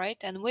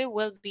cooperate and we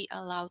will be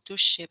allowed to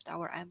shift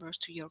our embryos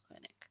to your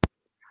clinic?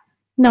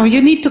 No,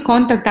 you need to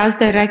contact us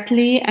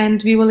directly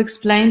and we will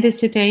explain the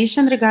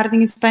situation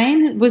regarding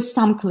Spain with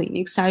some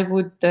clinics. I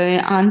would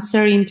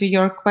answer into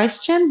your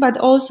question, but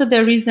also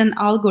there is an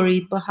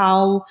algorithm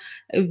how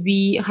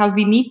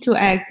we need to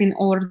act in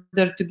order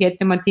to get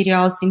the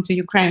materials into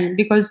Ukraine,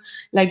 because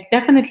like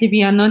definitely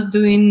we are not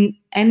doing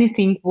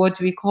anything what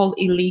we call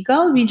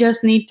illegal. We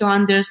just need to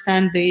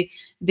understand the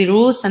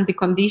rules and the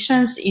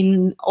conditions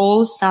in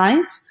all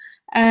sides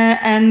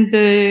and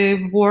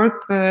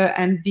work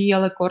and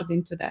deal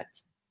according to that.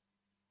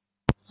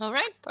 All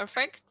right,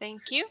 perfect.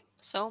 Thank you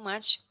so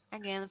much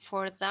again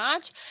for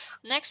that.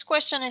 Next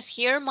question is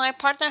here. My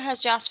partner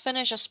has just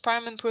finished a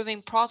sperm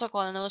improving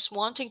protocol and was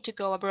wanting to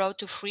go abroad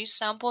to freeze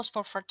samples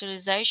for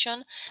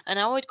fertilization, and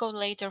I would go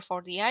later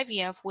for the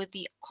IVF. With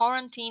the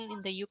quarantine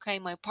in the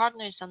UK, my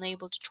partner is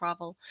unable to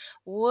travel.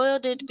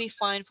 Would it be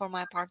fine for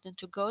my partner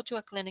to go to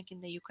a clinic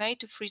in the UK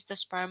to freeze the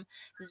sperm,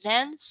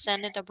 then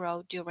send it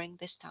abroad during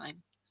this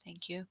time?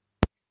 Thank you.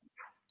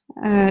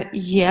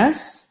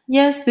 Yes,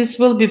 this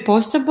will be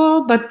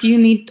possible, but you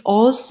need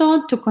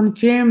also to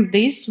confirm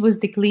this with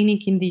the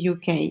clinic in the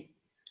UK.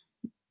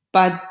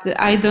 But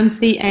I don't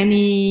see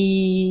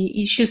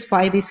any issues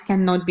why this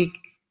cannot be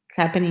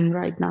happening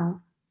right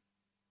now.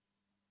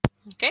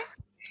 Okay.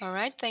 All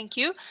right. Thank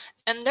you.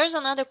 And there's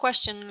another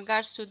question in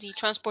regards to the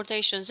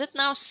transportation. Is it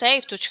now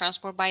safe to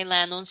transport by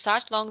land on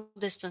such long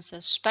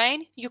distances?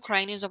 Spain,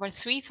 Ukraine is over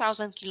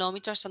 3,000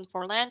 kilometers, and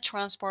for land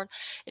transport,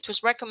 it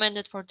was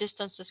recommended for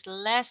distances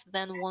less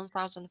than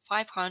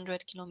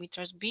 1,500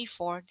 kilometers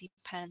before the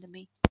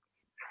pandemic.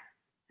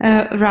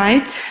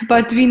 Right,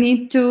 but we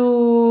need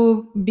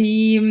to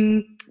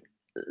be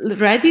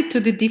ready to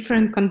the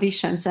different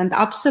conditions. And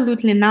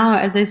absolutely now,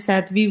 as I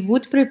said, we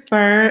would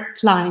prefer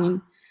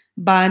flying.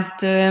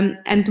 But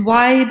and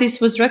why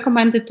this was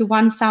recommended to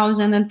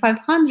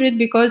 1,500?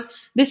 Because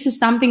this is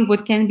something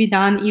what can be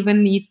done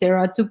even if there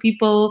are two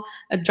people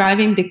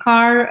driving the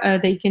car.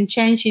 They can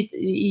change it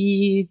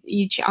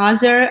each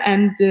other,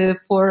 and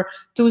for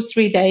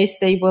 2-3 days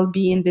they will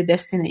be in the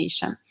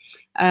destination.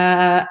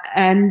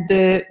 And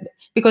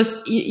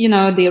because you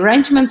know the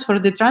arrangements for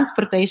the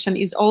transportation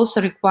is also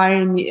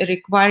requiring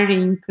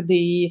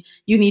the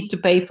you need to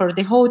pay for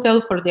the hotel,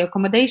 for the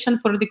accommodation,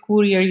 for the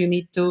courier. You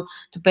need to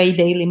pay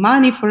daily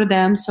money for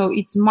them, so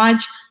it's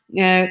much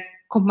uh,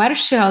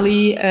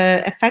 commercially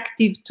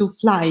effective to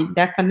fly,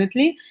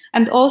 definitely.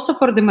 And also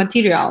for the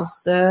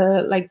materials,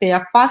 like they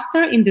are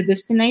faster in the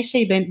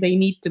destination than they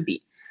need to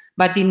be.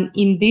 But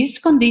in these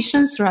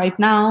conditions right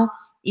now,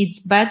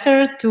 it's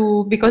better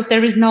to, because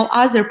there is no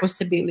other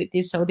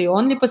possibility, so the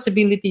only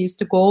possibility is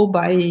to go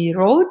by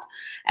road.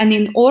 And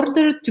in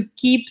order to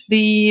keep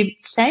the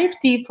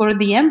safety for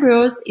the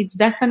embryos, it's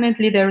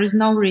definitely there is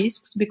no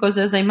risks, because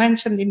as I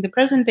mentioned in the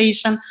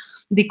presentation,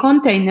 the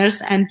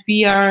containers, and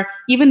we are,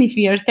 even if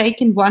we are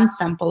taking one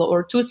sample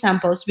or two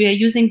samples, we are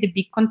using the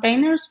big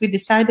containers. We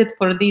decided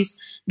for this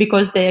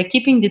because they are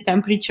keeping the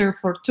temperature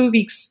for 2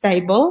 weeks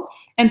stable.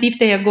 And if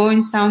they are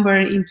going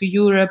somewhere into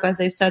Europe, as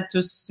I said,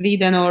 to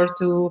Sweden or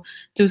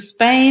to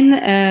Spain,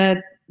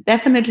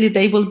 definitely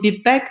they will be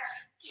back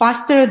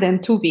faster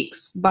than 2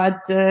 weeks. But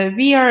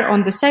we are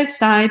on the safe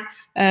side,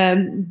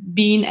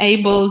 being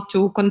able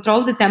to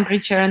control the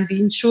temperature and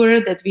being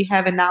sure that we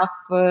have enough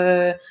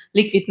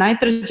liquid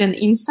nitrogen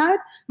inside.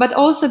 But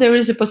also there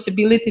is a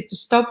possibility to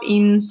stop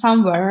in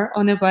somewhere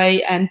on the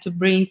way and to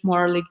bring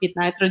more liquid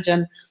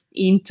nitrogen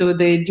into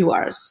the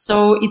dewars.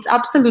 So it's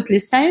absolutely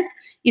safe.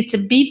 It's a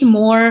bit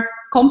more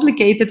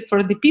complicated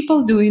for the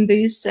people doing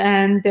this,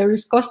 and there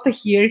is Costa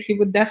here. He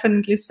would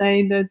definitely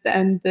say that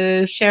and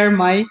share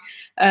my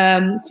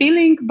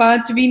feeling,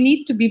 but we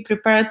need to be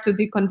prepared to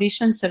the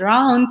conditions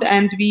around,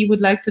 and we would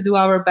like to do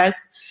our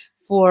best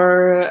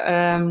for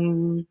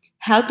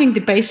helping the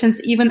patients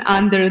even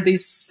under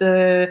these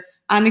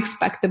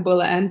unexpected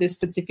and the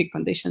specific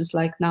conditions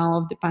like now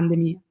of the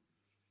pandemic.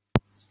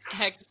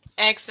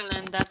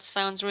 Excellent. That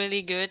sounds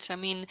really good. I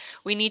mean,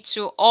 we need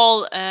to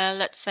all,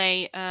 let's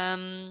say,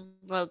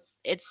 well,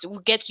 it's we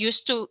get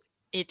used to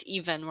it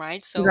even,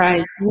 right? So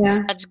Right,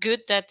 yeah. that's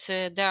good that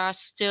there are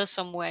still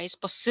some ways,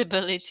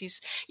 possibilities,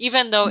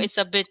 even though it's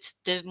a bit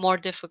more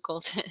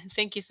difficult.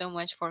 Thank you so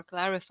much for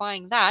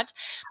clarifying that.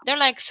 There are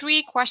like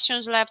 3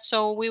 questions left,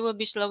 so we will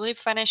be slowly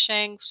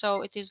finishing.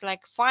 So it is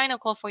like final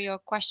call for your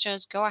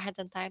questions. Go ahead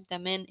and type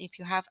them in if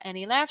you have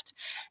any left.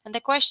 And the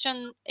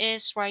question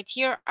is right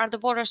here: are the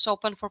borders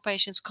open for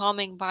patients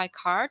coming by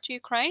car to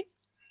Ukraine?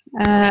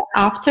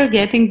 After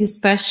getting the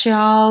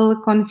special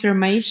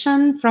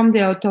confirmation from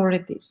the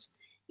authorities.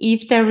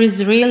 If there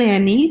is really a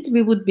need,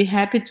 we would be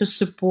happy to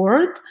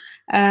support.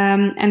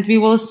 And we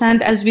will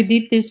send, as we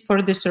did this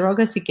for the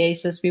surrogacy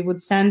cases, we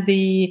would send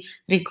the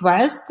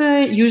request.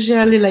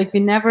 Usually, like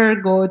we never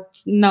got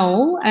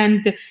no.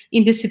 And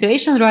in the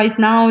situation right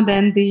now,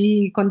 then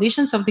the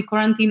conditions of the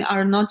quarantine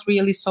are not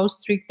really so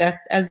strict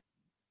that as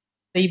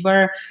they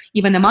were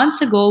even a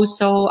month ago.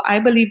 So I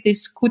believe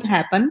this could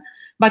happen.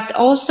 But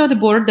also the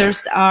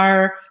borders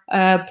are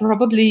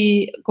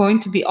probably going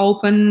to be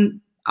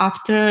open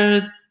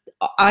after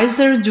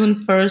either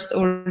June 1st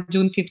or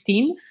June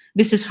 15th.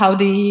 This is how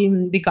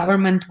the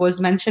government was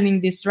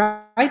mentioning this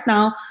right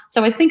now.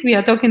 So I think we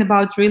are talking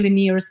about really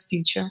nearest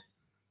future.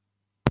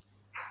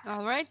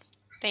 All right.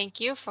 Thank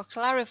you for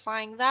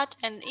clarifying that.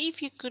 And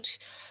if you could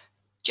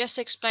just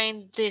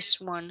explain this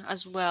one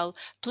as well.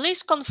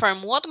 Please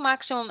confirm what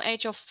maximum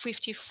age of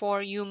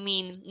 54 you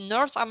mean.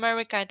 North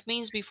America, it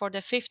means before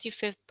the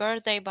 55th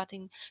birthday, but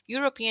in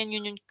European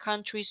Union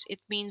countries, it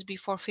means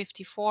before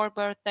 54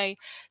 birthday.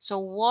 So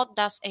what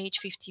does age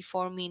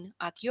 54 mean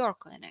at your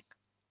clinic?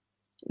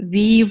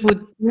 We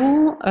would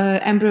do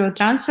embryo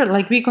transfer,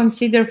 like we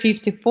consider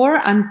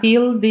 54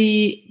 until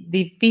the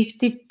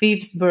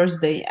 55th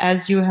birthday,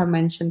 as you have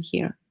mentioned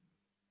here.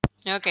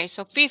 Okay,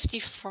 so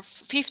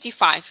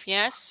 55,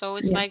 yes. So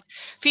it's Yeah. like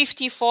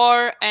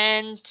 54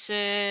 and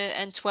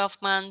 12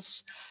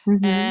 months.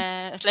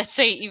 Mhm. Let's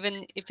say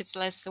even if it's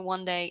less than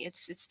one day,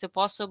 it's still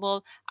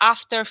possible.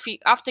 After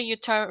you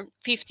turn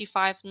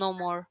 55, no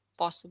more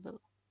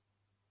possible.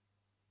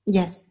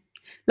 Yes,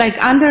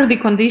 like under the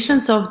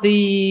conditions of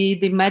the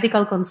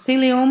medical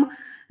concilium,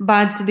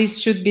 but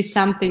this should be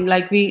something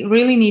like we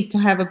really need to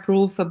have a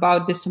proof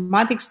about the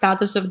somatic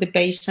status of the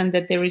patient,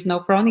 that there is no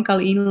chronic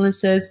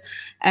illnesses,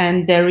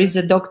 and there is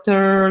a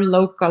doctor,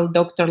 local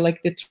doctor,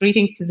 like the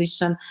treating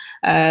physician,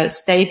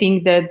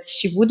 stating that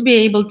she would be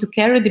able to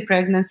carry the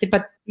pregnancy.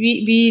 But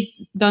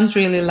we don't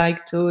really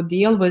like to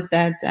deal with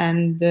that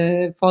and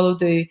follow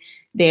the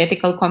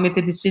ethical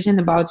committee decision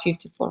about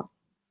 54.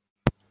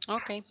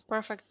 Okay,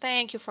 perfect.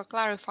 Thank you for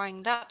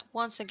clarifying that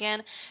once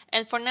again.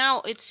 And for now,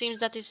 it seems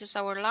that this is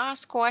our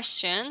last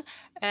question.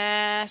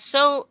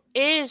 So,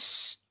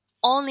 is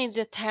only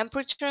the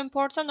temperature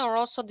important, or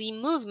also the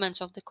movement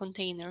of the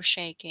container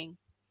shaking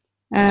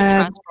when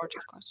Uh, transport,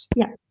 of course?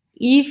 Yeah.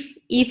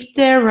 If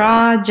there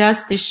are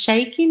just the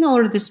shaking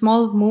or the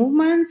small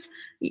movements,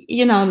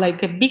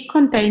 like a big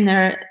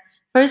container,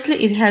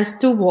 firstly it has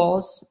two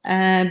walls.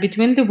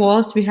 Between the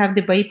walls we have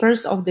the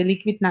vapors of the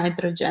liquid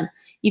nitrogen.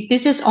 If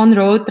this is on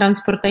road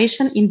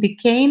transportation, in the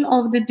cane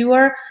of the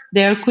door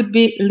there could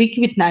be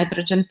liquid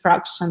nitrogen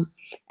fraction,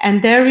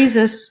 and there is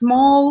a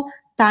small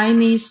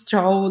tiny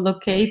straw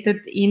located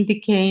in the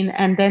cane,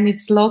 and then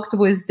it's locked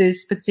with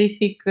this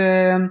specific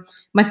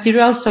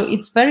material, so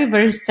it's very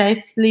very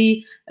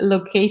safely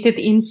located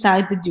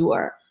inside the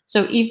door.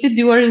 So if the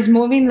door is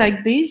moving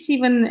like this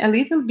even a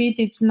little bit,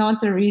 it's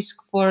not a risk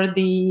for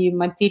the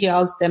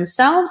materials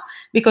themselves,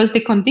 because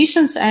the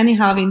conditions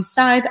anyhow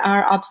inside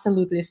are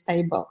absolutely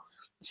stable.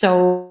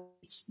 So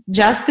it's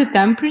just the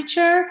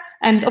temperature,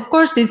 and of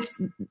course it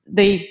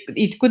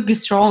could be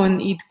thrown,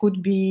 it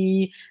could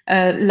be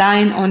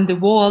lying on the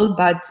wall,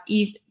 but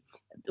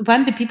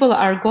when the people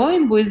are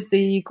going with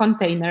the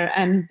container,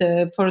 and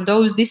for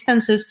those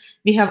distances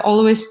we have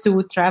always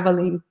two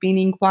traveling,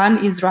 meaning one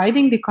is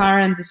riding the car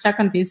and the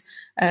second is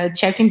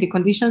checking the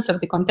conditions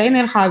of the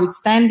container, how it's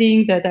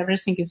standing, that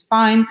everything is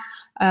fine.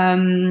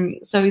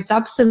 So it's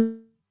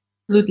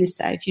absolutely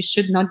safe. You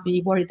should not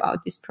be worried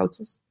about this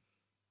process.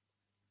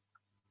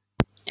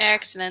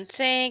 Excellent.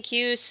 Thank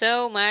you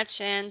so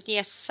much. And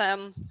yes,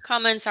 some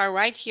comments are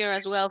right here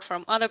as well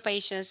from other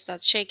patients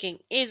that shaking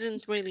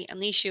isn't really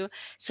an issue.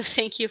 So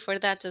thank you for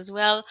that as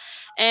well.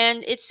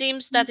 And it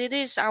seems that it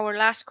is our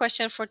last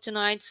question for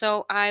tonight.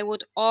 So I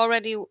would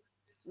already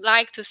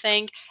like to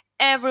thank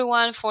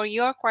everyone for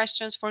your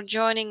questions, for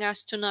joining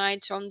us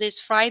tonight on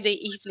this Friday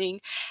evening.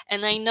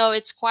 And I know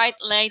it's quite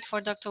late for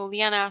Dr.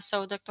 Uliana.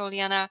 So Dr.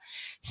 Uliana,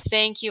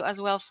 thank you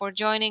as well for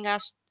joining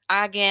us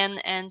again,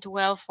 and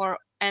well for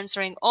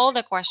answering all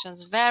the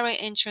questions. Very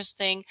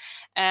interesting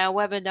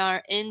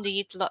webinar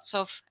indeed. Lots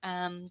of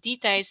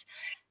details.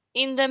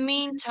 In the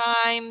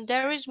meantime,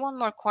 there is one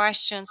more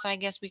question, so I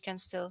guess we can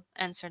still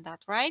answer that,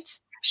 right?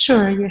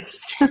 Sure, yes.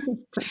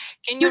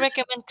 Can you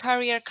recommend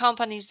carrier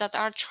companies that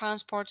are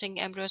transporting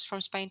embryos from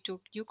Spain to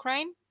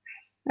Ukraine?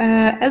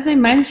 As I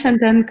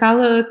mentioned, and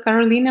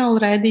Carolina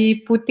already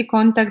put the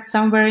contact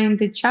somewhere in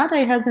the chat.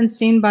 I hasn't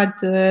seen, but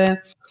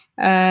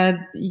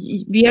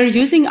we are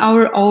using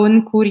our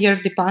own courier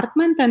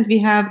department, and we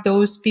have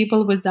those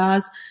people with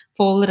us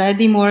for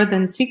already more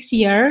than 6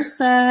 years.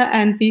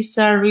 And these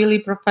are really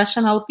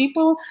professional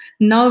people,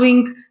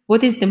 knowing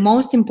what is the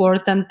most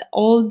important,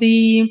 all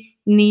the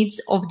needs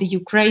of the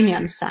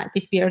Ukrainian side,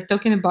 if we are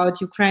talking about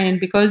Ukraine,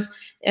 because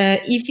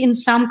if in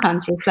some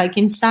countries, like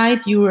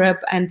inside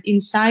Europe and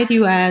inside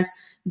US,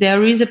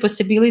 there is a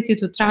possibility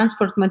to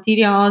transport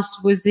materials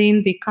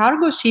within the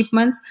cargo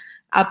shipments,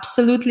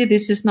 absolutely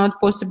this is not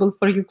possible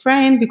for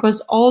Ukraine, because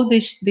all the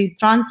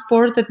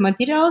transported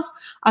materials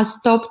are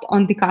stopped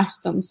on the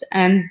customs,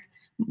 and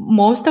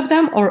most of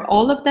them or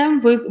all of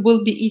them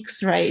will be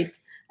X-rayed,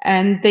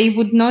 and they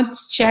would not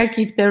check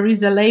if there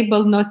is a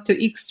label not to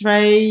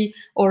X-ray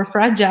or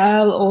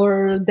fragile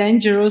or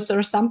dangerous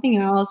or something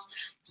else.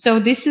 So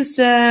this is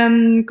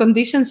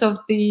conditions of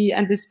the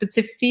and the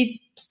specificity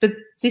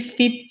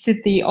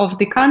of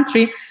the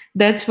country.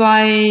 That's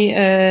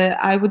why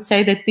I would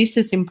say that this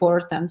is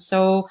important.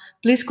 So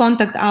please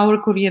contact our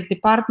courier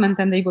department,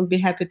 and they will be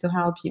happy to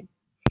help you.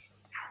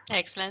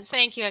 Excellent.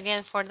 Thank you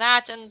again for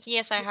that. And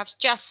yes, I have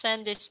just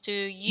sent this to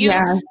you,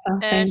 Yeah, so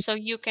thank so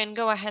you can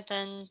go ahead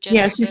and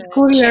Yes, just it's check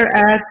courier it.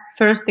 at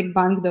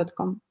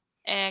firstechbank.com.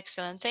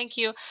 Excellent. Thank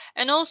you.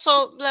 And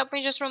also, let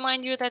me just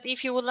remind you that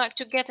if you would like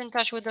to get in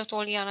touch with Dr.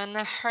 Oliana and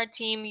her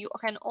team, you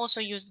can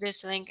also use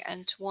this link.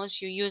 And once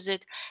you use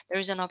it, there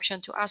is an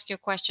option to ask your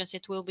questions.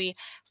 It will be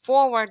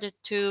forwarded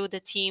to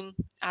the team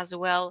as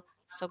well.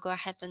 So go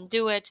ahead and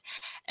do it.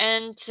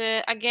 And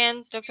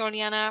again, Dr.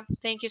 Oliana,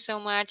 thank you so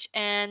much.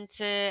 And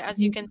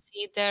as you can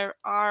see, there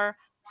are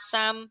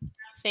some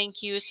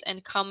thank yous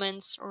and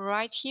comments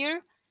right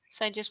here.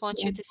 So I just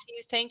want you to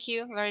see, thank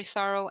you, very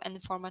thorough and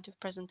informative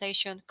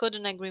presentation.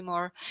 Couldn't agree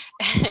more.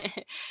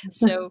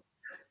 So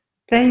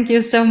Thank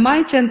you so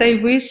much, and I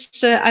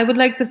wish I would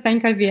like to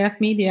thank IVF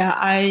Media.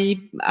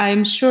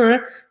 I'm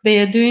sure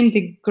they are doing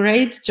the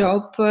great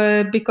job,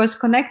 because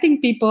connecting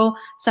people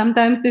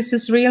sometimes this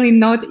is really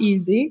not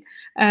easy,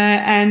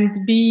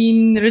 and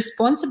being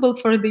responsible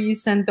for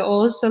this, and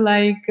also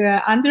like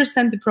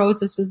understand the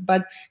processes.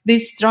 But they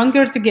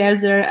stronger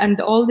together,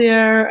 and all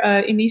their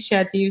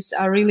initiatives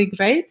are really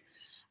great.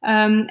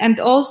 And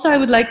also, I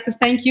would like to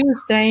thank you,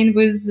 staying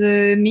with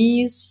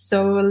me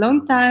so a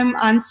long time,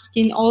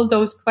 asking all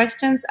those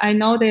questions. I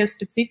know they are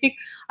specific.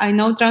 I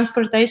know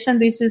transportation.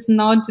 This is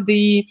not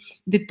the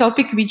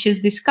topic which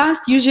is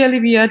discussed. Usually,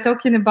 we are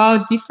talking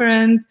about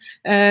different,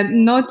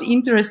 not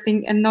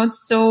interesting and not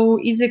so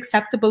easy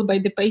acceptable by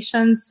the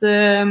patients.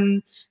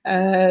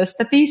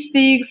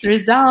 Statistics,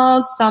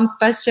 results, some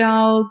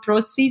special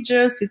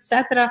procedures,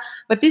 etc.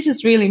 But this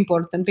is really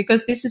important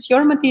because this is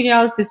your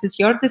materials, this is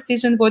your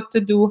decision what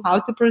to do, how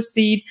to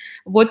proceed,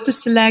 what to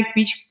select,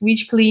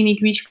 which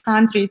clinic, which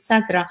country,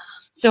 etc.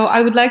 So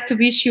I would like to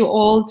wish you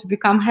all to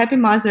become happy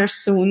mothers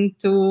soon,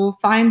 to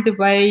find the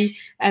way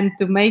and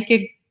to make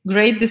a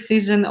great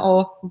decision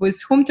of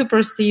with whom to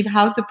proceed,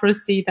 how to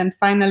proceed, and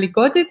finally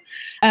got it.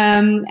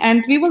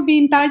 And we will be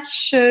in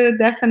touch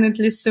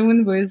definitely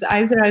soon with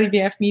either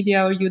IVF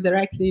Media or you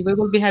directly. We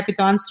will be happy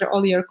to answer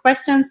all your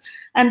questions.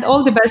 And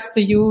all the best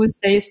to you.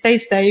 Stay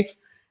safe,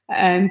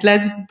 and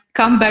let's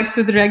come back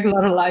to the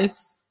regular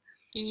lives.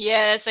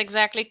 Yes,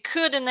 exactly.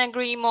 Couldn't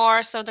agree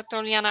more. So,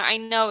 Dr. Liana, I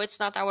know it's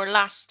not our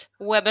last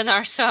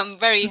webinar, so I'm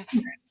very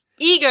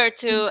eager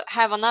to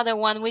have another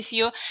one with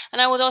you. And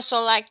I would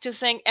also like to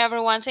thank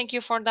everyone. Thank you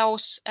for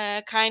those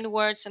kind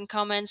words and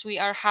comments. We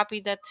are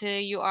happy that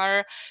you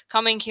are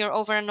coming here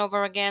over and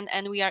over again,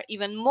 and we are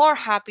even more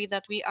happy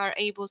that we are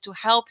able to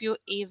help you,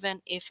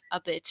 even if a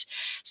bit.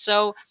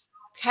 So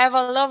have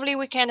a lovely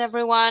weekend,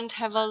 everyone.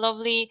 Have a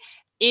lovely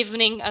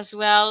evening as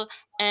well.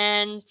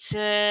 And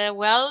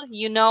well,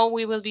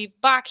 we will be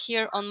back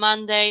here on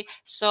Monday.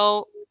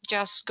 So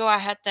just go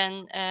ahead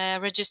and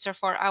register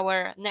for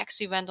our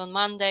next event on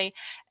Monday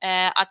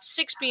at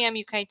 6 p.m.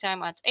 UK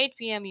time, at 8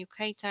 p.m.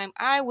 UK time.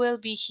 I will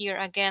be here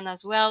again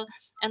as well.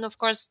 And of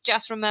course,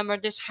 just remember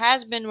this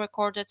has been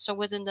recorded. So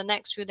within the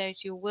next few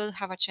days, you will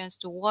have a chance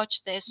to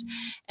watch this.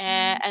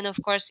 And of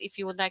course, if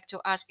you would like to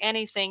ask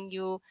anything,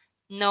 you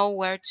know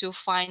where to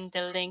find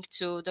the link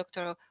to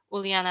Dr.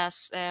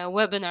 Uliana's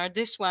webinar,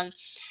 this one.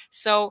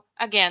 So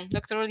again,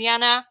 Dr.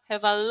 Uliana,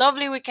 have a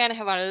lovely weekend,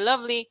 have a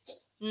lovely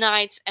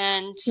night,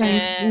 and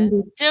Thanks,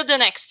 indeed. till the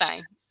next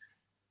time.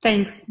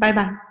 Thanks. Bye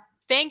bye.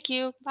 Thank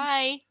you.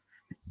 Bye.